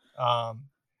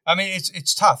 I mean,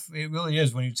 it's tough. It really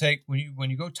is when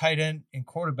you go tight end and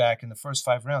quarterback in the first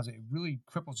 5 rounds. It really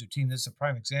cripples your team. This is a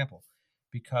prime example,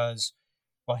 because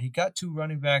while he got 2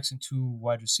 running backs and 2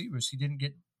 wide receivers, he didn't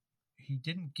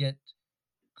get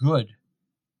good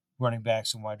running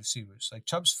backs and wide receivers. Like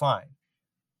Chubb's fine,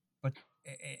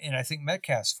 and I think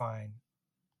Metcalf's fine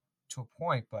to a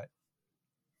point, but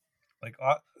like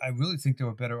I really think there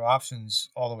were better options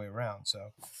all the way around.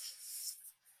 So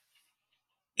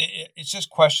it's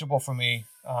just questionable for me.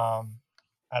 I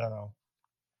don't know.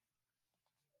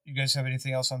 You guys have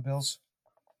anything else on Bills?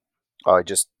 Oh,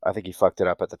 I think he fucked it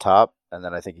up at the top, and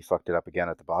then I think he fucked it up again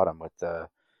at the bottom with the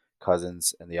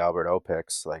Cousins and the Albert O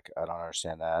picks. Like, I don't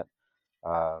understand that.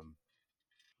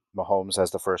 Mahomes has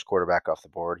the first quarterback off the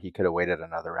board. He could have waited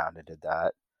another round and did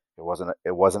that. It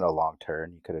wasn't a long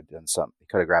turn. He could have done something. He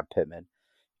could have grabbed Pittman.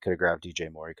 He could have grabbed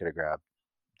DJ Moore. He could have grabbed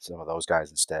some of those guys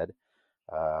instead.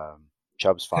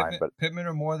 Chubb's fine, but Pittman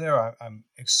or Moore there, I'm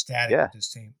ecstatic with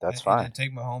this team. That's fine. And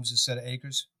take Mahomes instead of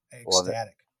Akers, ecstatic. Well,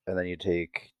 and then you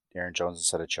take Aaron Jones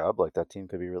instead of Chubb. Like, that team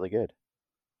could be really good.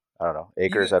 I don't know.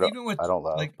 Akers, I don't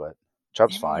love, but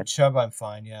Chubb's fine. With Chubb, I'm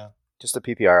fine. Yeah. Just the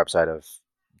PPR upside of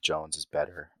Jones is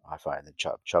better, I find, than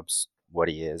Chubb. Chubb's what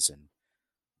he is, and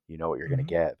you know what you're going to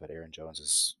get. But Aaron Jones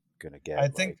is going to get. I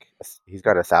think he's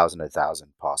got 1,000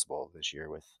 possible this year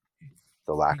with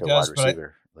the lack of wide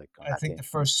receiver. I think the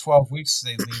first 12 weeks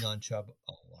they lean on Chubb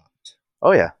a lot.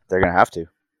 Oh yeah, they're going to have to.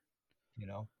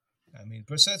 I mean,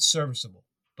 Brissett's serviceable,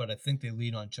 but I think they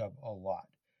lean on Chubb a lot,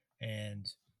 and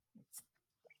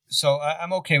so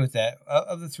I'm okay with that.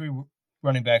 Of the 3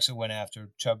 running backs that went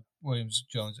after Chubb, Williams,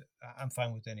 Jones, I'm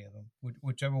fine with any of them.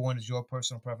 Whichever one is your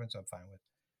personal preference, I'm fine with.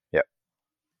 Yep.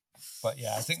 But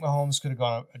yeah, I think Mahomes could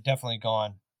have definitely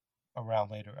gone around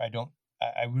later.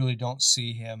 I really don't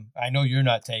see him. I know you're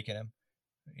not taking him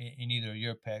in either of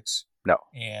your picks. No.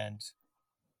 And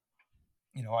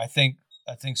I think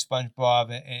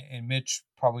SpongeBob and Mitch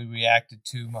probably reacted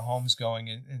to Mahomes going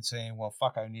and saying, "Well,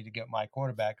 fuck, I need to get my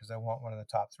quarterback because I want one of the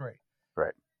top 3."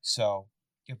 Right. So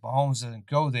if Mahomes doesn't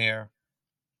go there,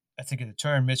 I think at the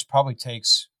turn, Mitch probably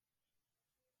takes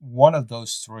one of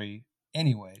those 3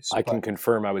 anyways. I can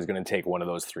confirm I was going to take one of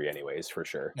those 3 anyways, for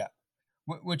sure. Yeah,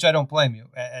 which I don't blame you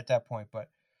at that point. But,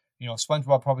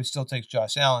 SpongeBob probably still takes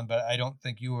Josh Allen, but I don't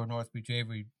think you or North Beach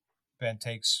Avery, Ben,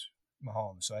 takes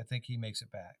Mahomes. So I think he makes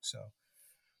it back. So,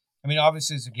 I mean,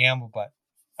 obviously it's a gamble, but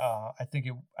I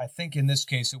think in this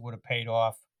case it would have paid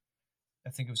off I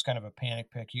think it was kind of a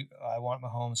panic pick. I want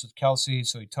Mahomes with Kelsey,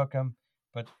 so he took him.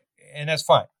 And that's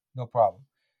fine, no problem.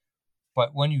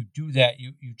 But when you do that,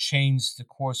 you change the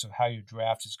course of how your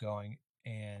draft is going,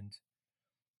 and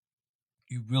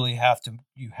you really have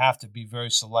to be very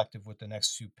selective with the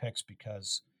next few picks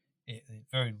because it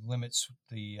very limits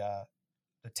the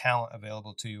talent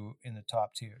available to you in the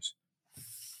top tiers.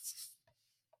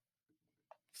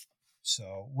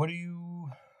 So,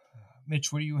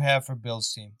 Mitch? What do you have for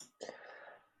Bill's team?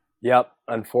 Yep.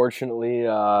 Unfortunately,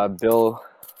 Bill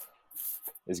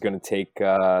is going to take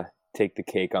the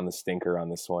cake on the stinker on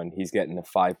this one. He's getting a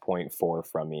 5.4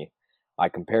 from me. I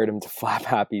compared him to Flap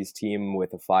Happy's team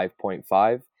with a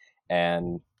 5.5,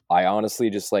 and I honestly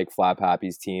just like Flap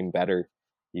Happy's team better.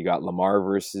 You got Lamar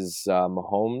versus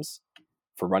Mahomes.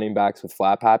 For running backs with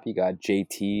Flap Happy, you got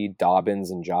JT, Dobbins,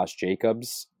 and Josh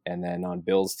Jacobs. And then on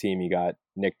Bill's team, you got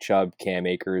Nick Chubb, Cam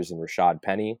Akers, and Rashad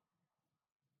Penny.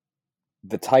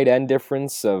 The tight end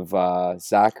difference of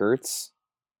Zach Ertz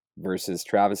versus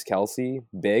Travis Kelce,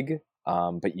 big,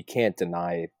 but you can't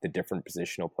deny the different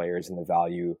positional players and the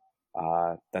value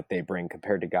that they bring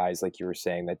compared to guys like you were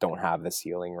saying that don't have the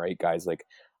ceiling, right? Guys like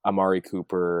Amari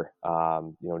Cooper,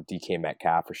 DK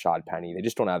Metcalf, Rashad Penny, they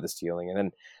just don't have the ceiling. And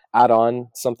then add on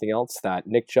something else that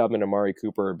Nick Chubb and Amari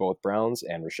Cooper are both Browns,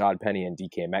 and Rashad Penny and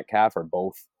DK Metcalf are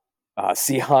both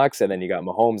Seahawks, and then you got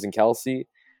Mahomes and Kelsey.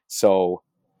 So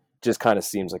just kind of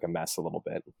seems like a mess a little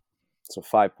bit. So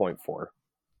 5.4. All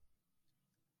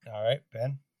right,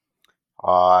 Ben.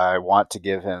 I want to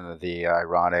give him the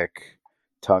ironic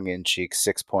tongue-in-cheek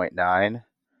 6.9,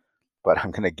 but I'm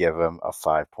going to give him a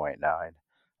 5.9.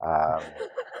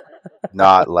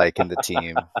 Not liking the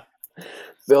team.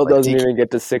 Bill doesn't even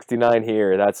get to 69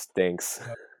 here. That stinks.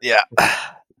 Yeah.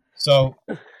 So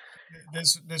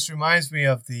this reminds me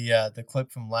of the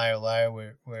clip from Liar Liar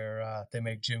where they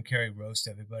make Jim Carrey roast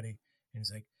everybody, and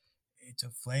he's like, "It's a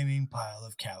flaming pile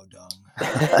of cow dung."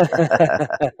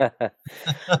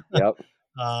 Yep.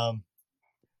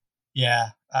 Yeah.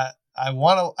 I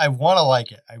want to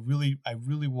like it. I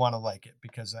really want to like it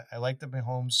because I like the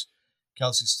Mahomes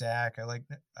Kelsey stack. I like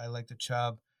the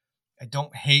Chubb. I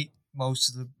don't hate most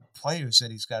of the players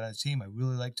that he's got on his team. I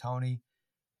really like Tony.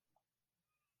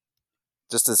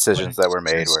 Just decisions that were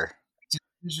made were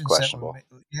questionable.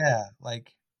 Yeah,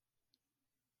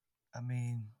 I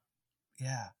mean,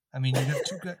 you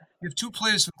have two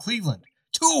players from Cleveland.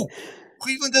 Two.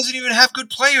 Cleveland doesn't even have good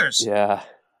players. Yeah.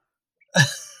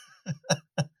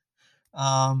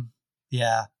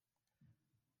 Yeah.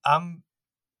 I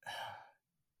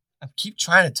keep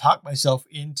trying to talk myself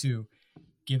into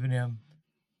giving him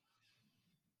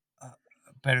a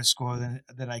better score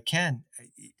than I can.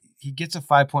 He gets a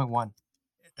 5.1.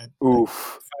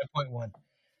 Oof. 5.1.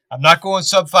 I'm not going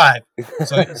sub 5.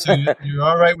 So you're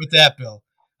all right with that, Bill.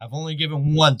 I've only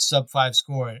given one sub 5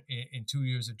 score in 2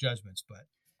 years of judgments, but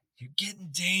you're getting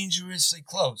dangerously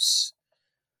close.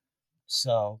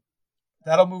 So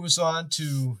that'll move us on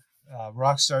to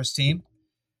Rockstar's team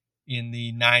in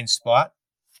the 9 spot.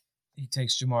 He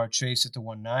takes Jamar Chase at the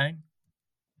 1-9,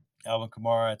 Alvin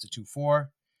Kamara at the 2-4,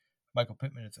 Michael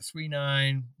Pittman at the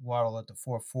 3-9, Waddle at the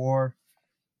 4-4,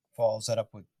 follows that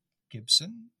up with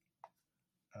Gibson,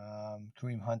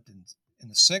 Kareem Hunt in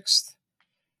the 6th,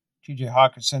 T.J.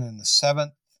 Hawkinson in the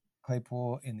 7th,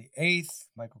 Claypool in the 8th,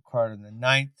 Michael Carter in the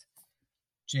 9th,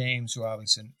 James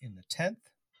Robinson in the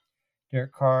 10th,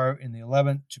 Derek Carr in the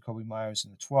 11th, Jacoby Myers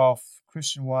in the 12th,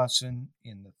 Christian Watson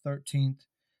in the 13th,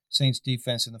 Saints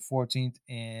defense in the 14th,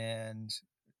 and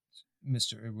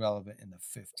Mr. Irrelevant in the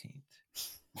 15th.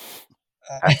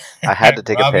 I had to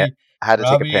take Robbie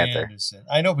Panther. Anderson.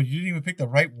 I know, but you didn't even pick the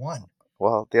right one.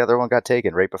 Well, the other one got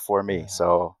taken right before me,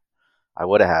 so I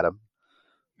would have had him.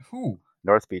 Who?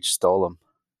 North Beach stole him.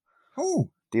 Who?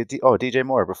 DJ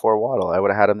Moore before Waddle. I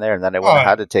would have had him there, and then I would have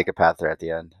had to take a Panther at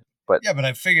the end. But yeah, but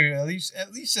I figured at least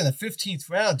in the 15th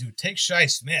round, dude, take Shi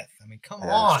Smith. I mean, come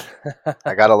on.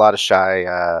 I got a lot of Shi.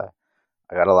 I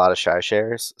got a lot of Shi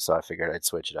shares, so I figured I'd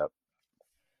switch it up.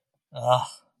 Oh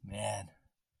man.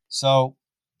 So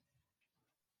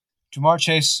Jamar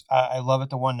Chase, I love at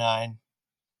the 1-9.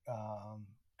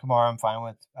 Kamara, I'm fine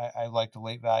with. I like the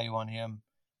late value on him.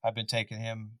 I've been taking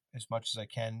him as much as I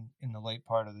can in the late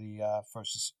part of the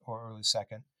first or early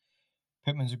second.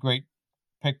 Pittman's a great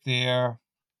pick there.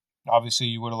 Obviously,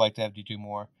 you would have liked to have DJ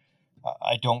Moore.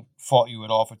 I don't fault you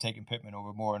at all for taking Pittman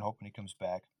over Moore and hoping he comes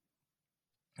back.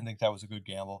 I think that was a good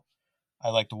gamble. I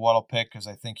like the Waddle pick because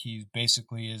I think he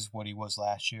basically is what he was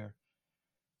last year.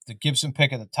 The Gibson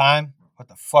pick at the time, what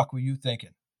the fuck were you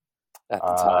thinking? At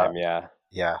the time, yeah.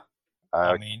 Yeah.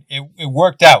 I mean, it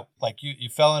worked out. Like you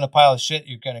fell in a pile of shit,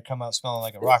 you're gonna come out smelling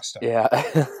like a rock star. Yeah.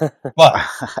 But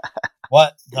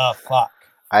what the fuck?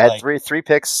 I had three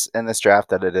picks in this draft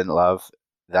that I didn't love.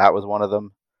 That was one of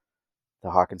them.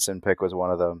 The Hawkinson pick was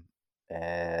one of them,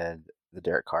 and the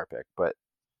Derek Carr pick. But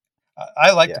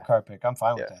I like the Carr pick. I'm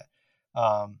fine with that.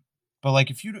 But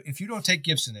like if you don't take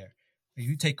Gibson there, if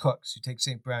you take Cooks, you take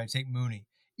St. Brown, you take Mooney,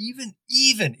 even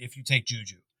if you take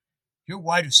Juju, your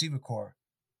wide receiver core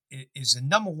is the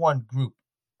number one group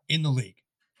in the league,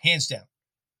 hands down.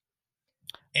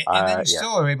 And then you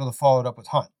still are able to follow it up with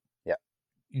Hunt. Yeah.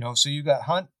 So you got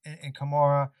Hunt and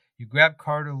Kamara. You grab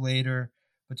Carter later,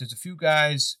 but there's a few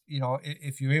guys,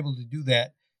 if you're able to do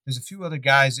that, there's a few other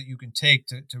guys that you can take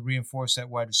to reinforce that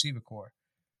wide receiver core.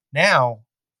 Now,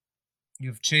 you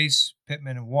have Chase,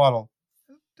 Pittman, and Waddle.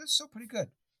 That's still pretty good.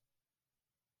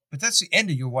 But that's the end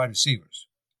of your wide receivers.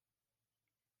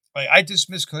 I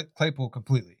dismiss Claypool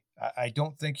completely. I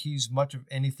don't think he's much of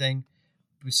anything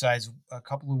besides a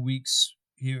couple of weeks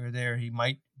here or there. He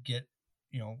might get,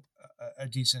 a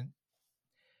decent,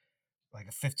 like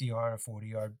a 50-yard or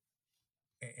 40-yard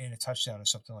in a touchdown or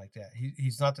something like that.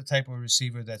 He's not the type of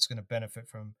receiver that's going to benefit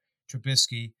from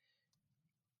Trubisky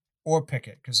or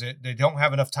Pickett because they don't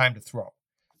have enough time to throw.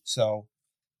 So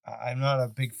I'm not a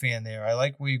big fan there. I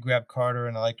like where you grab Carter,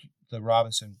 and I like the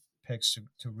Robinson picks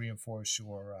to reinforce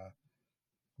your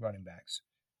running backs.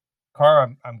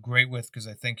 Carr, I'm great with because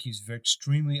I think he's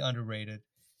extremely underrated.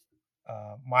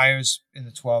 Myers in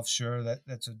the 12th, sure,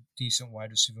 that's a decent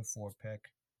wide receiver 4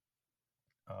 pick.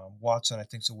 Watson, I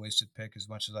think, is a wasted pick as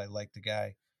much as I like the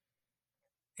guy.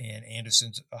 And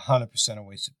Anderson's 100% a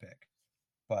wasted pick.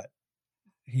 But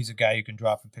he's a guy you can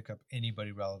drop and pick up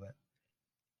anybody relevant.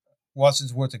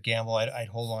 Watson's worth a gamble. I'd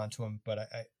hold on to him, but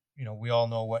I we all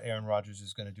know what Aaron Rodgers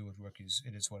is going to do with rookies.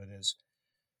 It is what it is.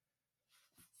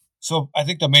 So I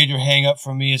think the major hang-up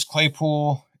for me is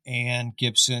Claypool and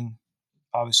Gibson.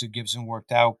 Obviously, Gibson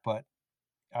worked out, but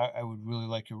I would really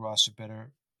like your roster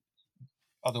better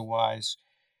otherwise.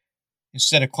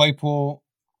 Instead of Claypool,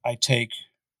 I take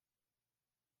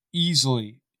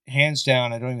easily, hands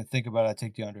down, I don't even think about it, I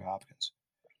take DeAndre Hopkins.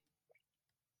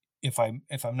 If I'm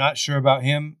not sure about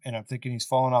him and I'm thinking he's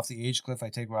falling off the age cliff, I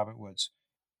take Robert Woods.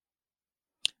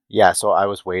 Yeah, so I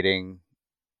was waiting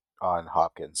on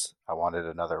Hopkins. I wanted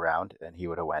another round, and he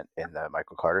would have went in the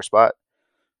Michael Carter spot,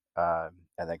 and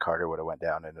then Carter would have went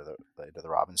down into the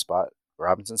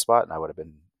Robinson spot, and I would have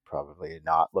been probably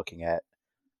not looking at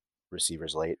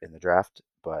receivers late in the draft.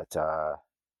 But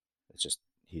it's just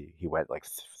he went like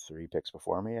 3 picks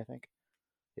before me, I think.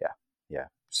 Yeah.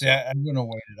 See, I wouldn't have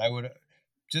waited. I would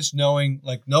just knowing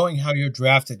how your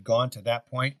draft had gone to that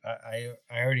point. I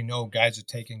already know guys are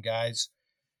taking guys.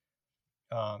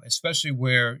 Especially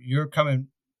where you're coming,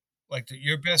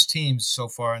 your best teams so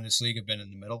far in this league have been in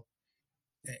the middle,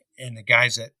 and the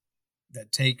guys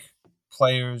that take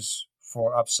players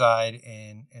for upside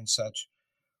and such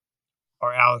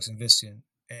are Alex and Vistian,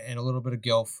 and a little bit of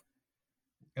Gilf,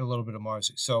 and a little bit of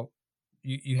Marzi. So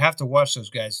you have to watch those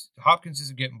guys. Hopkins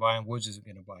isn't getting by him, Woods isn't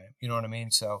getting by him. You know what I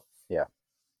mean? So yeah,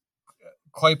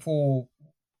 Claypool,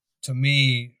 to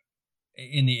me,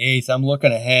 in the 8th, I'm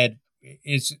looking ahead.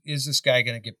 Is this guy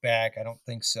going to get back? I don't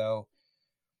think so.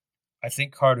 I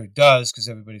think Carter does because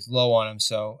everybody's low on him.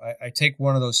 So I take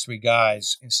one of those 3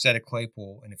 guys instead of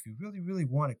Claypool. And if you really, really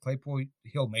want it, Claypool,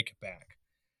 he'll make it back.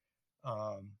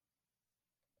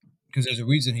 Because there's a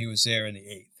reason he was there in the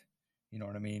 8th. You know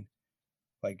what I mean?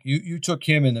 Like you took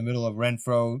him in the middle of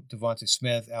Renfro, Devontae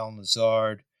Smith, Allen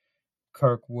Lazard,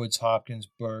 Kirk, Woods, Hopkins,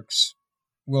 Burks,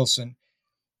 Wilson.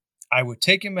 I would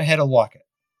take him ahead of Lockett.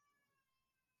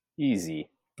 Easy.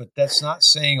 But that's not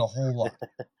saying a whole lot.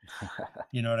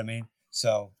 You know what I mean?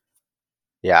 So.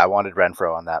 Yeah, I wanted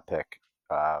Renfro on that pick.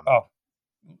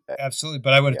 Absolutely.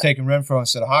 But I would have taken Renfro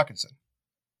instead of Hawkinson.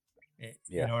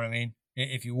 You know what I mean?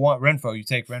 If you want Renfro, you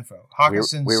take Renfro.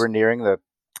 Hawkinson's. We were nearing the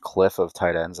cliff of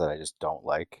tight ends that I just don't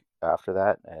like after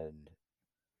that. And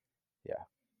yeah.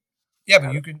 Yeah,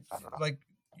 but you can,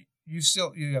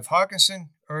 you have Hawkinson,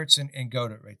 Ertz, and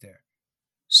Goddard right there.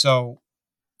 So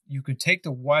you could take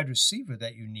the wide receiver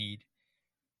that you need.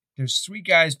 There's 3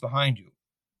 guys behind you.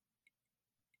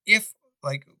 If,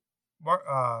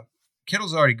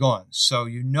 Kittle's already gone, so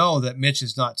you know that Mitch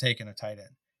is not taking a tight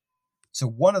end. So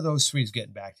one of those 3 is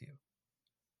getting back to you.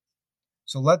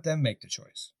 So let them make the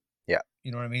choice. Yeah.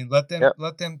 You know what I mean? Let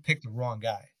them pick the wrong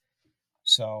guy.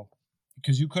 So,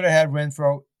 because you could have had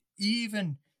Renfro,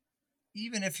 even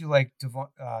if you like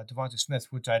Devonta Smith,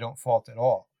 which I don't fault at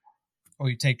all, or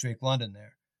you take Drake London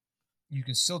there, you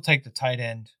can still take the tight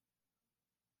end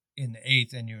in the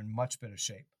 8th, and you're in much better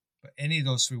shape. But any of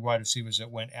those 3 wide receivers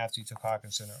that went after you took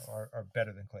Hawkinson are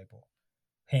better than Claypool,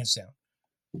 hands down.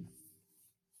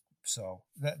 So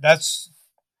that's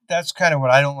kind of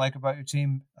what I don't like about your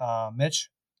team. Mitch,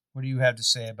 what do you have to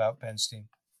say about Ben's team?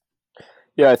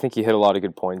 Yeah, I think you hit a lot of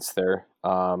good points there.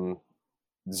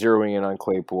 Zeroing in on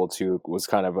Claypool too was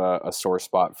kind of a sore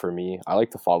spot for me. I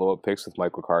like the follow-up picks with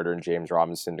Michael Carter and James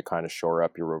Robinson to kind of shore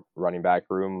up your running back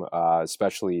room,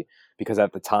 especially because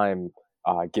at the time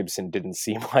Gibson didn't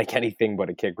seem like anything but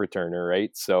a kick returner,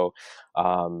 right? So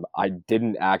I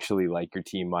didn't actually like your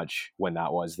team much when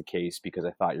that was the case because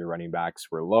I thought your running backs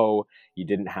were low. You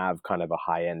didn't have kind of a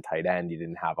high-end tight end. You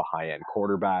didn't have a high-end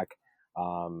quarterback.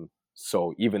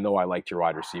 So even though I liked your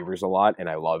wide receivers a lot and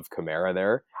I love Kamara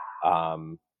there,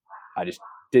 I just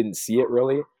didn't see it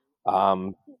really.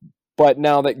 But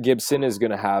now that Gibson is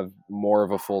going to have more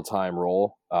of a full-time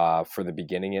role for the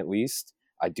beginning at least,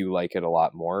 I do like it a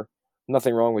lot more.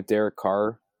 Nothing wrong with Derek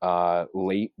Carr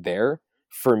late there.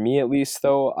 For me at least,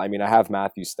 though, I mean, I have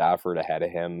Matthew Stafford ahead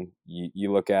of him.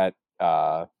 You look at,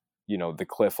 the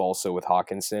cliff also with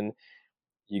Hawkinson.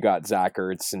 You got Zach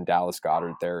Ertz and Dallas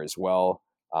Goedert there as well.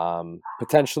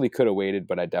 Potentially could have waited,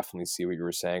 but I definitely see what you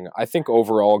were saying. I think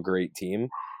overall, great team.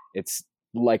 It's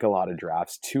like a lot of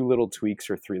drafts, 2 little tweaks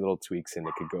or 3 little tweaks, and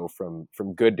it could go from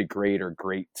good to great or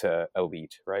great to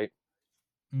elite, right?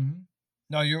 Mm-hmm.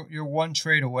 No, you're 1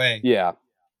 trade away. Yeah.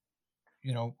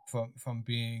 From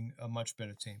being a much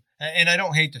better team. And I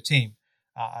don't hate the team.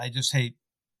 I just hate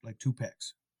like 2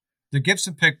 picks. The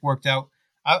Gibson pick worked out.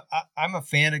 I'm a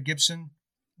fan of Gibson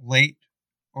late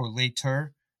or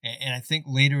later. And I think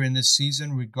later in this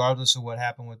season, regardless of what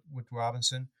happened with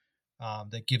Robinson,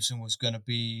 that Gibson was going to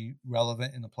be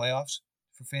relevant in the playoffs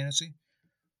for fantasy.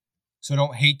 So I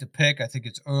don't hate the pick. I think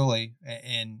it's early,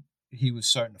 and he was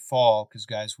starting to fall because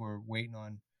guys were waiting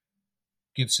on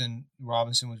Gibson.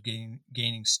 Robinson was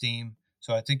gaining steam.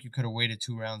 So I think you could have waited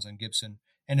 2 rounds on Gibson.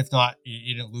 And if not,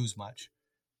 you didn't lose much.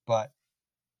 But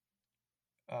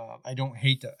I don't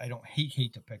hate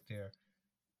the pick there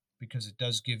because it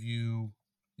does give you,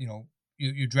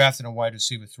 you're drafting a wide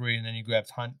receiver 3, and then you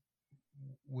grabbed Hunt,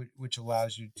 which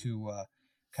allows you to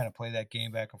kind of play that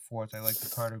game back and forth. I like the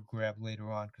Carter grab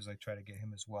later on because I try to get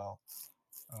him as well.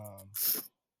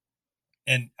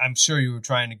 And I'm sure you were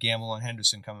trying to gamble on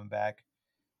Henderson coming back.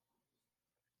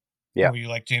 Yeah. Or you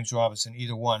like James Robinson,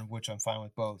 either one, which I'm fine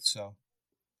with both. So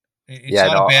it's Yeah,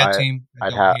 not no, a bad team.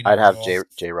 I'd have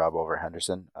J Rob over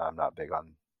Henderson. I'm not big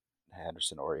on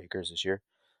Henderson or Akers this year.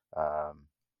 So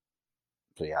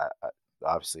yeah,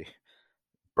 obviously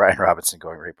Brian Robinson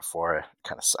going right before it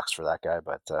kind of sucks for that guy,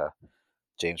 but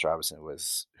James Robinson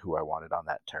was who I wanted on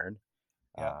that turn.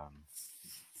 Yeah.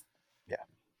 Yeah.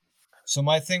 So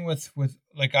my thing with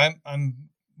like I'm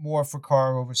more for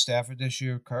Carr over Stafford this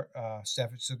year.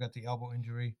 Stafford still got the elbow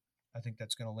injury. I think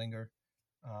that's going to linger.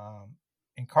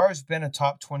 And Carr's been a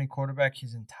top 20 quarterback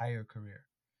his entire career.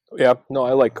 Yeah, no,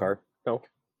 I like Carr. No,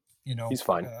 he's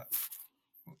fine.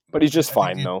 But he's just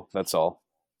fine, though. That's all.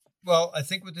 Well, I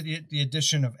think with the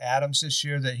addition of Adams this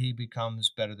year that he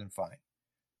becomes better than fine.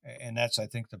 And that's, I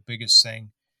think, the biggest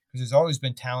thing. Because there's always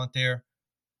been talent there.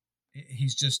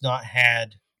 He's just not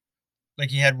had, like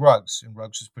he had Ruggs, and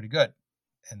Ruggs was pretty good.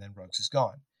 And then Ruggs is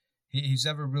gone. He's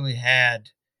never really had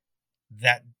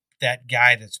that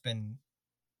guy that's been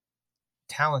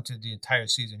talented the entire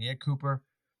season. He had Cooper,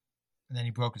 and then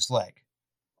he broke his leg.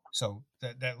 So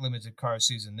that limited Carr's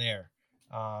season there.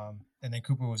 And then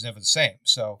Cooper was never the same.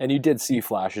 So, and you did see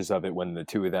flashes of it when the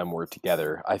 2 of them were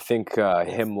together. I think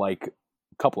him, like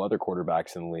a couple other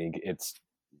quarterbacks in the league, it's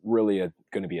really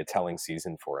going to be a telling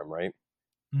season for him, right?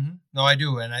 Mm-hmm. No, I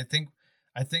do, and I think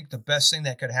the best thing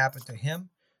that could happen to him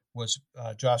was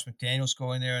Josh McDaniels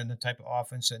going there and the type of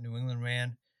offense that New England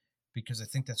ran, because I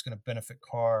think that's going to benefit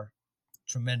Carr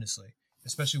tremendously,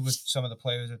 especially with some of the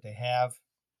players that they have,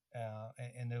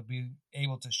 and they'll be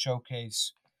able to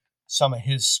showcase some of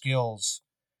his skills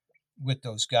with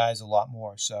those guys a lot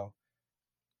more. So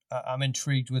I'm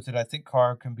intrigued with it. I think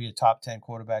Carr can be a top 10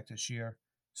 quarterback this year.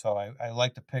 So I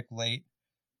like the pick late.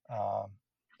 I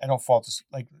don't fault this.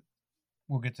 Like,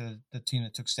 we'll get to the team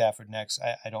that took Stafford next.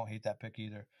 I don't hate that pick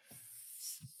either,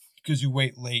 because you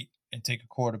wait late and take a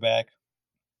quarterback,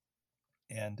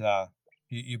 and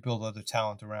you build other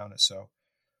talent around it. So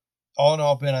all in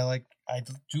all, Ben, I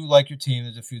do like your team.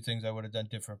 There's a few things I would have done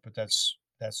different, but that's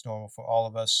normal for all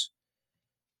of us.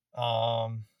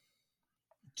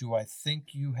 Do I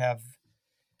think you have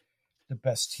the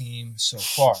best team so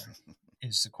far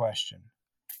is the question.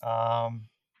 And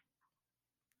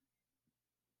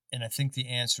I think the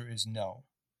answer is no.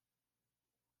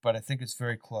 But I think it's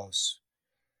very close.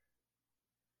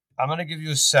 I'm going to give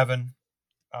you a 7.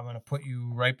 I'm going to put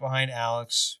you right behind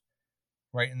Alex,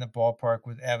 right in the ballpark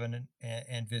with Evan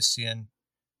and Vistian.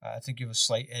 I think you have a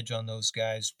slight edge on those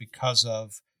guys because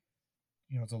of,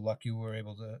 the luck you were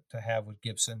able to have with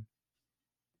Gibson.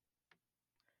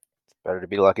 It's better to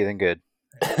be lucky than good.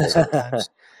 Sometimes.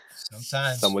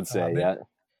 Some would say, yeah.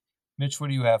 Mitch, what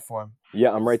do you have for him?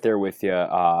 Yeah, I'm right there with you.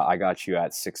 I got you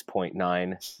at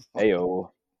 6.9.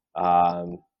 Ayo.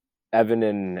 Evan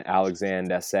and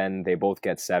Alexander SN, they both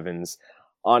get 7s.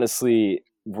 Honestly,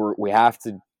 we have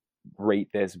to rate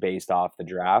this based off the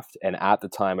draft. And at the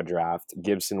time of draft,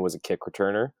 Gibson was a kick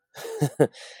returner.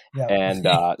 Yeah. And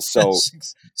so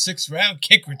sixth round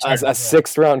kick returner. A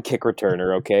sixth round kick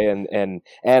returner, okay? And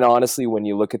honestly, when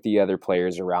you look at the other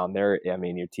players around there, I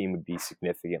mean, your team would be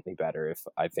significantly better if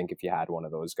you had one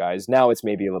of those guys. Now it's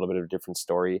maybe a little bit of a different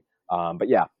story. But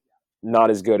yeah,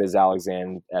 not as good as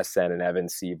Alexander, SN, and Evan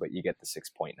C, but you get the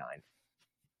 6.9.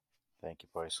 Thank you,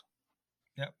 boys.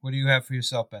 Yeah. What do you have for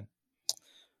yourself, Ben?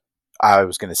 I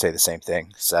was going to say the same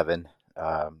thing. 7,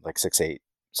 like 6-8,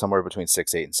 somewhere between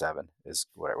 6-8 and 7 is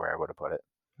where I would have put it.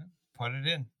 Put it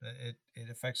in. It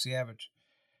affects the average.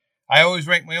 I always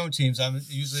rank my own teams. I'm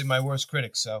usually my worst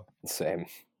critic. So same.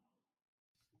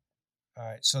 All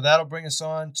right. So that'll bring us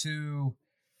on to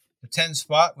the 10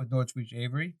 spot with Northbridge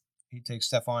Avery. He takes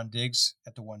Stephon Diggs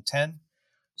at the 110,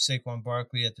 Saquon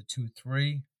Barkley at the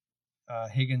 2-3,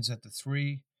 Higgins at the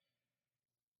 3,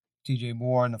 DJ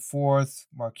Moore in the 4th,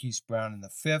 Marquise Brown in the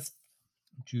 5th,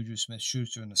 Juju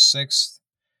Smith-Schuster in the 6th,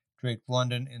 Drake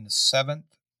London in the 7th,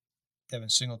 Devin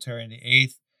Singletary in the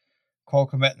 8th, Cole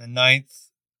Kmet in the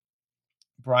 9th,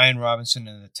 Brian Robinson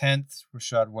in the 10th,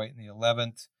 Rachaad White in the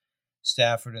 11th,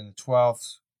 Stafford in the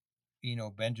 12th,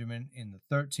 Eno Benjamin in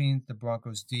the 13th, the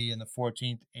Broncos D in the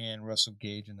 14th, and Russell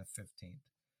Gage in the 15th.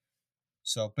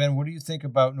 So, Ben, what do you think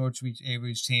about Northbridge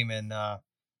Avery's team? And I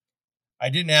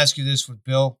didn't ask you this with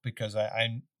Bill because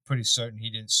I'm pretty certain he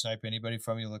didn't snipe anybody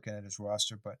from you looking at his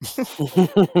roster, but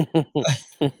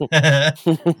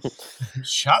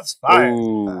shots fired.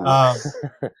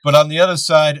 But on the other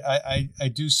side, I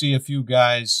do see a few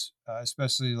guys,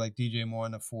 especially like DJ Moore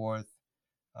in the 4th,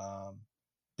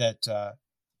 that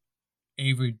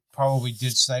Avery probably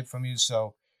did snipe from you.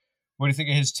 So what do you think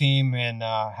of his team, and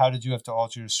how did you have to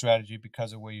alter your strategy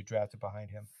because of where you drafted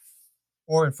behind him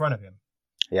or in front of him?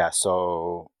 Yeah,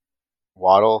 so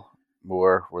Waddle,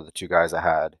 Moore were the two guys I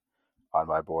had on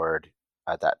my board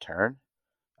at that turn.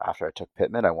 After I took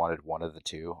Pittman, I wanted one of the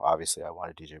two. Obviously, I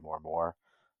wanted DJ Moore more.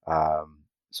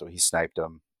 So he sniped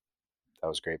him. That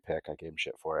was a great pick. I gave him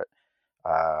shit for it.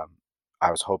 I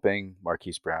was hoping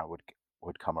Marquise Brown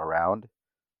would come around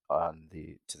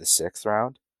to the 6th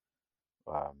round.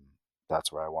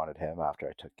 That's where I wanted him after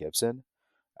I took Gibson.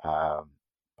 But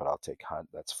I'll take Hunt.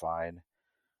 That's fine.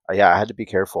 Yeah, I had to be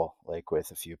careful, like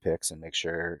with a few picks and make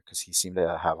sure, because he seemed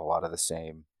to have a lot of the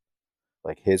same,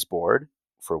 like his board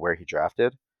for where he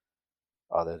drafted,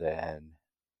 other than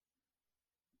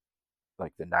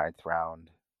like the 9th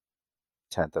round,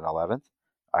 10th and 11th.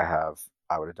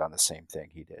 I would have done the same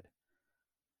thing he did.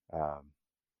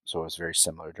 So it was very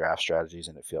similar draft strategies,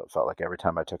 and it felt like every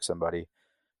time I took somebody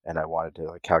and I wanted to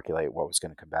like calculate what was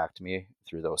going to come back to me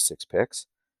through those 6 picks,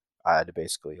 I had to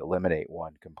basically eliminate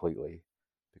one completely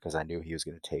because I knew he was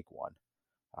going to take one.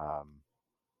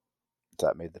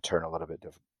 That made the turn a little bit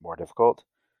more difficult.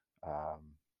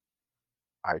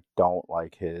 I don't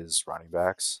like his running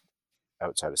backs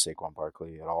outside of Saquon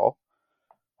Barkley at all.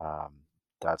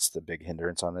 That's the big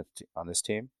hindrance on this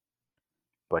team.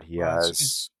 But he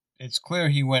has. It's clear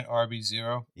he went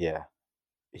RB0. Yeah,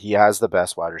 he has the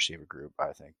best wide receiver group,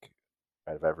 I think,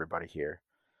 out of everybody here.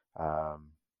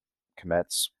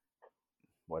 Kmet's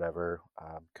whatever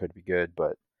could be good,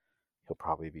 but he'll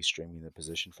probably be streaming the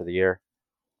position for the year.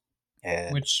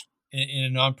 And which in a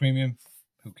non-premium,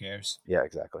 who cares? Yeah,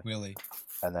 exactly. Really.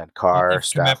 And then Carr, if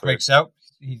Stafford. Kmet breaks out,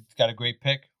 he's got a great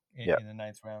pick in the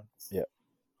 9th round. Yeah.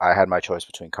 I had my choice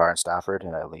between Carr and Stafford,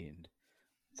 and I leaned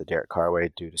the Derek Carr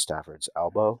way due to Stafford's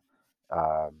elbow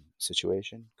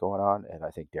situation going on, and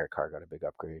I think Derek Carr got a big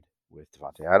upgrade with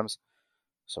Devontae Adams,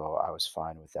 so I was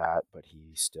fine with that. But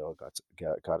he still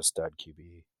got a stud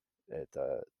QB in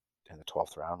the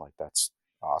 12th round. Like, that's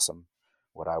awesome.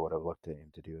 What I would have looked at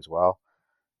him to do as well,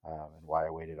 and why I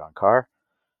waited on Carr.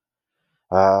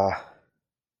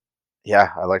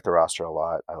 Yeah, I like the roster a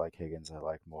lot. I like Higgins. I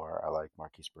like Moore. I like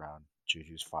Marquise Brown.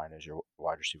 Juju's fine as your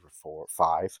wide receiver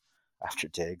 5 after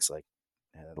Diggs. Like,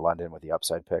 and London with the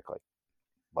upside pick, like,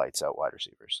 lights out wide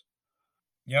receivers.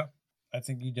 Yeah, I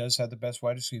think he does have the best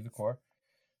wide receiver core.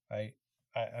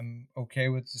 I'm okay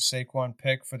with the Saquon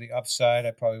pick for the upside.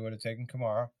 I probably would have taken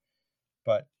Kamara,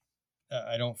 but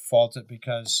I don't fault it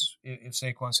because if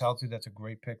Saquon's healthy, that's a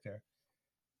great pick there.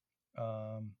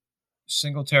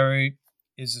 Singletary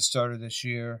is the starter this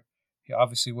year. He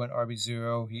obviously went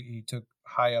RB0. He took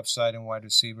high upside in wide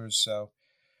receivers, so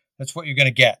that's what you're going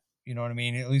to get. You know what I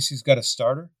mean? At least he's got a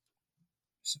starter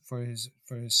for his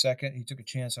second. He took a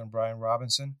chance on Brian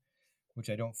Robinson, which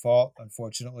I don't fault.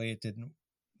 Unfortunately, it didn't.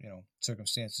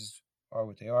 Circumstances are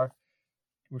what they are.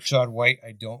 Rachaad White,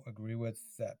 I don't agree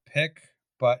with that pick,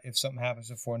 but if something happens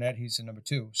to Fournette, he's the number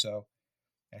 2. So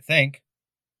I think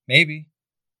maybe,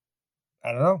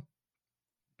 I don't know,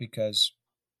 because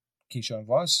Keyshawn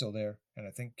Vaughn's still there, and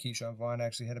I think Keyshawn Vaughn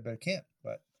actually had a better camp,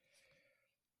 but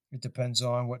it depends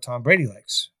on what Tom Brady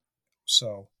likes.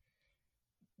 So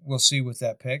we'll see with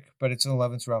that pick, but it's an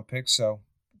 11th round pick, so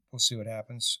we'll see what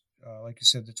happens. Like you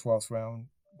said, the 12th round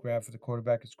grab for the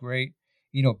quarterback is great.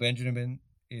 Benjamin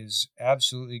is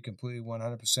absolutely, completely,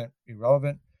 100%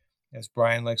 irrelevant. As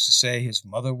Brian likes to say, his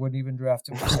mother wouldn't even draft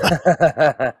him.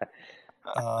 The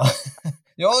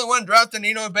only one drafting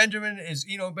Benjamin is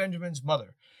Benjamin's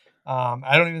mother.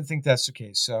 I don't even think that's the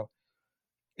case. So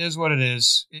it is what it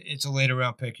is. It's a later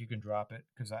round pick. You can drop it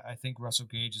because I think Russell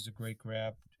Gage is a great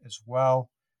grab as well.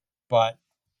 But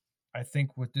I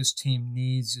think what this team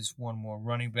needs is one more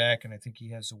running back, and I think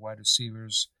he has the wide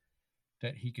receivers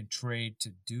that he can trade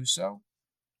to do so.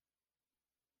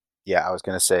 Yeah, I was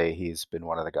going to say he's been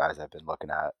one of the guys I've been looking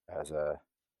at as a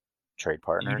trade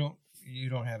partner. You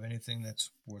don't have anything that's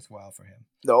worthwhile for him.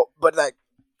 No, but that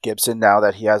Gibson, now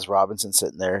that he has Robinson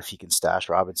sitting there, if he can stash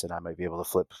Robinson, I might be able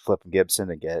to flip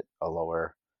Gibson and get a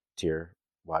lower tier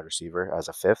wide receiver as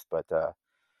a 5th. But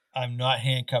I'm not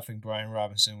handcuffing Brian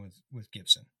Robinson with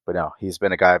Gibson. But no, he's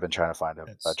been a guy I've been trying to find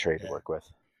a trade to work with.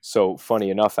 So funny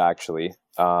enough, actually,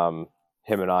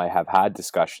 him and I have had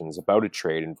discussions about a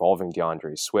trade involving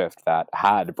DeAndre Swift that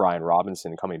had Brian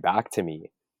Robinson coming back to me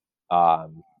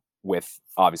with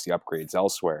obviously upgrades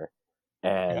elsewhere.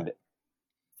 And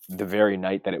the very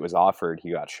night that it was offered,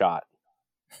 he got shot.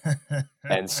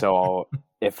 And so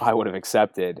if I would have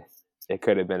accepted, it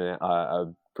could have been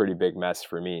a pretty big mess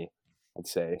for me, I'd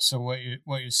say. So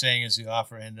what you're saying is the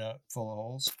offer ended up full of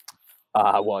holes?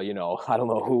 Well, I don't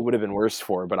know who would have been worse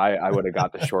for, but I would have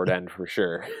got the short end for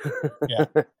sure. Yeah.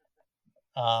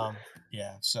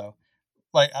 Yeah. So,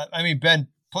 Ben,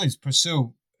 please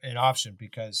pursue an option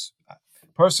because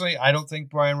personally, I don't think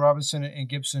Brian Robinson and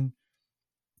Gibson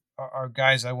are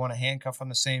guys I want to handcuff on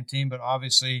the same team, but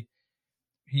obviously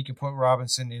he can put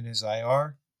Robinson in his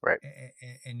IR right,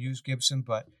 and use Gibson,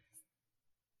 but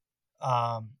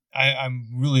I'm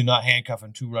really not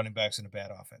handcuffing 2 running backs in a bad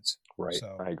offense. Right.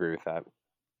 So, I agree with that.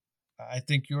 I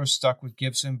think you're stuck with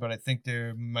Gibson, but I think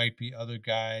there might be other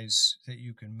guys that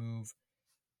you can move.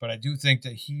 But I do think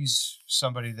that he's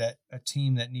somebody that a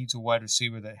team that needs a wide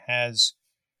receiver that has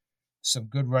some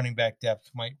good running back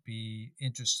depth might be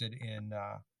interested in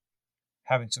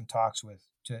having some talks with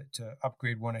to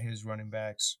upgrade one of his running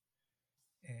backs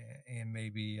and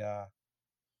maybe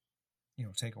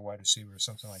take a wide receiver or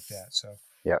something like that. So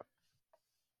yeah.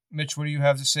 Mitch, what do you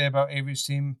have to say about Avery's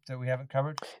team that we haven't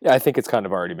covered? Yeah, I think it's kind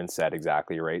of already been said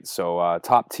exactly, right? So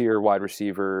top tier wide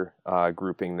receiver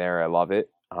grouping there. I love it.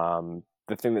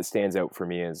 The thing that stands out for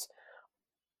me is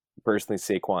personally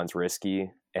Saquon's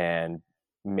risky and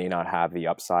may not have the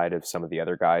upside of some of the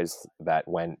other guys that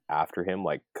went after him,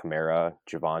 like Kamara,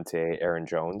 Javonte, Aaron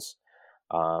Jones.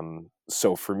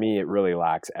 So for me, it really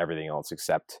lacks everything else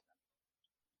except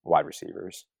wide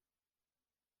receivers.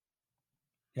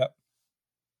 Yep.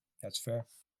 That's fair.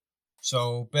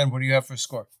 So, Ben, what do you have for a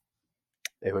score?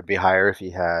 It would be higher if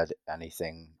he had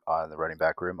anything on the running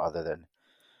back room other than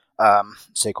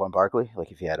Saquon Barkley.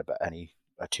 Like if he had a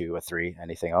 2, a 3,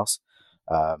 anything else.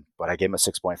 But I gave him a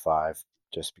 6.5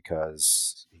 just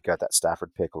because he got that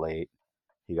Stafford pick late.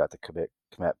 He got the Kmet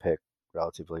pick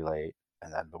relatively late.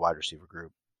 And then the wide receiver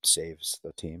group saves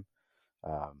the team.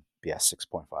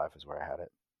 6.5 is where I had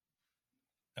it.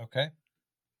 Okay.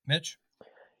 Mitch?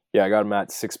 Yeah, I got him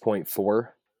at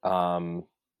 6.4.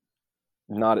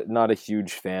 Not a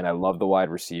huge fan. I love the wide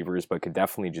receivers, but could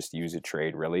definitely just use a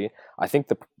trade, really. I think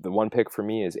the one pick for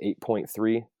me is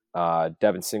 8.3,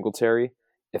 Devin Singletary.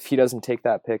 If he doesn't take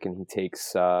that pick and he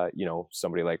takes,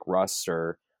 somebody like Russ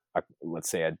or let's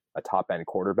say a top-end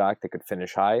quarterback that could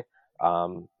finish high,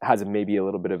 has maybe a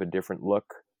little bit of a different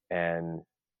look and,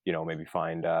 maybe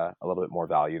find a little bit more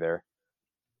value there.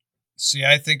 See,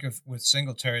 I think with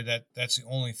Singletary, that's the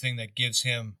only thing that gives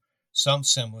him some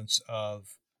semblance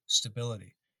of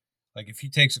stability. Like if he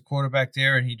takes a quarterback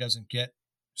there and he doesn't get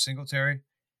Singletary,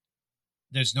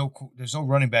 there's no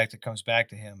running back that comes back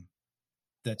to him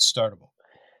that's startable.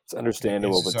 It's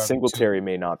understandable, as his but RB2. Singletary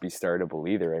may not be startable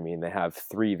either. I mean, they have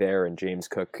 3 there, and James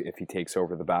Cook, if he takes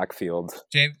over the backfield.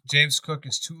 James Cook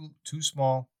is too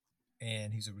small,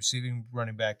 and he's a receiving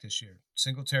running back this year.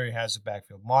 Singletary has the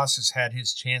backfield. Moss has had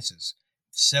his chances,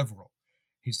 several.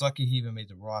 He's lucky he even made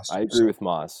the roster. I agree with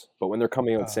Moss, but when they're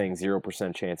coming out saying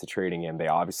 0% chance of trading him, they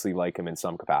obviously like him in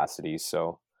some capacities.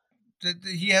 So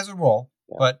he has a role,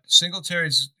 Yeah. but Singletary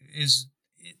is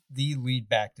the lead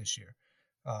back this year.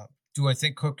 Do I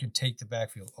think Cook can take the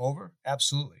backfield over?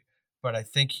 Absolutely. But I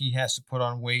think he has to put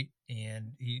on weight,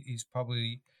 and he's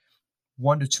probably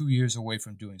 1 to 2 years away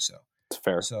from doing so. it's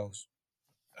fair. So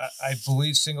I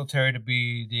believe Singletary to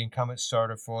be the incumbent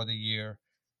starter for the year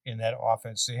in that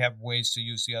offense. They have ways to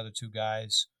use the other 2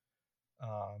 guys.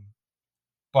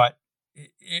 But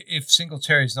if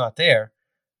Singletary's not there,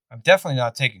 I'm definitely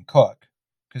not taking Cook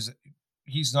because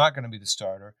he's not going to be the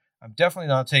starter. I'm definitely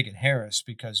not taking Harris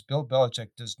because Bill Belichick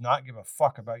does not give a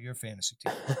fuck about your fantasy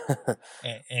team.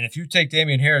 and if you take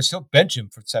Damian Harris, he'll bench him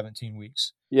for 17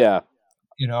 weeks. Yeah.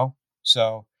 You know?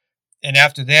 So, and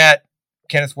after that,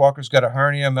 Kenneth Walker's got a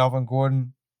hernia. Melvin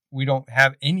Gordon, we don't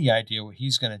have any idea what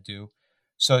he's going to do.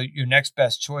 So your next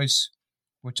best choice,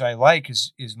 which I like,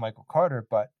 is Michael Carter.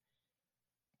 But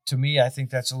to me, I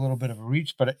think that's a little bit of a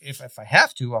reach. But if I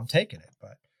have to, I'm taking it.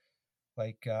 But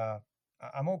like,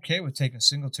 I'm okay with taking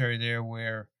Singletary there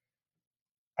where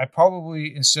I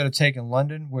probably, instead of taking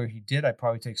London where he did, I'd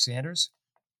probably take Sanders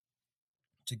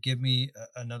to give me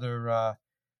another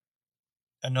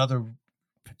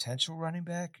potential running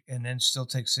back and then still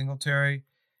take Singletary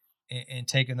and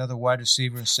take another wide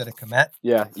receiver instead of Kmet.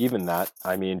 Yeah, even that.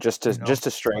 I mean, just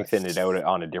to strengthen it out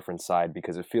on a different side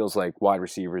because it feels like wide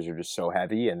receivers are just so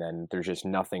heavy and then there's just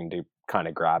nothing to kind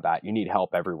of grab at. You need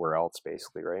help everywhere else,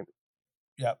 basically, right?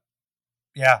 Yep.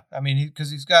 Yeah, I mean,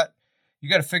 because you got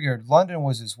to figure London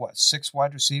was his 6th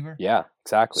wide receiver. Yeah,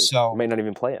 exactly. So you may not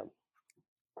even play him.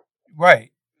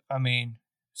 Right. I mean,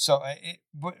 so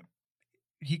but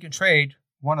he can trade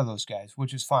one of those guys,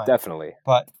 which is fine. Definitely.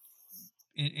 But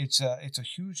it's a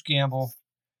huge gamble,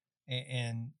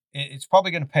 and it's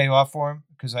probably going to pay off for him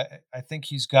because I think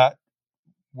he's got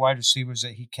wide receivers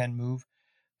that he can move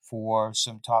for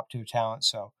some top 2 talent.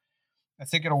 So I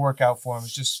think it'll work out for him.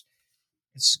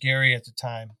 It's scary at the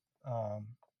time.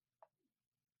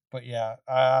 But yeah,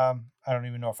 I don't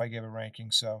even know if I gave a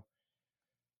ranking. So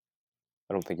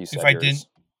I don't think you said if I yours.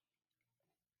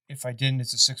 if I didn't,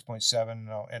 it's a 6.7, and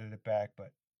I'll edit it back.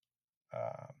 But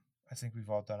I think we've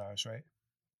all done ours, right?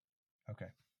 Okay.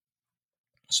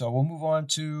 So we'll move on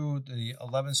to the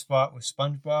 11th spot with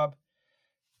SpongeBob.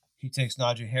 He takes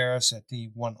Najee Harris at the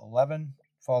 111,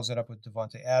 follows it up with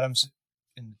Devontae Adams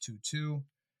in the 2-2,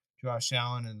 Josh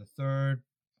Allen in the 3rd,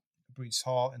 Breece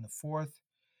Hall in the 4th,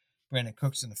 Brandon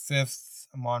Cooks in the 5th,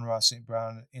 Amon-Ra St.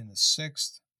 Brown in the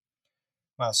 6th,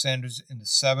 Miles Sanders in the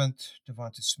 7th,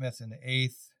 Devontae Smith in the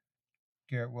 8th,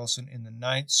 Garrett Wilson in the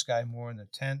 9th, Sky Moore in the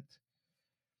 10th,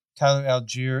 Tyler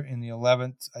Algier in the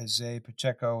 11th, Isaiah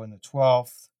Pacheco in the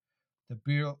 12th,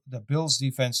 the Bills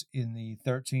defense in the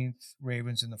 13th,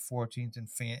 Ravens in the 14th, and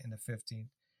Fant in the 15th.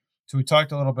 So we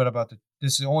talked a little bit about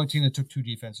this is the only team that took 2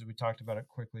 defenses. We talked about it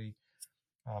quickly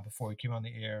before we came on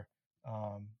the air.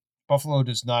 Buffalo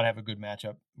does not have a good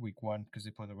matchup week 1 because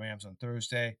they play the Rams on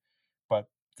Thursday, but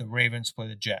the Ravens play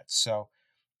the Jets. So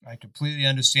I completely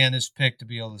understand this pick to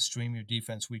be able to stream your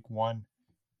defense week 1.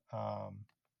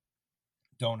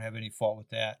 Don't have any fault with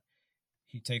that.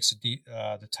 He takes the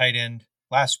tight end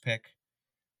last pick,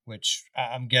 which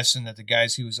I'm guessing that the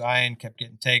guys he was eyeing kept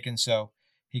getting taken. So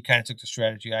he kind of took the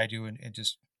strategy I do and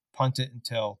just punt it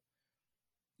until,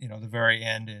 the very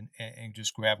end and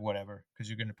just grab whatever because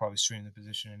you're going to probably stream the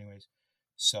position anyways.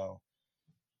 So,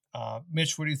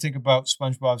 Mitch, what do you think about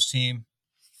SpongeBob's team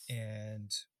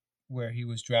and where he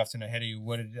was drafting ahead of you?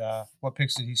 What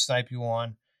picks did he snipe you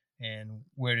on, and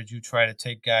where did you try to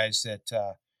take guys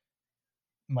that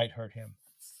might hurt him?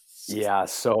 Yeah,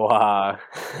 so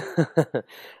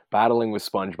battling with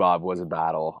SpongeBob was a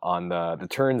battle. On the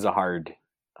turn's a hard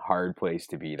place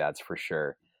to be, that's for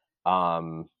sure.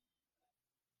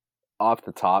 Off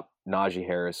the top, Najee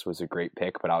Harris was a great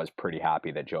pick, but I was pretty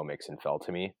happy that Joe Mixon fell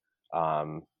to me.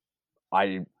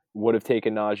 I would have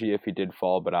taken Najee if he did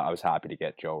fall, but I was happy to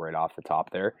get Joe right off the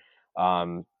top there.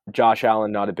 Josh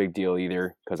Allen, not a big deal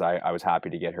either, because I was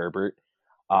happy to get Herbert.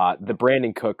 The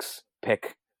Brandon Cooks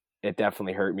pick, it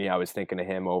definitely hurt me. I was thinking of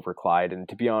him over Clyde, and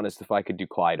to be honest, if I could do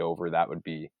Clyde over, that would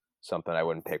be something I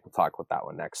wouldn't pick. We'll talk about that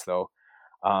one next, though.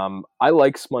 I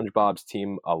like SpongeBob's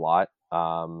team a lot.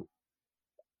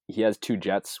 He has 2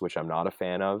 Jets, which I'm not a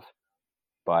fan of.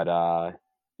 But,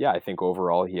 yeah, I think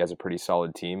overall he has a pretty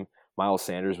solid team. Miles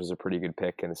Sanders was a pretty good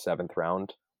pick in the 7th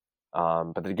round.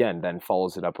 But again, then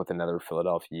follows it up with another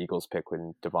Philadelphia Eagles pick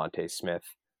with Devontae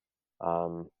Smith.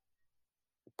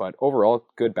 But overall,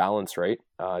 good balance, right?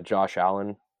 Josh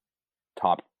Allen,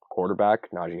 top quarterback.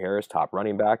 Najee Harris, top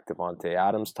running back. Devontae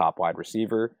Adams, top wide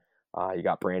receiver. You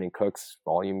got Brandon Cooks,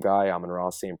 volume guy. Amon-Ra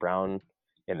St. Brown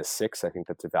in the 6th. I think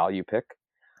that's a value pick.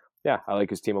 Yeah, I like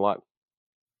his team a lot.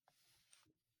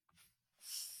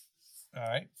 All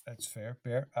right, that's fair.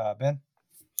 Ben?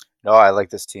 No, I like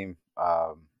this team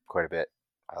quite a bit.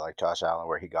 I like Josh Allen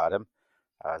where he got him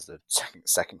as the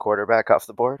second quarterback off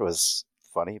the board was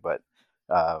funny, but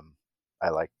I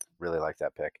really liked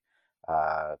that pick.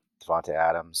 Devontae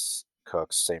Adams,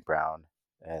 Cooks, St. Brown,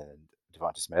 and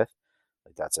Devonta Smith.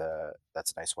 Like that's a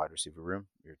nice wide receiver room.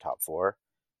 Your top 4,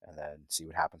 and then see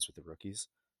what happens with the rookies.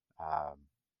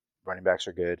 Running backs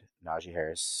are good. Najee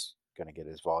Harris gonna get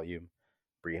his volume.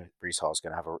 Breece Hall's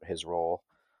gonna have his role.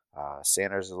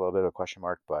 Sanders is a little bit of a question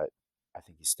mark, but I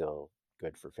think he's still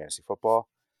good for fantasy football.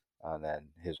 And then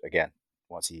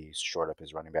once he shored up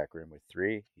his running back room with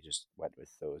 3, he just went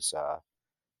with those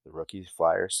the rookie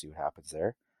flyers. See what happens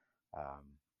there.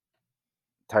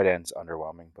 Tight end's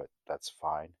underwhelming, but that's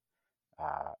fine.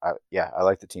 I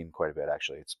like the team quite a bit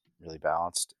actually. It's really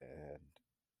balanced, and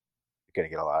you're gonna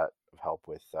get a lot of help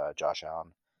with Josh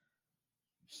Allen.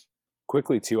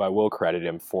 Quickly too, I will credit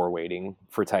him for waiting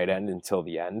for tight end until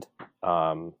the end.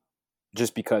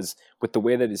 Just because with the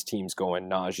way that his team's going,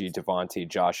 Najee, Devontae,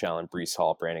 Josh Allen, Breece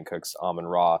Hall, Brandon Cooks,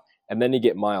 Amon-Ra, and then you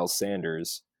get Miles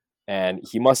Sanders, and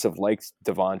he must have liked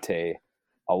Devontae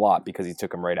a lot because he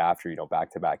took him right after,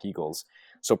 back-to-back Eagles.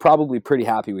 So probably pretty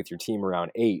happy with your team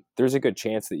around 8. There's a good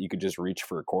chance that you could just reach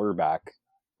for a quarterback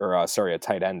or a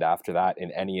tight end after that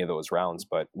in any of those rounds,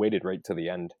 but waited right to the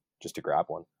end just to grab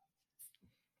one.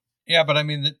 Yeah, but I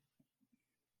mean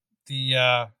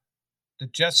the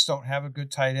Jets don't have a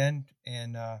good tight end,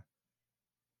 and the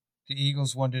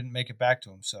Eagles one didn't make it back to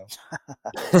him. So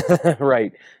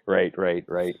right.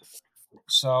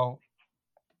 So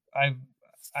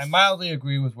I mildly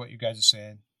agree with what you guys are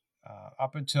saying.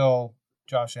 Up until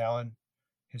Josh Allen,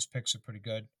 his picks are pretty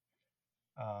good.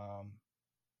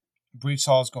 Breece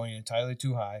Hall is going entirely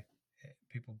too high.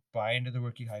 People buy into the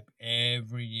rookie hype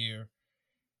every year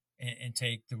and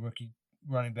take the rookie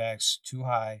running backs too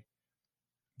high.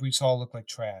 Breece Hall looked like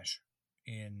trash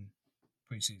in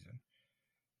preseason.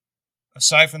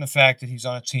 Aside from the fact that he's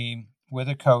on a team with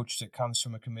a coach that comes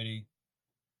from a committee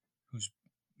who's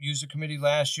used a committee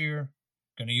last year,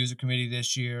 going to use a committee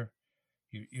this year.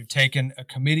 You're taking a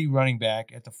committee running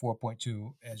back at the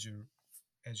 4.2 as your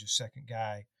second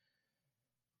guy.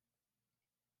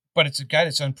 But it's a guy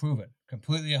that's unproven,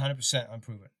 completely 100%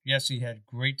 unproven. Yes, he had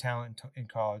great talent in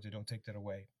college. I don't take that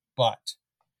away. But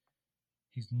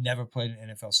he's never played an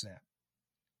NFL snap.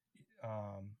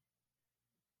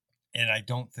 And I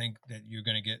don't think that you're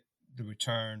going to get the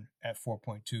return at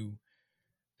 4.2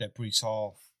 that Breece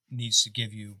Hall needs to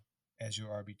give you as your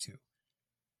RB2.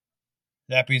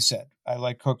 That being said, I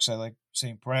like Cooks. I like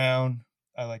St. Brown.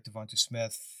 I like Devonta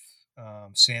Smith.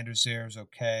 Sanders there is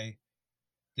okay.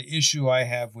 The issue I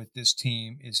have with this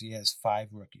team is he has 5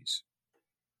 rookies.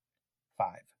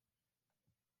 5.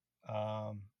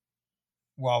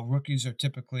 While rookies are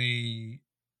typically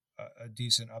a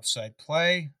decent upside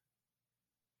play,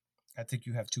 I think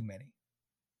you have too many.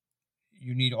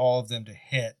 You need all of them to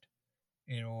hit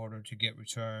in order to get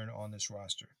return on this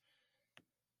roster.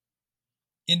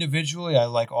 Individually, I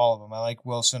like all of them. I like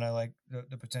Wilson. I like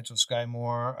the potential Sky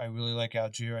Moore. I really like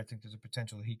Algier. I think there's a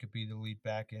potential that he could be the lead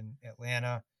back in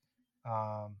Atlanta.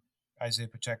 Isaiah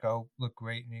Pacheco looked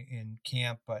great in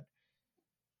camp, but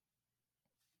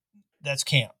that's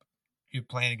camp. You're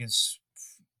playing against,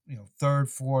 third,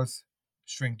 fourth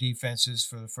string defenses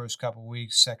for the first couple of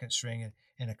weeks, second string,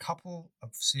 and a couple of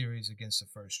series against the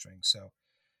first string. So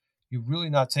you're really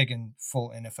not taking full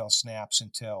NFL snaps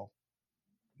until,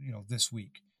 this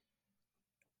week.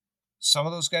 Some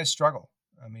of those guys struggle.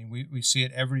 I mean, we see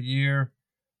it every year.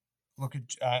 Look at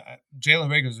Jalen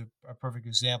Reagor is a perfect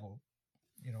example.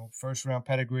 First round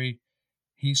pedigree.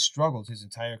 He struggled his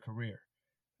entire career.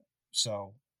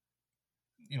 So,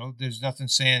 there's nothing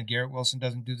saying Garrett Wilson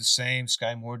doesn't do the same.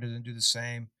 Sky Moore doesn't do the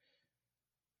same.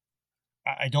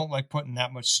 I don't like putting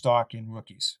that much stock in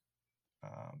rookies.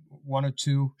 1 or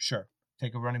 2, sure.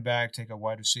 Take a running back, take a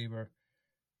wide receiver.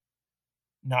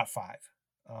 Not 5.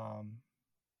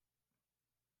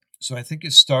 So I think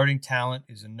his starting talent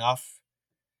is enough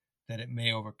that it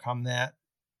may overcome that.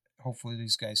 Hopefully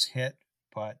these guys hit,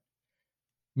 but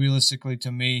realistically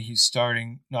to me, he's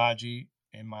starting Najee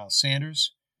and Miles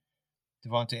Sanders,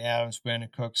 Devontae Adams, Brandon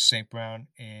Cooks, St. Brown,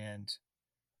 and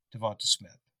Devonta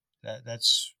Smith.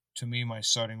 That's to me my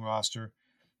starting roster.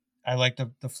 I like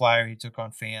the flyer he took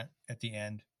on Fant at the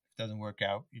end. If it doesn't work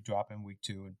out, you drop him week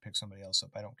 2 and pick somebody else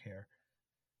up. I don't care.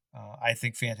 I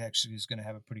think Fant actually is going to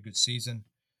have a pretty good season.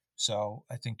 So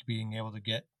I think being able to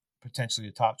get potentially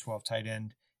a top 12 tight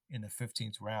end in the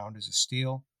 15th round is a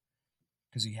steal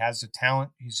because he has the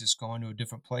talent. He's just going to a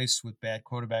different place with bad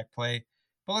quarterback play.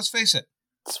 But let's face it,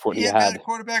 It's what he you had had. bad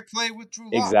quarterback play with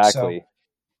Drew Lock. Exactly. So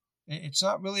it's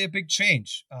not really a big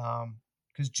change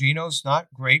because Geno's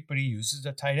not great, but he uses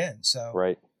a tight end. So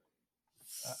Right.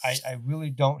 I really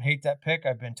don't hate that pick.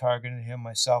 I've been targeting him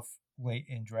myself late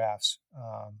in drafts.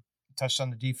 Touched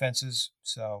on the defenses.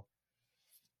 So,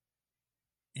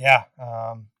 yeah.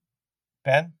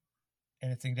 Ben,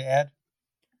 anything to add?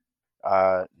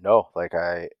 No, like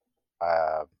fan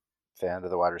of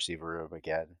the wide receiver room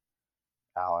again.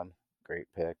 Allen, great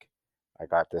pick. I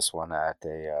got this one at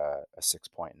a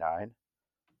 6.9.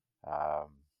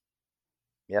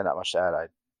 Yeah, not much to add.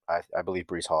 I believe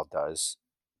Brees Hall does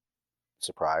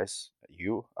surprise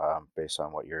you, based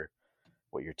on what your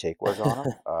take was on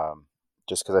him.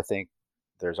 Just because I think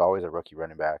there's always a rookie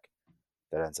running back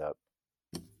that ends up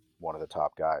one of the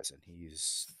top guys, and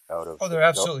he's out of there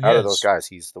absolutely out is. of those guys,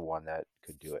 he's the one that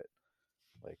could do it.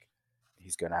 Like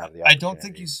he's gonna have the I opportunity. don't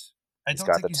think he's. I He's don't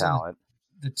got think the he's talent. on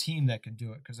the team that can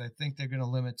do it because I think they're going to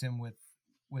limit him with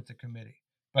the committee.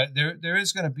 But there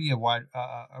is going to be a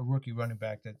rookie running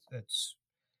back that's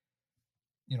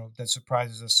that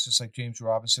surprises us, just like James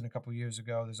Robinson a couple of years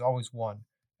ago. There's always one,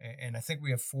 and I think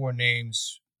we have 4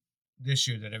 names this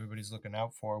year that everybody's looking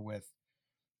out for with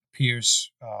Pierce,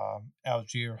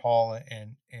 Algier, Hall,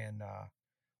 and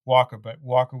Walker. But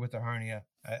Walker with the hernia,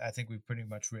 I think we've pretty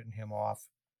much written him off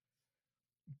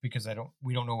because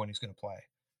we don't know when he's going to play.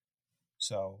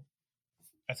 So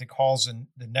I think Hall's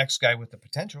the next guy with the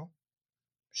potential.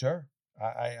 Sure,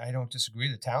 I don't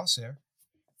disagree. The talent's there,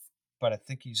 but I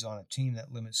think he's on a team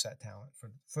that limits that talent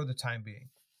for the time being.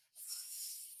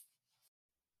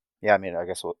 Yeah, I mean, I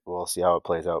guess we'll see how it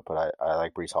plays out, but I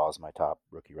like Brees Hall as my top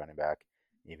rookie running back,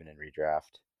 even in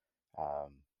redraft.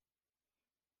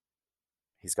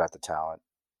 He's got the talent,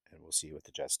 and we'll see what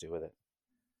the Jets do with it.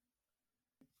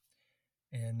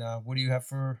 And what do you have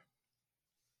for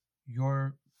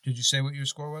your? Did you say what your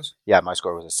score was? Yeah, my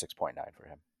score was a 6.9 for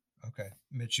him. Okay,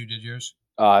 Mitch, you did yours.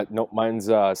 No, mine's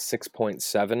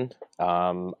 6.7.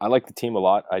 I like the team a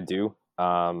lot. I do.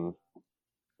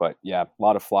 But yeah, a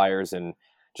lot of Flyers and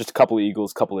just a couple of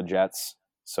Eagles, couple of Jets.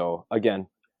 So again,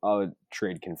 a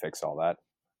trade can fix all that.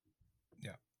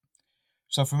 Yeah.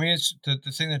 So for me, it's the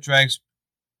thing that drags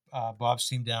Bob's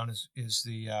team down is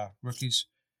the rookies.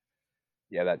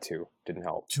 Yeah, that too didn't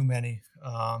help. Too many.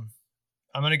 I'm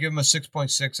going to give him a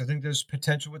 6.6. I think there's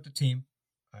potential with the team.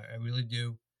 I really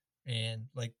do. And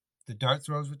like the dart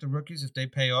throws with the rookies, if they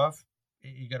pay off,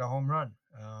 you got a home run.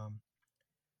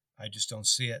 I just don't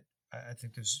see it. I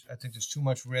think there's too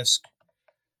much risk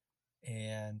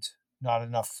and not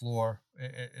enough floor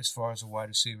as far as the wide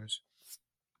receivers.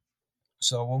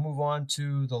 So we'll move on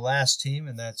to the last team,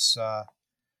 and that's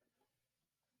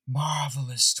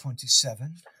Marvelous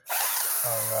 27.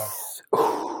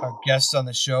 Our guest on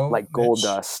the show, like gold Mitch.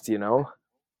 dust, you know?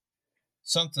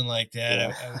 Something like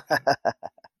that.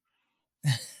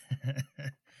 Yeah.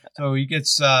 So he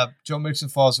gets Joe Mixon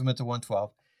falls him at the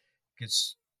 112.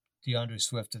 Gets DeAndre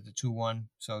Swift at the 2-1.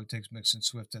 So he takes Mixon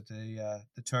Swift at the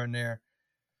turn there.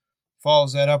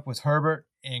 Follows that up with Herbert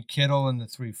and Kittle in the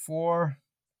 3-4.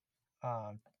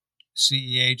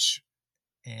 CEH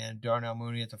and Darnell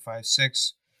Mooney at the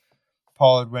 5-6.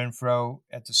 Pollard Renfro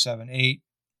at the 7-8.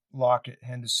 Lockett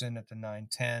Henderson at the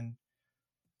 9-10.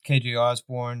 KJ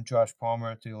Osborne, Josh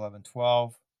Palmer at the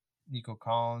 11-12. Nico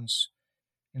Collins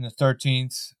in the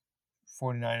 13th.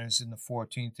 49ers in the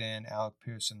 14th. And Alec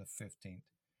Pierce in the 15th.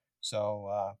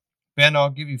 So, Ben,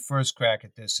 I'll give you first crack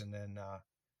at this, and then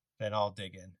I'll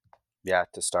dig in. Yeah,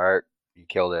 to start, you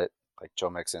killed it. Like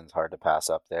Joe Mixon's hard to pass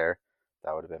up there.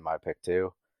 That would have been my pick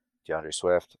too. DeAndre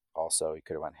Swift, also, you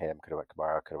could have went him, could have went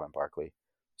Kamara, could have went Barkley.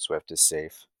 Swift is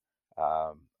safe.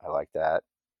 I like that.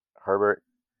 Herbert,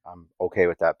 I'm okay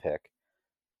with that pick,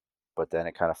 but then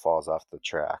it kind of falls off the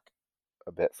track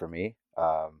a bit for me.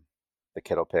 The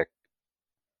Kittle pick,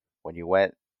 when you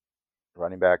went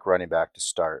running back to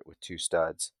start with 2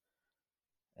 studs,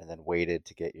 and then waited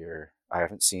to get I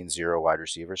haven't seen 0 wide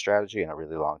receiver strategy in a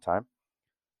really long time,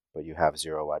 but you have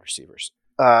 0 wide receivers.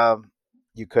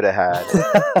 You could have had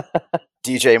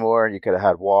DJ Moore, you could have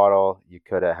had Waddle, you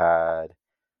could have had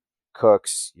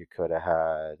Cooks, you could have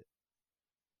had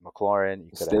McLaurin,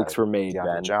 you could have Mistakes had were made,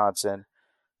 Deontay Ben. Johnson.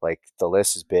 Like the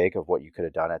list is big of what you could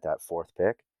have done at that 4th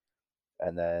pick.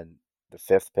 And then the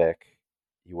 5th pick,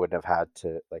 you wouldn't have had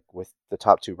to, like with the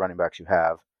top 2 running backs you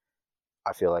have,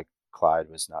 I feel like Clyde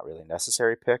was not really a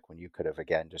necessary pick when you could have,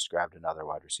 again, just grabbed another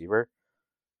wide receiver.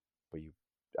 But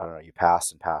I don't know, you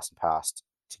passed and passed and passed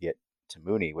to get to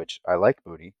Mooney, which I like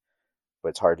Mooney, but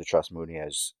it's hard to trust Mooney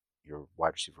as your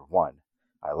wide receiver one.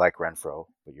 I like Renfro,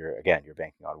 but you're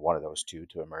banking on one of those two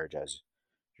to emerge as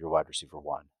your wide receiver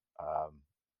one.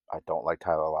 I don't like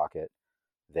Tyler Lockett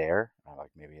there. I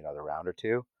like maybe another round or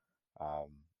two.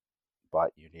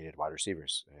 But you needed wide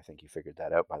receivers. I think you figured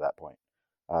that out by that point.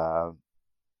 Um,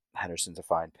 Henderson's a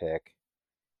fine pick.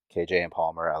 KJ and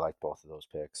Palmer, I like both of those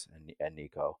picks, and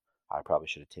Nico. I probably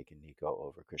should have taken Nico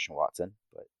over Christian Watson,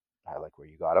 but I like where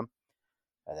you got him.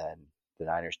 And then the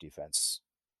Niners defense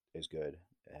is good,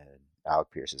 and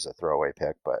Alec Pierce is a throwaway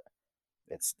pick, but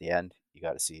it's the end. You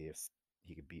got to see if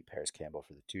he can beat Paris Campbell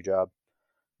for the 2 job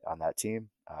on that team.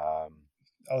 All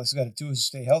he's got to do is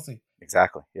stay healthy.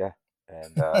 Exactly, yeah,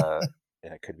 and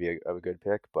and it could be a good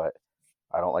pick, but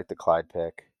I don't like the Clyde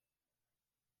pick.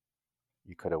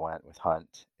 You could have went with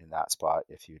Hunt in that spot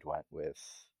if you'd went with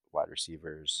wide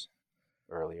receivers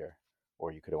earlier,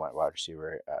 or you could have went wide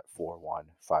receiver at 4-1,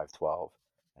 5-12,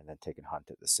 and then taken Hunt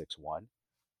at the 6-1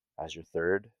 as your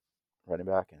third running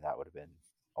back, and that would have been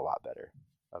a lot better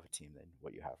of a team than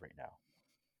what you have right now.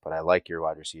 But I like your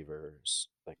wide receivers,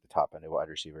 like the top end of wide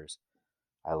receivers.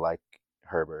 I like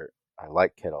Herbert. I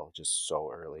like Kittle just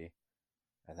so early.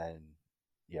 And then,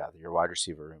 yeah, your wide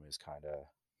receiver room is kind of,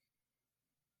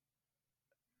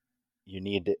 you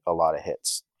need a lot of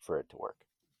hits for it to work.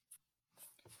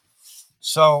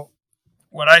 So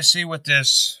what I see with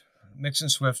this, Mixon,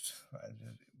 Swift,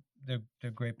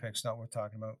 they're great picks, not worth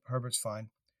talking about. Herbert's fine.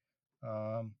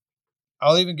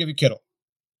 I'll even give you Kittle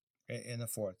in the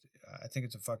 4th. I think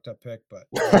it's a fucked up pick, but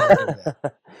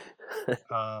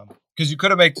because you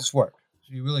could have made this work.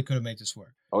 You really could have made this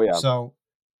work. Oh, yeah. So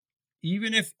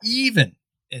even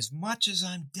as much as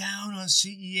I'm down on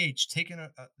CEH, taking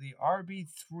the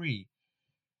RB3,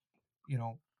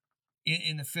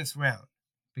 in the 5th round,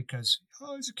 because,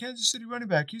 he's a Kansas City running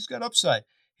back. He's got upside.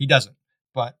 He doesn't.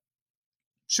 But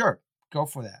sure, go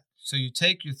for that. So you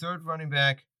take your 3rd running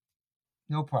back,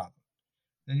 no problem.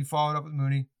 Then you follow it up with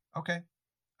Mooney. Okay,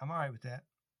 I'm all right with that.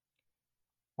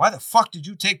 Why the fuck did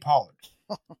you take Pollard?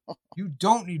 You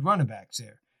don't need running backs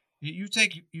there. You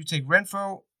take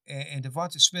Renfro and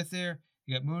Devonta Smith there.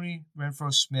 You got Mooney,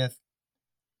 Renfro, Smith.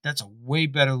 That's a way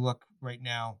better look right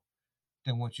now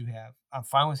than what you have. I'm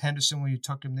fine with Henderson when you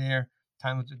took him there.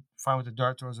 Fine with the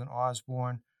dart throws on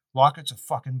Osborne. Lockett's a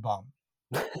fucking bum.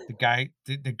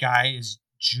 The guy is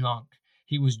junk.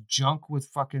 He was junk with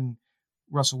fucking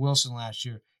Russell Wilson last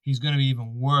year. He's going to be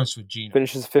even worse with Geno.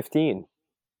 Finishes 15.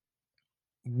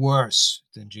 Worse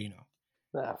than Geno.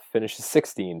 Finishes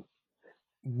 16.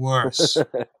 Worse.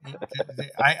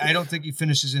 I don't think he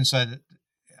finishes inside.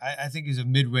 I think he's a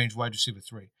mid-range wide receiver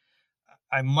 3.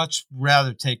 I much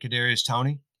rather take Kadarius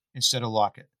Toney instead of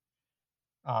Lockett.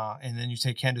 And then you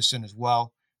take Henderson as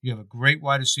well. You have a great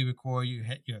wide receiver core. You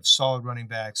have solid running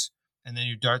backs. And then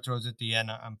your dart throws at the end.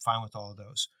 I'm fine with all of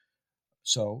those.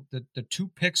 So the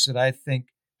 2 picks that I think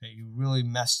that you really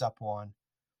messed up on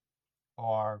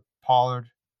are Pollard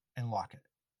and Lockett.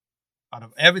 Out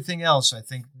of everything else, I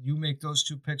think you make those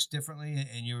 2 picks differently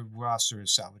and your roster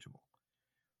is salvageable.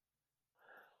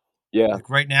 Yeah. Like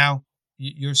right now,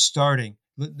 you're starting.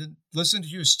 Listen to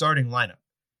your starting lineup.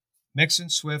 Mixon,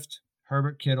 Swift,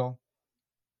 Herbert, Kittle,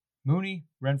 Mooney,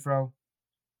 Renfro,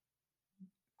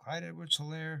 Clyde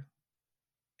Edwards-Helaire,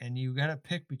 and you got to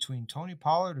pick between Tony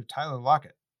Pollard or Tyler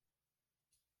Lockett.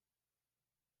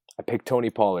 I picked Tony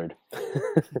Pollard.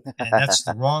 And that's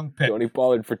the wrong pick. Tony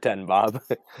Pollard for 10, Bob.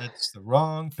 That's the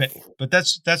wrong pick. But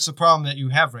that's the problem that you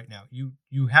have right now.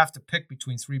 You have to pick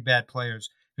between 3 bad players.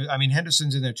 I mean,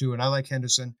 Henderson's in there too, and I like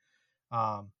Henderson.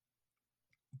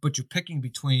 But you're picking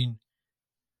between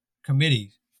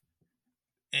committees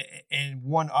and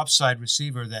one upside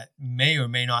receiver that may or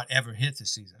may not ever hit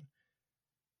this season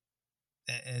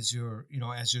as your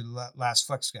last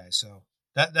flex guy. So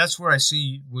that's where I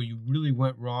see where you really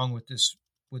went wrong with this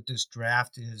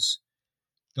draft is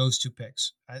those 2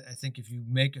 picks. I think if you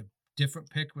make a different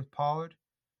pick with Pollard,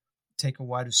 take a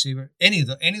wide receiver, any of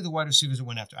the wide receivers that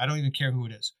went after. I don't even care who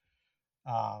it is.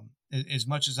 As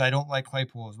much as I don't like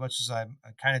Claypool, as much as I'm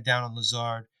kind of down on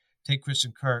Lazard, take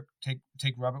Christian Kirk, take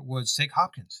Robert Woods, take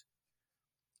Hopkins.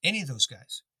 Any of those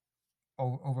guys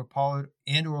over Pollard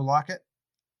and or Lockett,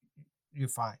 you're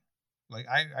fine. Like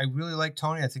I really like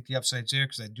Tony. I think the upside's there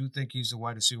because I do think he's the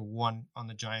wide receiver 1 on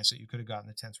the Giants that you could have gotten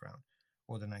in the 10th round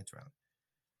or the 9th round.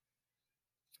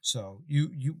 So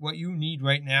you what you need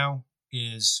right now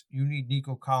is you need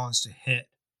Nico Collins to hit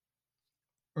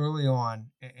early on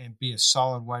and be a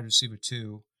solid wide receiver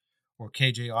 2, or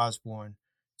KJ Osborne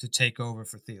to take over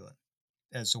for Thielen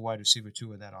as the wide receiver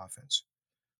 2 in that offense.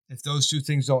 If those two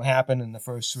things don't happen in the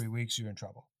first 3 weeks, you're in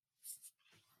trouble.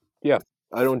 Yeah,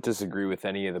 I don't disagree with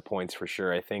any of the points for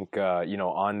sure. I think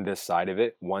on this side of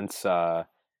it, once I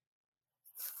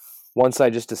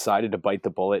just decided to bite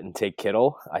the bullet and take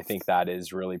Kittle, I think that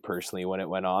is really personally when it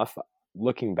went off.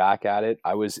 Looking back at it,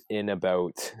 I was in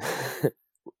about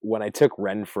when I took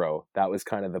Renfro, that was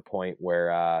kind of the point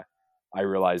where I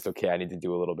realized, okay, I need to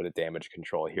do a little bit of damage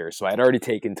control here. So I had already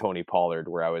taken Tony Pollard,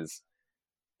 where I was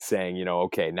saying,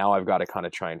 okay, now I've got to kind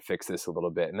of try and fix this a little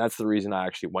bit. And that's the reason I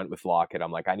actually went with Lockett.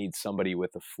 I'm like, I need somebody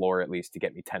with a floor at least to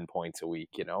get me 10 points a week,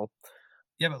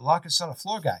 Yeah, but Lockett's not a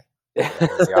floor guy.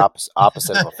 The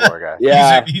opposite of a floor guy.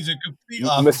 Yeah, he's a complete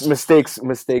opposite.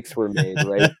 Mistakes were made,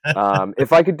 right?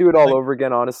 If I could do it all over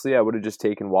again, honestly, I would have just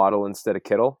taken Waddle instead of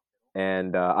Kittle,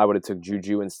 and I would have took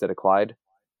Juju instead of Clyde,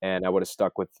 and I would have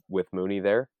stuck with Mooney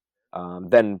there.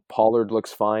 Then Pollard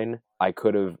looks fine. I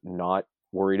could have not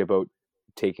worried about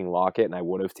taking Lockett, and I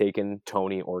would have taken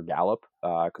Tony or Gallup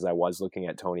because I was looking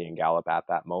at Tony and Gallup at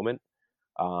that moment.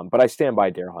 But I stand by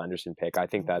Darrell Henderson pick. I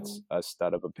think that's a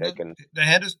stud of a pick. And the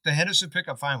Henderson pick,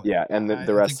 I'm fine with. Yeah, and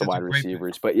the rest of the wide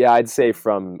receivers. But yeah, I'd say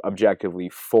from objectively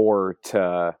 4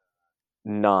 to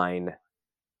 9,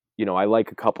 I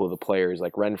like a couple of the players.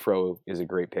 Like Renfro is a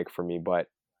great pick for me, but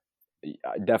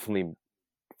I definitely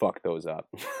fuck those up.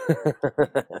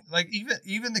 Like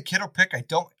even the Kittle pick, I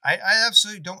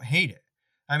absolutely don't hate it.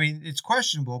 I mean, it's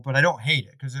questionable, but I don't hate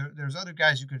it because there's other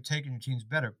guys you could have taken your team's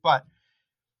better. But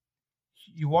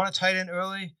you want a tight end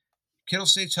early, Kittle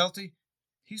stays healthy,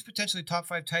 he's potentially top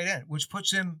 5 tight end, which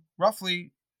puts him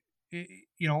roughly, in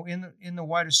the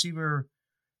wide receiver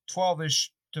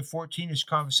 12-ish to 14-ish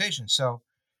conversation. So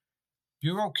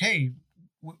you're okay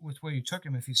with where you took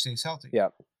him if he stays healthy. Yeah.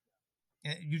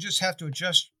 And you just have to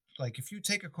adjust. Like if you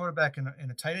take a quarterback and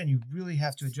a tight end, you really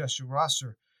have to adjust your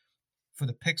roster for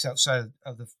the picks outside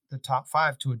of the top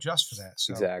 5 to adjust for that.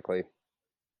 So exactly.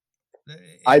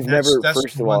 I've never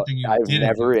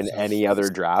in any other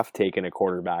draft taken a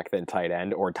quarterback than tight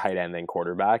end or tight end than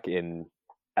quarterback in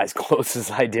as close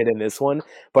as I did in this one.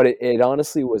 But it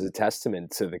honestly was a testament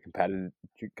to the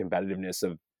competitiveness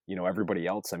of, everybody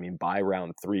else. I mean, by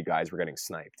round 3, guys were getting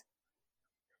sniped.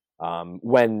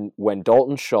 When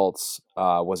Dalton Schultz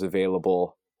was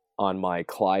available on my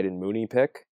Clyde and Mooney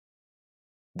pick,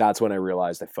 that's when I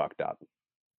realized I fucked up.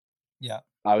 Yeah.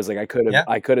 I was like, I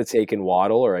could have taken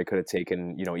Waddle, or I could have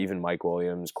taken, even Mike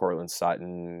Williams, Cortland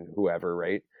Sutton, whoever,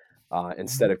 right?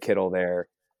 Instead of Kittle there.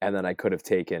 And then I could have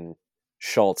taken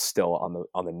Schultz still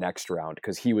on the next round,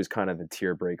 because he was kind of the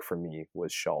tier break for me,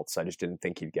 was Schultz. I just didn't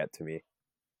think he'd get to me.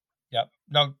 Yeah.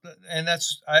 No, and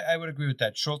that's I would agree with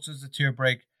that. Schultz is the tier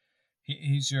break.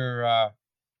 He's your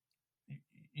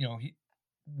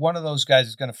one of those guys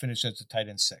is going to finish as a tight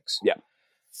end 6. Yeah.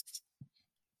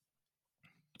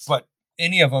 But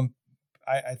any of them,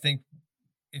 I think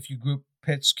if you group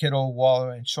Pitts, Kittle,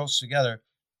 Waller, and Schultz together,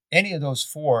 any of those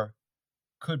 4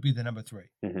 could be the number 3.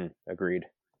 Mm-hmm. Agreed.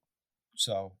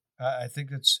 So I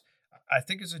think it's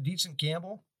a decent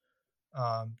gamble.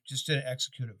 Just didn't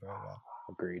execute it very well.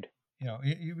 Agreed.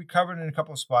 You recovered in a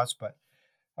couple of spots, but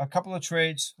a couple of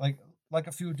trades, like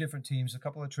a few different teams, a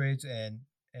couple of trades, and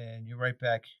you're right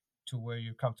back to where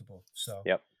you're comfortable. So,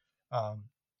 yep.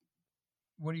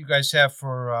 What do you guys have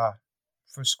for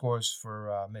scores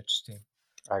for Mitch's team?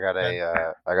 I got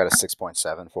a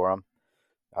 6.7 for him,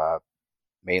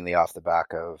 mainly off the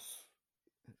back of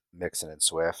Mixon and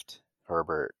Swift,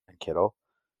 Herbert and Kittle.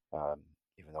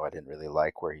 Even though I didn't really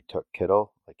like where he took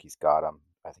Kittle, like he's got him,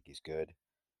 I think he's good,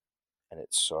 and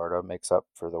it sort of makes up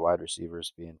for the wide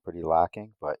receivers being pretty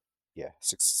lacking. But yeah,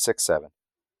 6.7.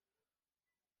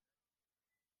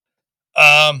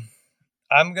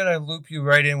 I'm gonna loop you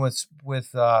right in with.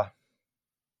 Well,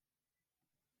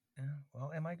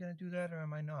 am I gonna do that or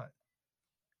am I not?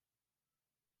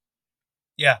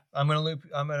 Yeah, I'm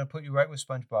gonna put you right with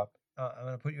SpongeBob. I'm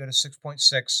gonna put you at a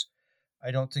 6.6.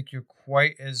 I don't think you're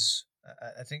quite as.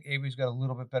 I think Avery's got a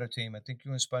little bit better team. I think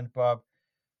you and SpongeBob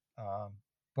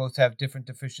both have different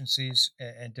deficiencies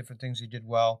and different things you did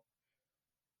well,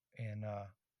 and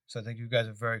so I think you guys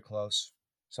are very close.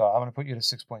 So I'm gonna put you at a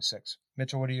 6.6.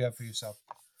 Mitchell, what do you have for yourself?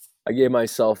 I gave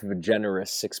myself a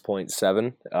generous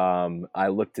 6.7. I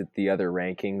looked at the other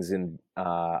rankings, and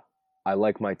I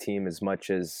like my team as much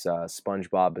as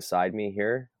SpongeBob beside me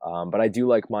here. But I do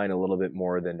like mine a little bit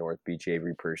more than North Beach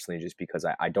Avery personally, just because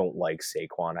I don't like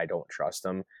Saquon. I don't trust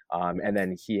him. And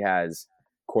then he has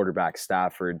quarterback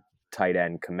Stafford, tight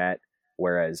end Kmet,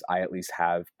 whereas I at least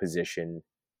have position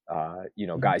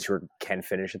guys who can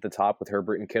finish at the top with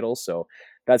Herbert and Kittle. So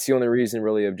that's the only reason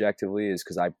really objectively is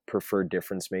because I prefer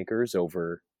difference makers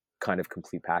over kind of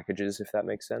complete packages, if that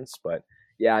makes sense. But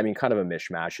yeah, I mean, kind of a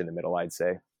mishmash in the middle, I'd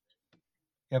say.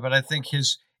 Yeah, but I think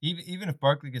even if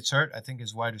Barkley gets hurt, I think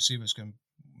his wide receivers can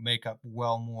make up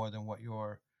well more than what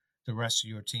the rest of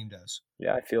your team does.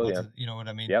 Yeah, I feel you. You know what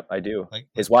I mean? Yep, I do. Like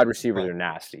his wide receivers are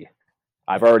nasty.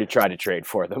 I've already tried to trade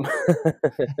for them.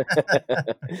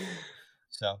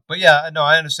 So, but yeah, no,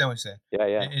 I understand what you're saying.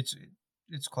 Yeah.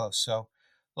 It's close. So,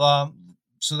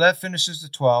 so that finishes the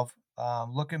 12.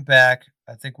 Looking back,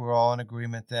 I think we're all in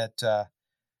agreement that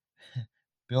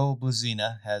Bill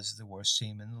Blazina has the worst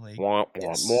team in the league.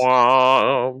 Yes.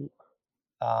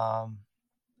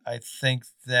 I think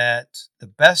that the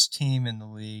best team in the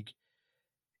league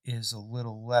is a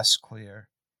little less clear.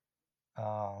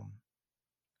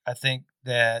 I think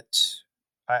that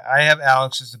I have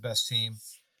Alex as the best team.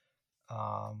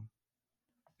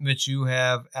 Mitch, you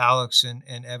have Alex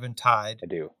and Evan tied. I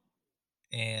do.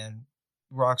 And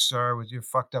Rockstar with your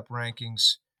fucked up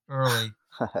rankings early.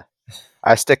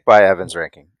 I stick by Evan's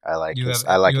ranking. I like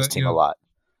his team a lot.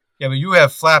 Yeah, but you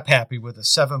have Flap Happy with a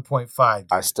 7.5.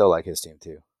 I still like his team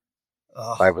too.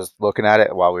 I was looking at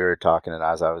it while we were talking, and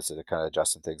as I was kind of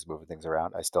adjusting things, moving things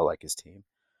around, I still like his team.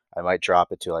 I might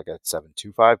drop it to like a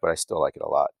 7.25, but I still like it a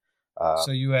lot.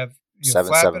 So you have Flap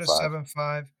at a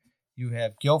 7.5. You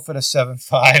have Gilf at a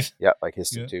 7.5. Yeah, like his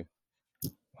team too.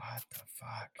 What the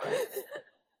fuck?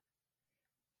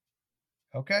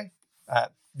 Okay.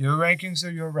 Your rankings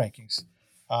are your rankings.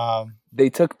 They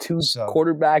took two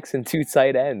quarterbacks and 2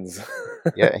 tight ends.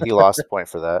 Yeah, he lost a point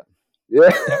for that.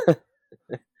 Yeah.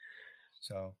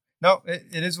 So, no,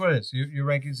 it is what it is. Your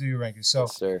rankings are your rankings. So,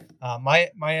 yes, sir. My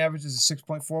average is a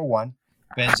 6.41.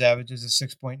 Ben's average is a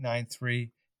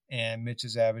 6.93. And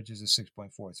Mitch's average is a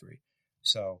 6.43.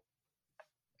 So,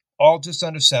 all just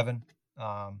under 7.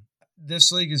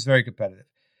 This league is very competitive.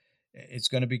 It's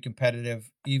going to be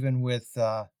competitive even with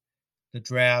the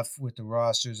draft, with the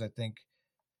rosters. I think,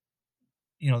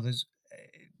 there's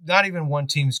not even one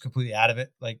team is completely out of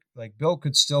it. Like Bill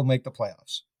could still make the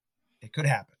playoffs. It could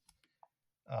happen.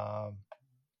 A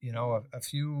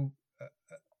few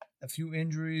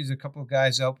injuries, a couple of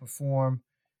guys outperform.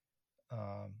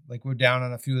 Like we're down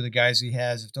on a few of the guys he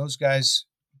has. If those guys,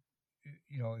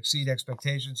 exceed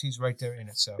expectations, he's right there in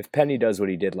it. So if Penny does what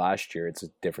he did last year, it's a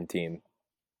different team.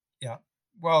 Yeah.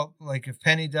 Well, like if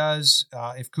Penny does,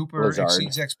 if Cooper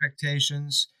exceeds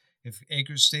expectations, if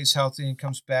Akers stays healthy and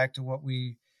comes back to what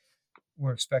we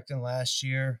were expecting last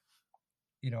year,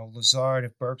 Lazard,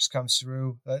 if Burks comes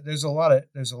through, there's a lot of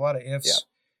ifs.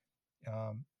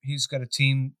 Yeah. He's got a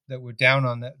team that we're down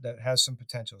on that has some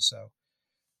potential. So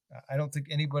I don't think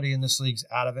anybody in this league's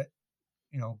out of it,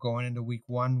 going into week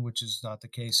 1, which is not the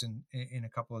case in a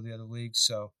couple of the other leagues.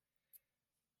 So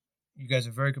you guys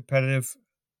are very competitive,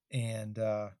 and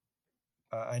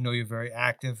I know you're very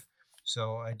active.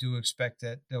 So I do expect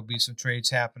that there'll be some trades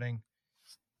happening.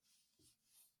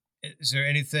 Is there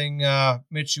anything,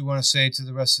 Mitch, you want to say to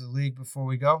the rest of the league before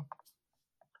we go?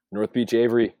 North Beach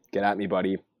Avery, get at me,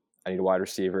 buddy. I need a wide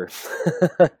receiver.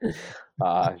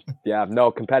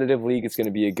 Competitive league. It's going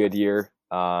to be a good year.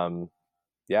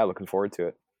 Looking forward to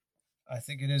it. I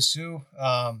think it is too.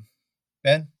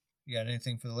 Ben, you got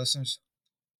anything for the listeners?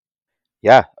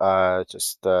 Yeah,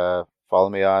 just follow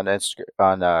me on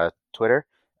Twitter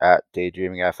at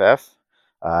DaydreamingFF.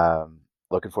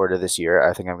 Looking forward to this year.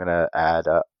 I think I'm gonna add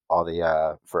all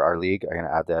the for our league. I'm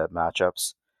gonna add the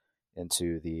matchups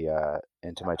into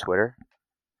my Twitter.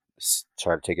 Just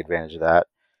try to take advantage of that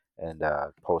and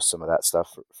post some of that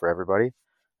stuff for everybody.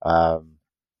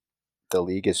 The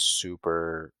league is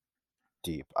super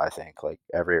deep. I think like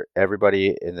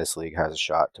everybody in this league has a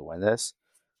shot to win this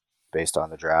based on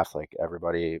the draft. Like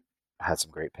everybody had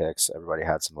some great picks. Everybody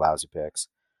had some lousy picks,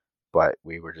 but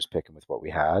we were just picking with what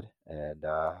we had. And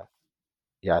I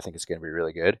think it's going to be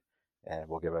really good. And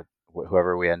we'll give it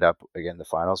whoever we end up again the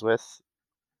finals with.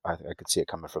 I could see it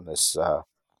coming from this the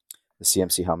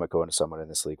CMC helmet going to someone in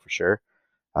this league for sure.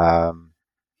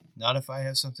 Not if I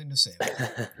have something to say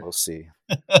about it. We'll see.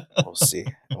 We'll see.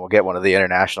 And we'll get one of the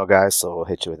international guys, so we'll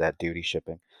hit you with that duty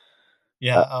shipping.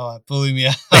 Yeah, believe me,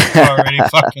 I'm already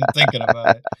fucking thinking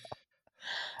about it.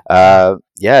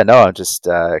 I'm just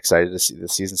excited to see the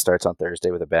season starts on Thursday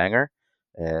with a banger,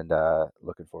 and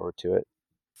looking forward to it.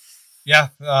 Yeah,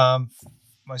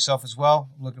 myself as well.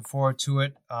 Looking forward to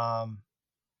it.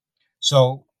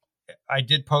 So I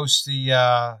did post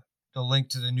the link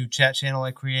to the new chat channel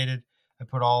I created. I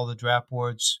put all the draft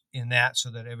boards in that so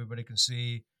that everybody can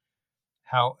see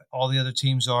how all the other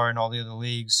teams are in all the other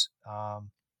leagues.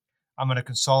 I'm going to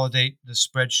consolidate the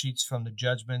spreadsheets from the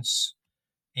judgments,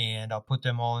 and I'll put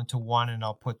them all into one, and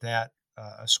I'll put that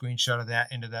a screenshot of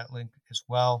that into that link as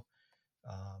well.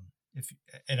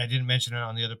 And I didn't mention it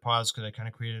on the other pods because I kind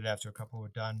of created it after a couple were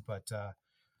done, but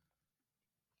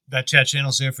that chat channel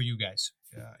is there for you guys.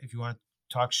 If you want to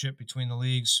talk shit between the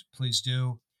leagues, please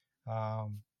do.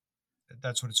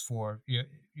 That's what it's for. You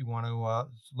want to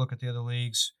look at the other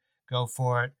leagues, go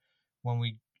for it.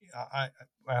 When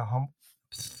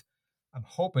I'm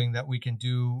hoping that we can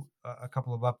do a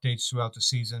couple of updates throughout the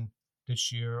season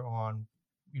this year on,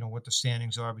 what the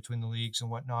standings are between the leagues and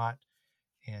whatnot.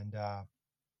 And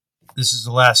this is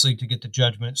the last league to get the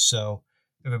judgment, so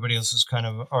everybody else has kind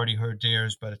of already heard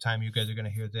theirs by the time you guys are going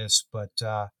to hear this. But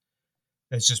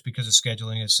it's just because of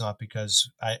scheduling. It's not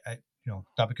because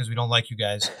not because we don't like you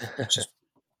guys. It's just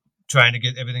trying to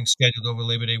get everything scheduled over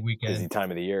Labor Day weekend. Busy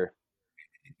time of the year.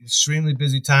 Extremely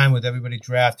busy time with everybody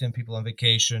drafting, people on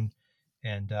vacation.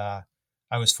 And I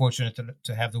was fortunate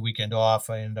to have the weekend off.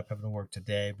 I ended up having to work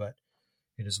today, but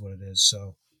it is what it is.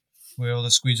 So we were able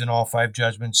to squeeze in all 5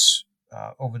 judgments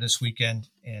over this weekend,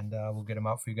 and we'll get them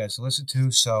out for you guys to listen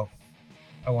to. So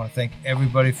I want to thank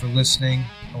everybody for listening.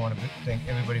 I want to thank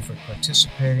everybody for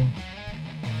participating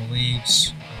in the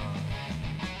leagues.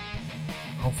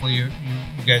 Hopefully you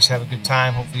guys have a good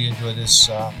time. Hopefully you enjoy this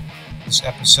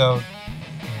episode,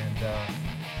 and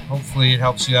hopefully it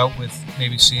helps you out with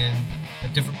maybe seeing a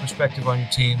different perspective on your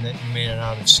team that you may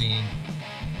not have seen,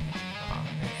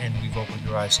 and we've opened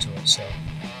your eyes to it. So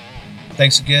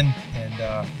thanks again,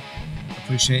 and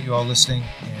appreciate you all listening.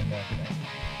 And